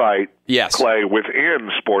food fight, Clay,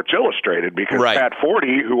 within Sports Illustrated, because Pat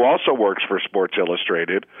Forty, who also works for Sports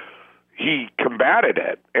Illustrated, he combated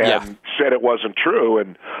it and said it wasn't true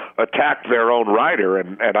and attacked their own writer.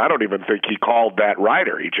 And I don't even think he called that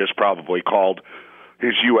writer. He just probably called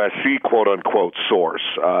his USC quote-unquote source.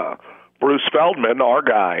 Bruce Feldman, our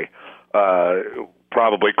guy,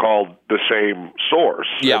 probably called the same source.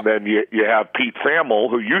 And then you have Pete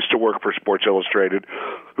Thamel, who used to work for Sports Illustrated,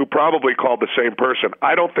 who probably called the same person.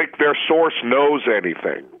 I don't think their source knows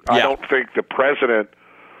anything. I don't think the president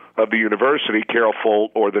of the university, Carol Folt,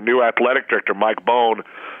 or the new athletic director, Mike Bone,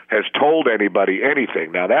 has told anybody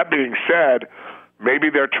anything. Now, that being said, maybe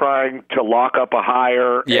they're trying to lock up a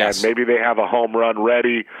hire, and maybe they have a home run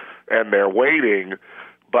ready, and they're waiting.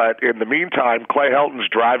 But in the meantime, Clay Helton's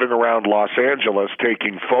driving around Los Angeles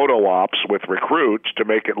taking photo ops with recruits to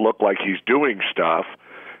make it look like he's doing stuff,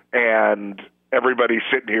 and everybody's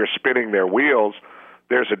sitting here spinning their wheels.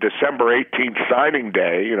 There's a December 18th signing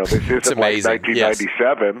day. This isn't like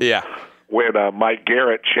 1997 when Mike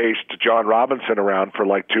Garrett chased John Robinson around for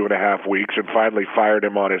like 2.5 weeks and finally fired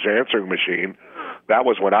him on his answering machine. That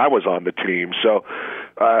was when I was on the team. So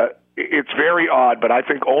it's very odd, but I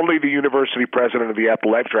think only the university president and the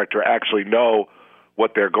athletic director actually know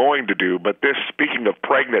what they're going to do. But this, speaking of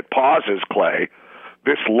pregnant pauses, Clay,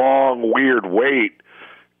 this long, weird wait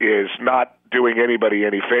is not doing anybody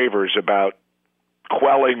any favors about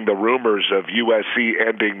quelling the rumors of USC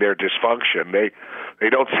ending their dysfunction. They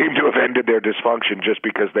don't seem to have ended their dysfunction just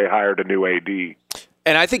because they hired a new AD.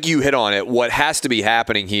 And I think you hit on it. What has to be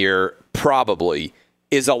happening here probably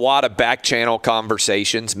is a lot of back-channel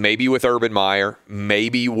conversations, maybe with Urban Meyer,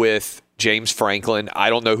 maybe with James Franklin. I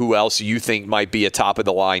don't know who else you think might be a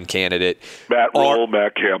top-of-the-line candidate. Matt Rule,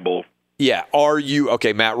 Matt Campbell. Yeah.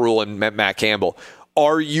 Matt Rule and Matt Campbell.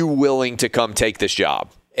 Are you willing to come take this job?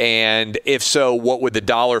 And if so, what would the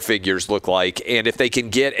dollar figures look like? And if they can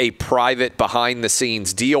get a private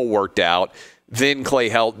behind-the-scenes deal worked out, then Clay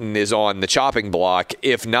Helton is on the chopping block.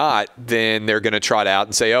 If not, then they're going to trot out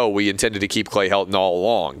and say, oh, we intended to keep Clay Helton all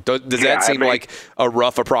along. Does that seem like a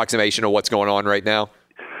rough approximation of what's going on right now?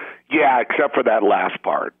 Yeah, except for that last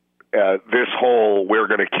part. This whole we're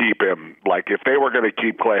going to keep him, like if they were going to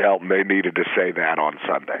keep Clay Helton, they needed to say that on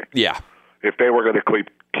Sunday. Yeah. If they were going to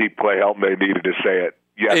keep Clay Helton, they needed to say it.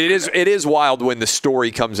 Yes. It is wild when the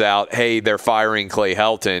story comes out, hey, they're firing Clay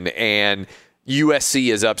Helton, and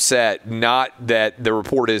USC is upset, not that the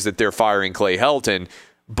report is that they're firing Clay Helton,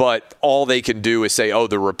 but all they can do is say, oh,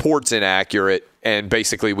 the report's inaccurate, and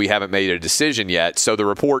basically we haven't made a decision yet. So the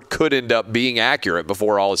report could end up being accurate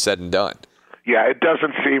before all is said and done. Yeah, it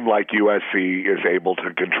doesn't seem like USC is able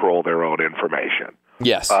to control their own information.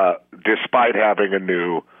 Yes. Despite having a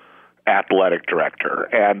new athletic director.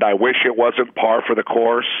 And I wish it wasn't par for the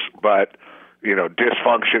course, but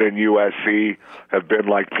dysfunction in USC have been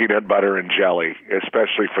like peanut butter and jelly,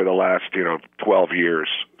 especially for the last 12 years.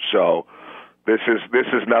 So this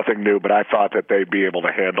is nothing new, but I thought that they'd be able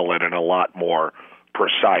to handle it in a lot more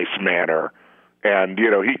precise manner. And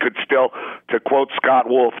he could still, to quote Scott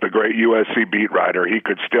Wolf, the great USC beat writer, he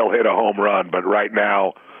could still hit a home run, but right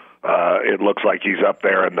now it looks like he's up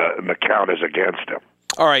there and the count is against him.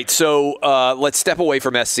 All right, so let's step away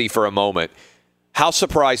from SC for a moment. How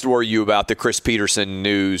surprised were you about the Chris Peterson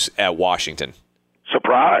news at Washington?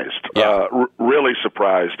 Surprised. Yeah. Really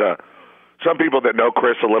surprised. Some people that know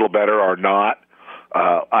Chris a little better are not.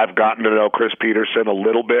 I've gotten to know Chris Peterson a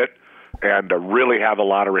little bit and really have a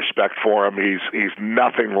lot of respect for him. He's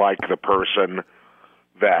nothing like the person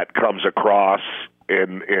that comes across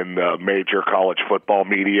in the major college football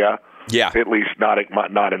media. Yeah. At least not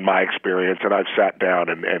in my experience, and I've sat down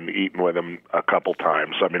and eaten with him a couple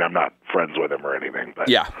times. I mean, I'm not friends with him or anything, but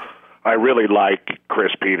yeah, I really like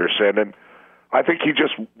Chris Peterson, and I think he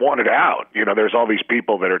just wanted out. There's all these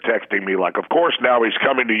people that are texting me like, of course now he's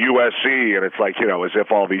coming to USC, and it's like, as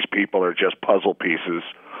if all these people are just puzzle pieces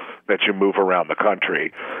that you move around the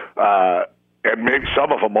country. And maybe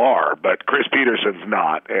some of them are, but Chris Peterson's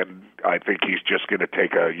not, and I think he's just going to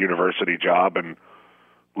take a university job and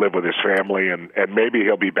live with his family, and maybe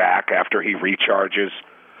he'll be back after he recharges.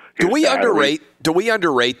 Do we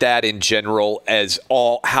underrate that in general as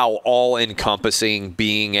how all-encompassing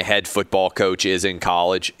being a head football coach is in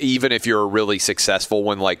college? Even if you're a really successful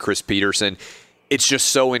one like Chris Peterson, it's just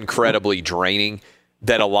so incredibly draining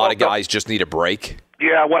that a lot of guys just need a break.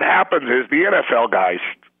 Yeah, what happens is the NFL guys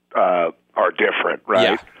are different,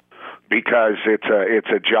 right? Yeah. Because it's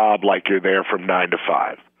a job like you're there from 9 to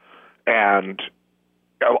 5, and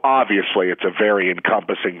obviously it's a very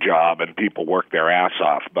encompassing job and people work their ass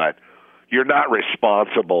off, but you're not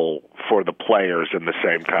responsible for the players in the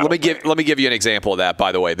same kind Let me give you an example of that,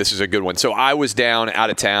 by the way. This is a good one. So I was down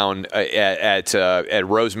out of town at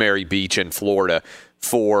Rosemary Beach in Florida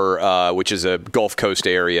for which is a Gulf Coast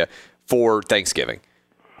area, for Thanksgiving.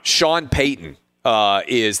 Sean Payton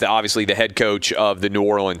is obviously the head coach of the New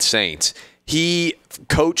Orleans Saints. He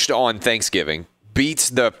coached on Thanksgiving,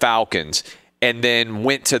 beats the Falcons, and then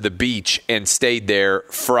went to the beach and stayed there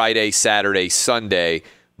Friday, Saturday, Sunday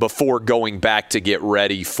before going back to get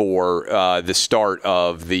ready for the start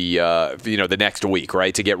of the next week,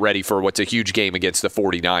 right, to get ready for what's a huge game against the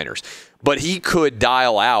 49ers. But he could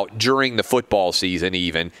dial out during the football season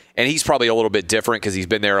even, and he's probably a little bit different because he's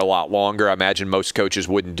been there a lot longer. I imagine most coaches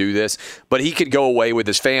wouldn't do this. But he could go away with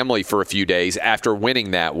his family for a few days after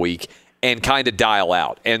winning that week and kind of dial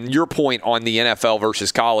out. And your point on the NFL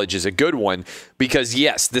versus college is a good one because,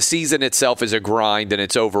 yes, the season itself is a grind and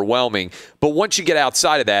it's overwhelming. But once you get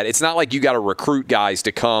outside of that, it's not like you got to recruit guys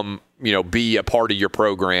to come, be a part of your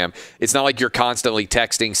program. It's not like you're constantly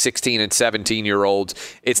texting 16 and 17-year-olds.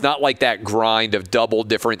 It's not like that grind of double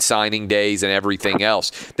different signing days and everything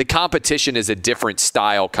else. The competition is a different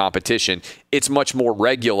style competition. It's much more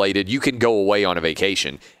regulated. You can go away on a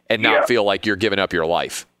vacation and not feel like you're giving up your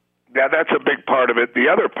life. Yeah, that's a big part of it. The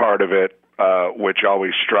other part of it, which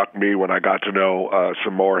always struck me when I got to know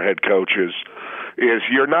some more head coaches, is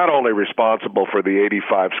you're not only responsible for the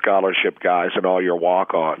 85 scholarship guys and all your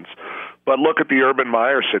walk-ons, but look at the Urban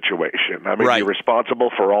Meyer situation. I mean, You're responsible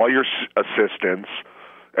for all your assistants,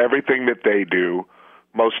 everything that they do,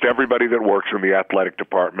 most everybody that works in the athletic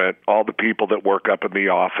department, all the people that work up in the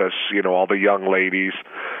office, all the young ladies,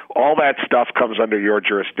 all that stuff comes under your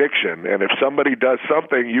jurisdiction. And if somebody does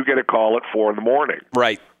something, you get a call at 4 a.m.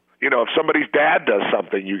 Right. If somebody's dad does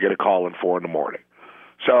something, you get a call at 4 a.m.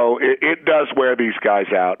 So it does wear these guys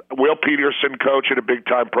out. Will Peterson coach at a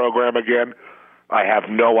big-time program again? I have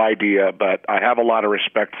no idea, but I have a lot of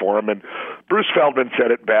respect for him. And Bruce Feldman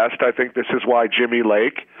said it best. I think this is why Jimmy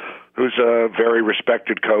Lake, who's a very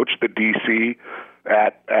respected coach, the DC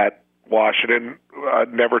at Washington,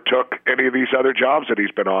 never took any of these other jobs that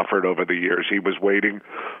he's been offered over the years. He was waiting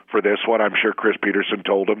for this one. I'm sure Chris Peterson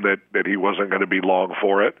told him that he wasn't going to be long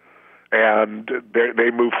for it. And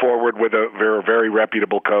they move forward with a very, very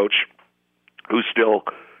reputable coach who still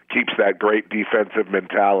keeps that great defensive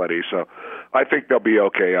mentality. So I think they'll be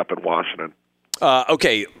okay up in Washington.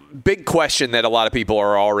 Okay, big question that a lot of people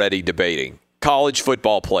are already debating. College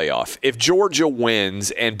football playoff. If Georgia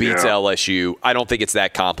wins and beats LSU, I don't think it's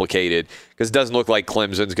that complicated because it doesn't look like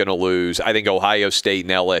Clemson's going to lose. I think Ohio State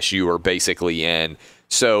and LSU are basically in.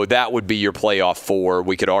 So that would be your playoff 4.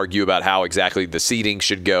 We could argue about how exactly the seeding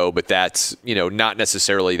should go, but that's, not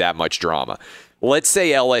necessarily that much drama. Let's say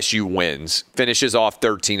LSU wins, finishes off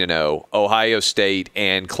 13-0. Ohio State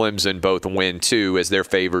and Clemson both win, too, as they're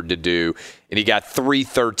favored to do. And you got 3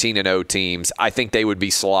 13-0 teams. I think they would be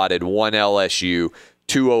slotted 1 LSU,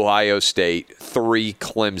 2 Ohio State, 3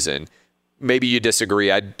 Clemson. Maybe you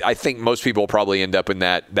disagree. I think most people will probably end up in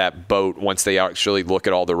that boat once they actually look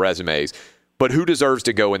at all the resumes. But who deserves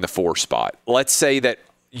to go in the 4 spot? Let's say that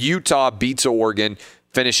Utah beats Oregon,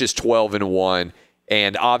 finishes 12-1.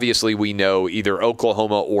 And obviously we know either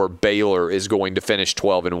Oklahoma or Baylor is going to finish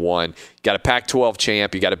 12-1. You got a Pac-12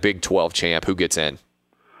 champ, you got a Big 12 champ. Who gets in?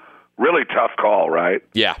 Really tough call, right?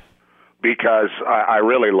 Yeah. Because I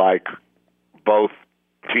really like both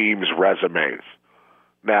teams' resumes.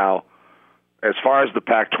 Now, as far as the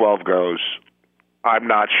Pac-12 goes, I'm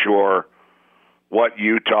not sure what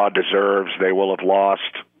Utah deserves. They will have lost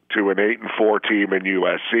to an 8-4 team in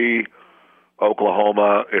USC.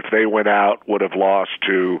 Oklahoma, if they went out, would have lost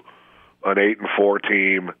to an 8-4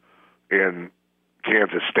 team in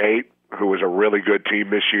Kansas State, who was a really good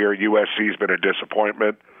team this year. USC's been a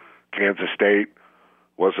disappointment. Kansas State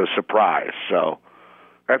was a surprise. So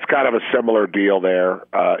that's kind of a similar deal there.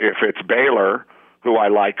 If it's Baylor, who I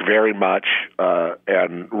like very much,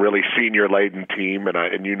 and really senior-laden team,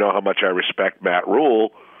 and you know how much I respect Matt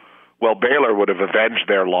Rule, well, Baylor would have avenged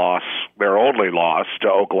their loss, their only loss, to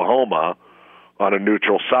Oklahoma on a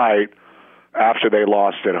neutral site after they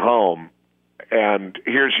lost at home. And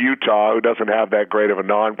here's Utah, who doesn't have that great of a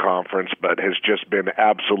non-conference, but has just been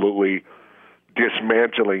absolutely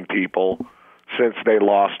dismantling people since they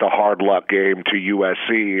lost a hard luck game to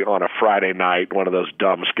USC on a Friday night, one of those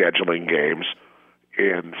dumb scheduling games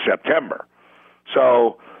in September.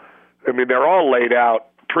 So, I mean, they're all laid out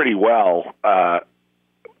pretty well.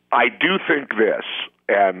 I do think this,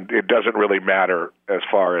 and it doesn't really matter as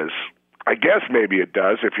far as, I guess maybe it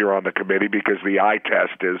does if you're on the committee, because the eye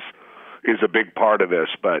test is a big part of this,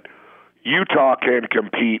 but Utah can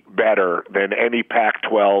compete better than any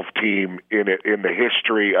Pac-12 team in the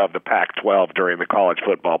history of the Pac-12 during the college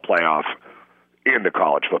football playoff in the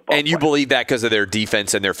college football And you believe that because of their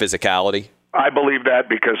defense and their physicality? I believe that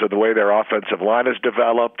because of the way their offensive line is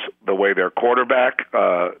developed, the way their quarterback,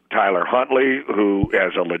 Tyler Huntley, who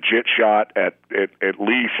has a legit shot at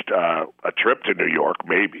least a trip to New York,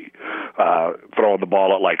 maybe, throwing the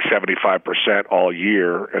ball at like 75% all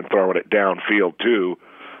year and throwing it downfield too.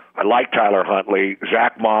 I like Tyler Huntley.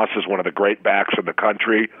 Zach Moss is one of the great backs in the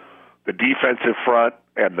country. The defensive front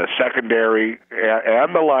and the secondary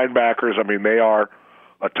and the linebackers, I mean, they are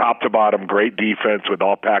a top-to-bottom great defense with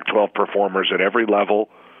all Pac-12 performers at every level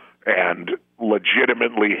and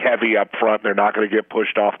legitimately heavy up front. They're not going to get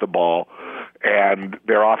pushed off the ball. And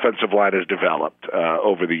their offensive line has developed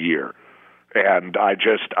over the year. And I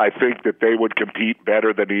think that they would compete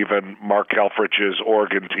better than even Mark Helfrich's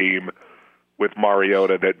Oregon team with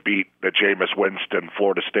Mariota that beat the Jameis Winston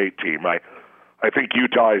Florida State team. I think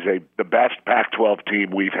Utah is the best Pac-12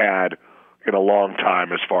 team we've had in a long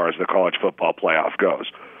time as far as the college football playoff goes.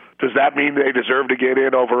 Does that mean they deserve to get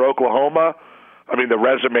in over Oklahoma? I mean, the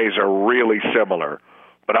resumes are really similar,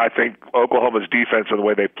 but I think Oklahoma's defense and the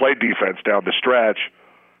way they play defense down the stretch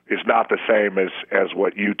is not the same as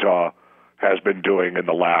what Utah has been doing in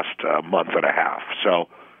the last month and a half. So,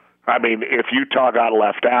 I mean, if Utah got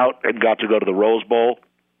left out and got to go to the Rose Bowl,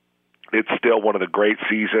 it's still one of the great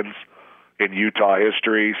seasons in Utah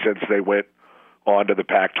history since they went on to the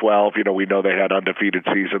Pac-12. You know, we know they had undefeated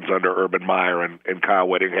seasons under Urban Meyer and Kyle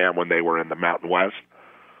Whittingham when they were in the Mountain West.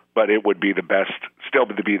 But it would be still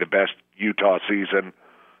to be the best Utah season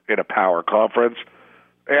in a power conference.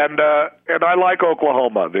 And I like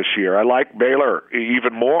Oklahoma this year. I like Baylor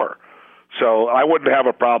even more. So I wouldn't have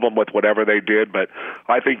a problem with whatever they did, but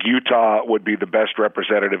I think Utah would be the best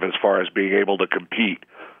representative as far as being able to compete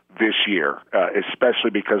this year, especially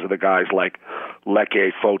because of the guys like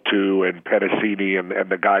Leke Fotu and Penasini and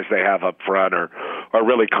the guys they have up front are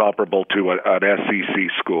really comparable to an SEC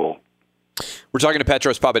school. We're talking to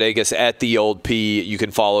Petros Papadakis at the Old P. You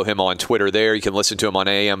can follow him on Twitter there. You can listen to him on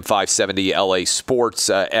AM 570 LA Sports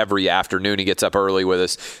every afternoon. He gets up early with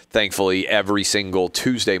us, thankfully, every single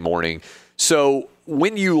Tuesday morning. So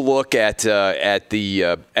when you look at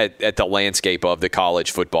the landscape of the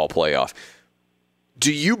college football playoff,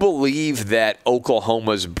 do you believe that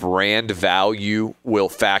Oklahoma's brand value will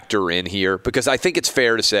factor in here? Because I think it's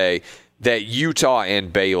fair to say that Utah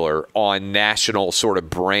and Baylor on national sort of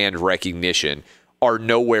brand recognition are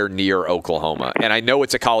nowhere near Oklahoma. And I know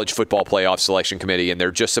it's a college football playoff selection committee, and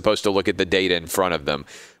they're just supposed to look at the data in front of them.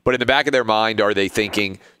 But in the back of their mind, are they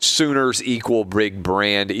thinking Sooners equal big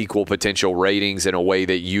brand, equal potential ratings in a way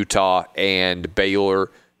that Utah and Baylor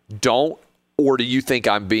don't? Or do you think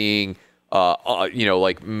I'm being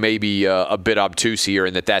like maybe a bit obtuse here,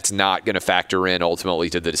 and that's not going to factor in ultimately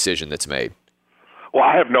to the decision that's made? Well,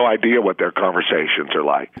 I have no idea what their conversations are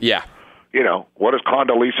like. Yeah. What does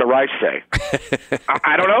Condoleezza Rice say?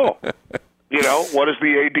 I don't know. What does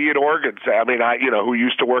the AD at Oregon say? I mean, who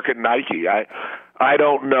used to work at Nike. I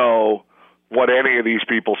don't know what any of these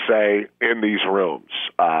people say in these rooms.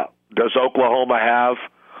 Does Oklahoma have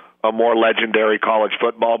a more legendary college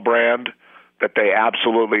football brand that they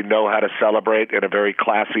absolutely know how to celebrate in a very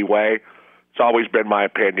classy way? It's always been my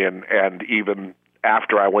opinion, and even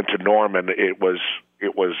after I went to Norman, it was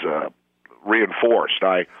reinforced.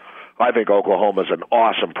 I think Oklahoma's an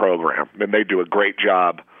awesome program, and they do a great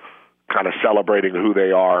job kind of celebrating who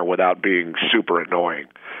they are without being super annoying.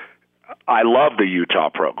 I love the Utah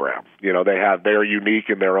program. They're unique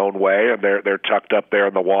in their own way, and they're tucked up there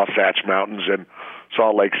in the Wasatch Mountains in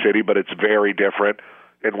Salt Lake City, but it's very different.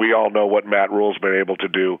 And we all know what Matt Rule's been able to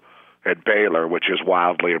do at Baylor, which is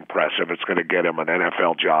wildly impressive. It's going to get him an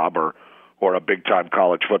NFL job or a big-time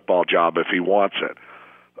college football job if he wants it.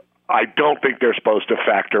 I don't think they're supposed to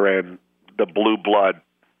factor in the blue blood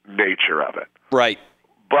nature of it. Right.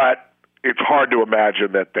 But it's hard to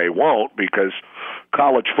imagine that they won't, because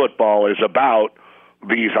college football is about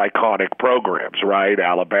these iconic programs, right?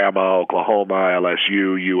 Alabama, Oklahoma,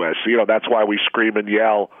 LSU, USC. That's why we scream and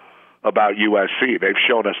yell about USC. They've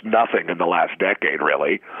shown us nothing in the last decade,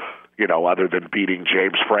 really, other than beating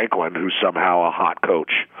James Franklin, who's somehow a hot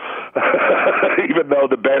coach. Even though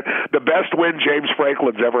the best win James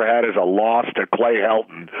Franklin's ever had is a loss to Clay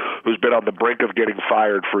Helton, who's been on the brink of getting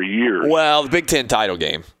fired for years. Well, the Big Ten title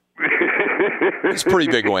game. It's a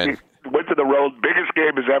pretty big win. Went to the biggest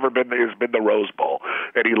game has been the Rose Bowl,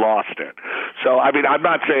 and he lost it. So, I mean, I'm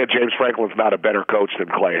not saying James Franklin's not a better coach than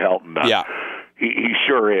Clay Helton. Yeah, he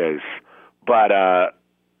sure is. But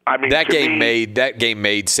I mean, that game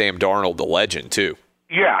made Sam Darnold the legend too.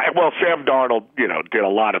 Yeah, well, Sam Darnold, did a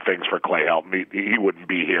lot of things for Clay Helton. He wouldn't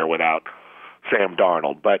be here without Sam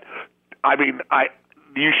Darnold. But I mean,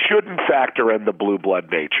 you shouldn't factor in the blue blood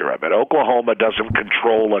nature of it. Oklahoma doesn't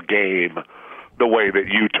control a game the way that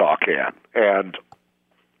Utah can, and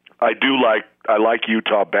I like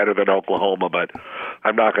Utah better than Oklahoma, but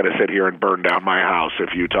I'm not going to sit here and burn down my house if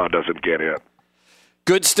Utah doesn't get in.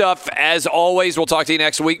 Good stuff as always. We'll talk to you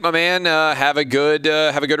next week, my man. Have a good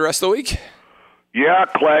rest of the week. Yeah,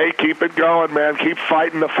 Clay, keep it going, man. Keep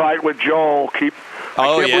fighting the fight with Joel. I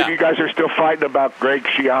can't believe you guys are still fighting about Greg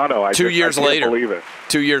Schiano. I can't believe it.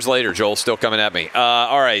 2 years later, Joel's still coming at me.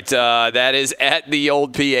 All right, that is at the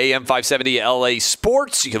old PAM 570 LA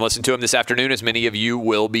Sports. You can listen to him this afternoon, as many of you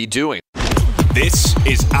will be doing. This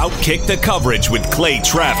is Outkick the Coverage with Clay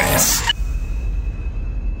Travis.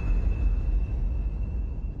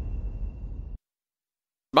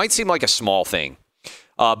 Might seem like a small thing,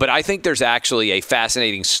 but I think there's actually a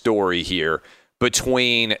fascinating story here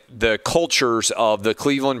between the cultures of the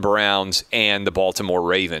Cleveland Browns and the Baltimore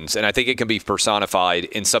Ravens, and I think it can be personified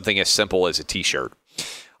in something as simple as a T-shirt.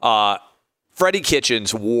 Freddie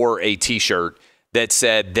Kitchens wore a T-shirt that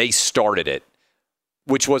said they started it,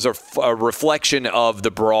 which was a reflection of the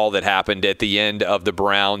brawl that happened at the end of the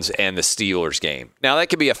Browns and the Steelers game. Now, that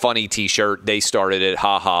could be a funny T-shirt. They started it,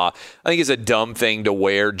 ha-ha. I think it's a dumb thing to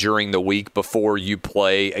wear during the week before you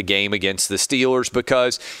play a game against the Steelers,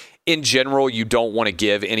 because in general, you don't want to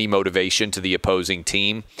give any motivation to the opposing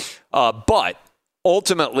team. But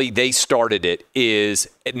ultimately, they started it is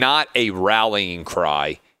not a rallying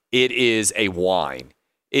cry. It is a whine.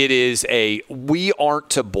 It is we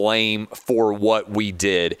aren't to blame for what we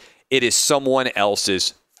did. It is someone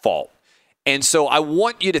else's fault. And so I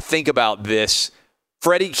want you to think about this.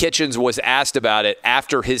 Freddie Kitchens was asked about it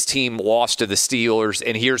after his team lost to the Steelers,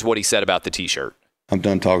 and here's what he said about the T-shirt. I'm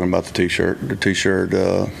done talking about the T-shirt. The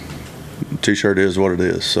T-shirt is what it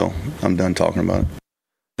is, so I'm done talking about it.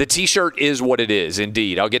 The T-shirt is what it is,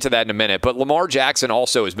 indeed. I'll get to that in a minute. But Lamar Jackson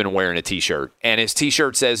also has been wearing a T-shirt, and his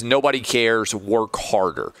T-shirt says, "Nobody cares, work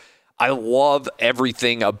harder." I love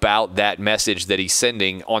everything about that message that he's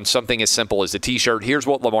sending on something as simple as a T-shirt. Here's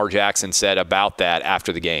what Lamar Jackson said about that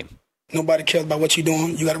after the game. Nobody cares about what you're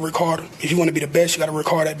doing. You got to work harder. If you want to be the best, you got to work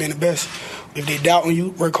hard at being the best. If they doubt on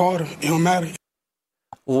you, work harder. It don't matter.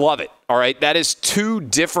 Love it. All right. That is two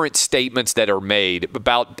different statements that are made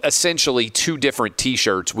about essentially two different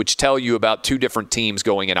T-shirts, which tell you about two different teams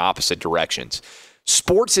going in opposite directions.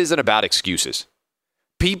 Sports isn't about excuses.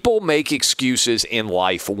 People make excuses in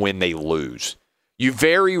life when they lose. You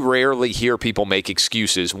very rarely hear people make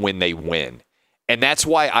excuses when they win. And that's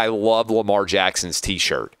why I love Lamar Jackson's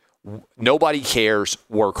T-shirt. Nobody cares,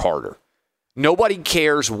 work harder. Nobody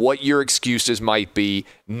cares what your excuses might be.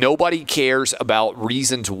 Nobody cares about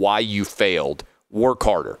reasons why you failed. Work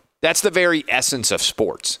harder. That's the very essence of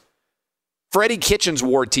sports. Freddie Kitchens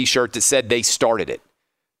wore a T-shirt that said they started it.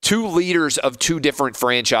 Two leaders of two different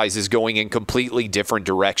franchises going in completely different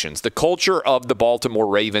directions. The culture of the Baltimore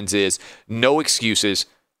Ravens is no excuses,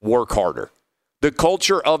 work harder. The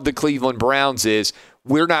culture of the Cleveland Browns is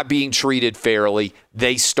we're not being treated fairly.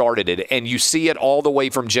 They started it. And you see it all the way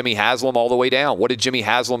from Jimmy Haslam all the way down. What did Jimmy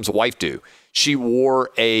Haslam's wife do? She wore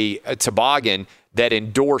a toboggan that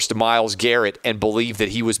endorsed Myles Garrett and believed that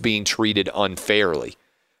he was being treated unfairly.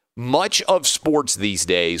 Much of sports these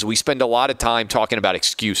days, we spend a lot of time talking about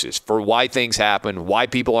excuses for why things happen, why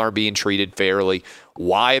people aren't being treated fairly,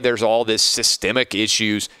 why there's all this systemic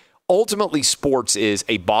issues. Ultimately, sports is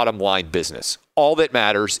a bottom line business. All that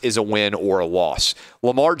matters is a win or a loss.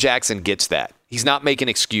 Lamar Jackson gets that. He's not making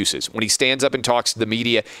excuses. When he stands up and talks to the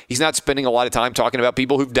media, he's not spending a lot of time talking about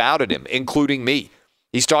people who've doubted him, including me.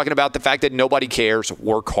 He's talking about the fact that nobody cares,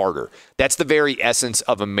 work harder. That's the very essence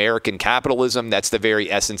of American capitalism. That's the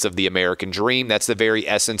very essence of the American dream. That's the very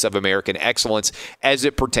essence of American excellence as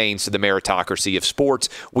it pertains to the meritocracy of sports.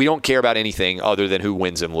 We don't care about anything other than who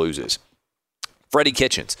wins and loses. Freddie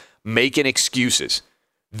Kitchens, making excuses.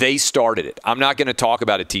 They started it. I'm not going to talk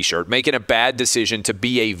about a T-shirt. Making a bad decision to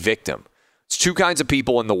be a victim. It's two kinds of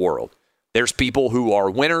people in the world. There's people who are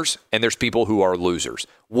winners and there's people who are losers.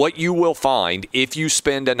 What you will find if you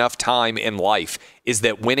spend enough time in life is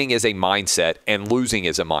that winning is a mindset and losing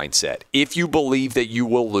is a mindset. If you believe that you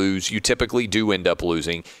will lose, you typically do end up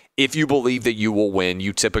losing. If you believe that you will win,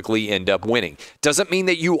 you typically end up winning. Doesn't mean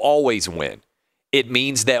that you always win. It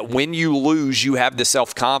means that when you lose, you have the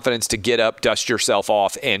self-confidence to get up, dust yourself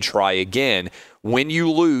off, and try again. When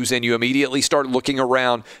you lose and you immediately start looking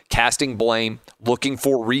around, casting blame, looking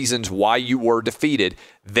for reasons why you were defeated,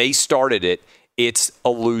 they started it. It's a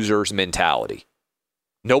loser's mentality.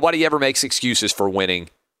 Nobody ever makes excuses for winning.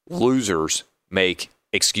 Losers make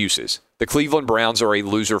excuses. The Cleveland Browns are a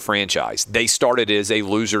loser franchise. They started it as a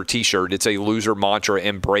loser T-shirt. It's a loser mantra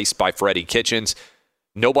embraced by Freddie Kitchens.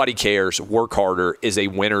 Nobody cares. Work harder is a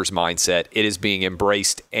winner's mindset. It is being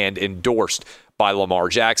embraced and endorsed by Lamar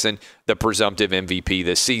Jackson, the presumptive MVP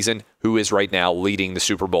this season, who is right now leading the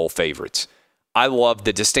Super Bowl favorites. I love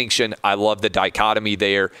the distinction. I love the dichotomy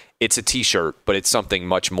there. It's a T-shirt, but it's something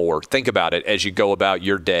much more. Think about it as you go about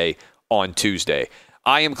your day on Tuesday.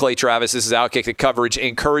 I am Clay Travis. This is Outkick the Coverage.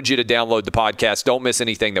 Encourage you to download the podcast. Don't miss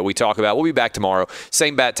anything that we talk about. We'll be back tomorrow.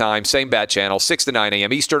 Same bat time, same bat channel, 6 to 9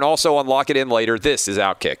 a.m. Eastern. Also on Lock It In later. This is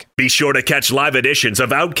Outkick. Be sure to catch live editions of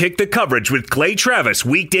Outkick the Coverage with Clay Travis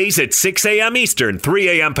weekdays at 6 a.m. Eastern, 3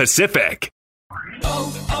 a.m. Pacific.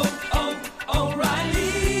 O'Reilly.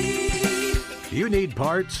 You need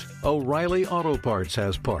parts? O'Reilly Auto Parts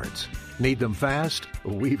has parts. Need them fast?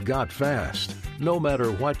 We've got fast. No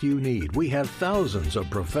matter what you need, we have thousands of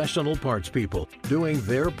professional parts people doing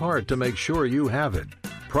their part to make sure you have it.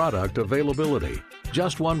 Product availability.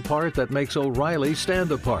 Just one part that makes O'Reilly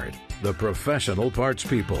stand apart. The professional parts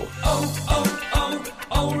people.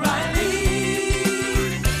 O'Reilly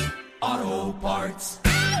Auto Parts.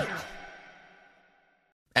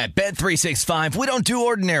 At Bet365, we don't do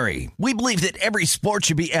ordinary. We believe that every sport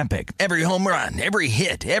should be epic. Every home run, every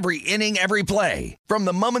hit, every inning, every play. From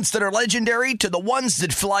the moments that are legendary to the ones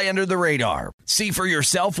that fly under the radar. See for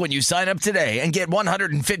yourself when you sign up today and get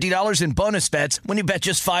 $150 in bonus bets when you bet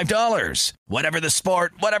just $5. Whatever the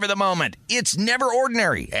sport, whatever the moment, it's never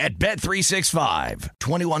ordinary at Bet365.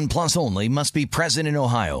 21 plus only. Must be present in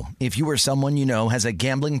Ohio. If you or someone you know has a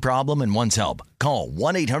gambling problem and wants help, call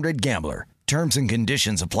 1-800-GAMBLER. Terms and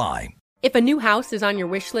conditions apply. If a new house is on your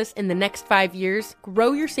wish list in the next 5 years,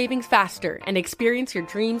 grow your savings faster and experience your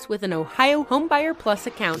dreams with an Ohio Homebuyer Plus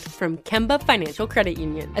account from Kemba Financial Credit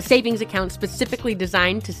Union. A savings account specifically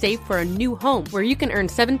designed to save for a new home where you can earn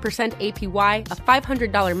 7% APY, a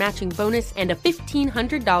 $500 matching bonus, and a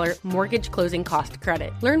 $1,500 mortgage closing cost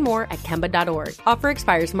credit. Learn more at Kemba.org. Offer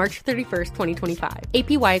expires March 31st, 2025.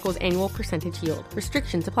 APY equals annual percentage yield.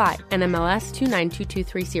 Restrictions apply. NMLS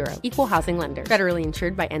 292230. Equal housing lender. Federally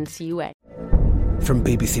insured by NCUA. From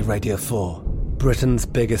BBC Radio 4, Britain's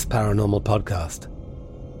biggest paranormal podcast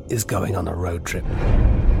is going on a road trip.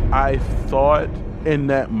 I thought in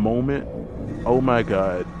that moment, oh my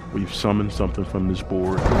God, we've summoned something from this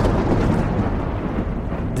board.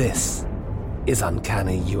 This is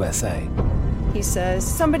Uncanny USA. He says,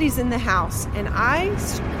 somebody's in the house, and I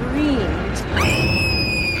screamed.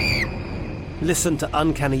 Listen to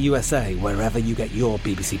Uncanny USA wherever you get your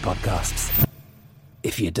BBC podcasts,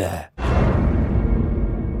 if you dare.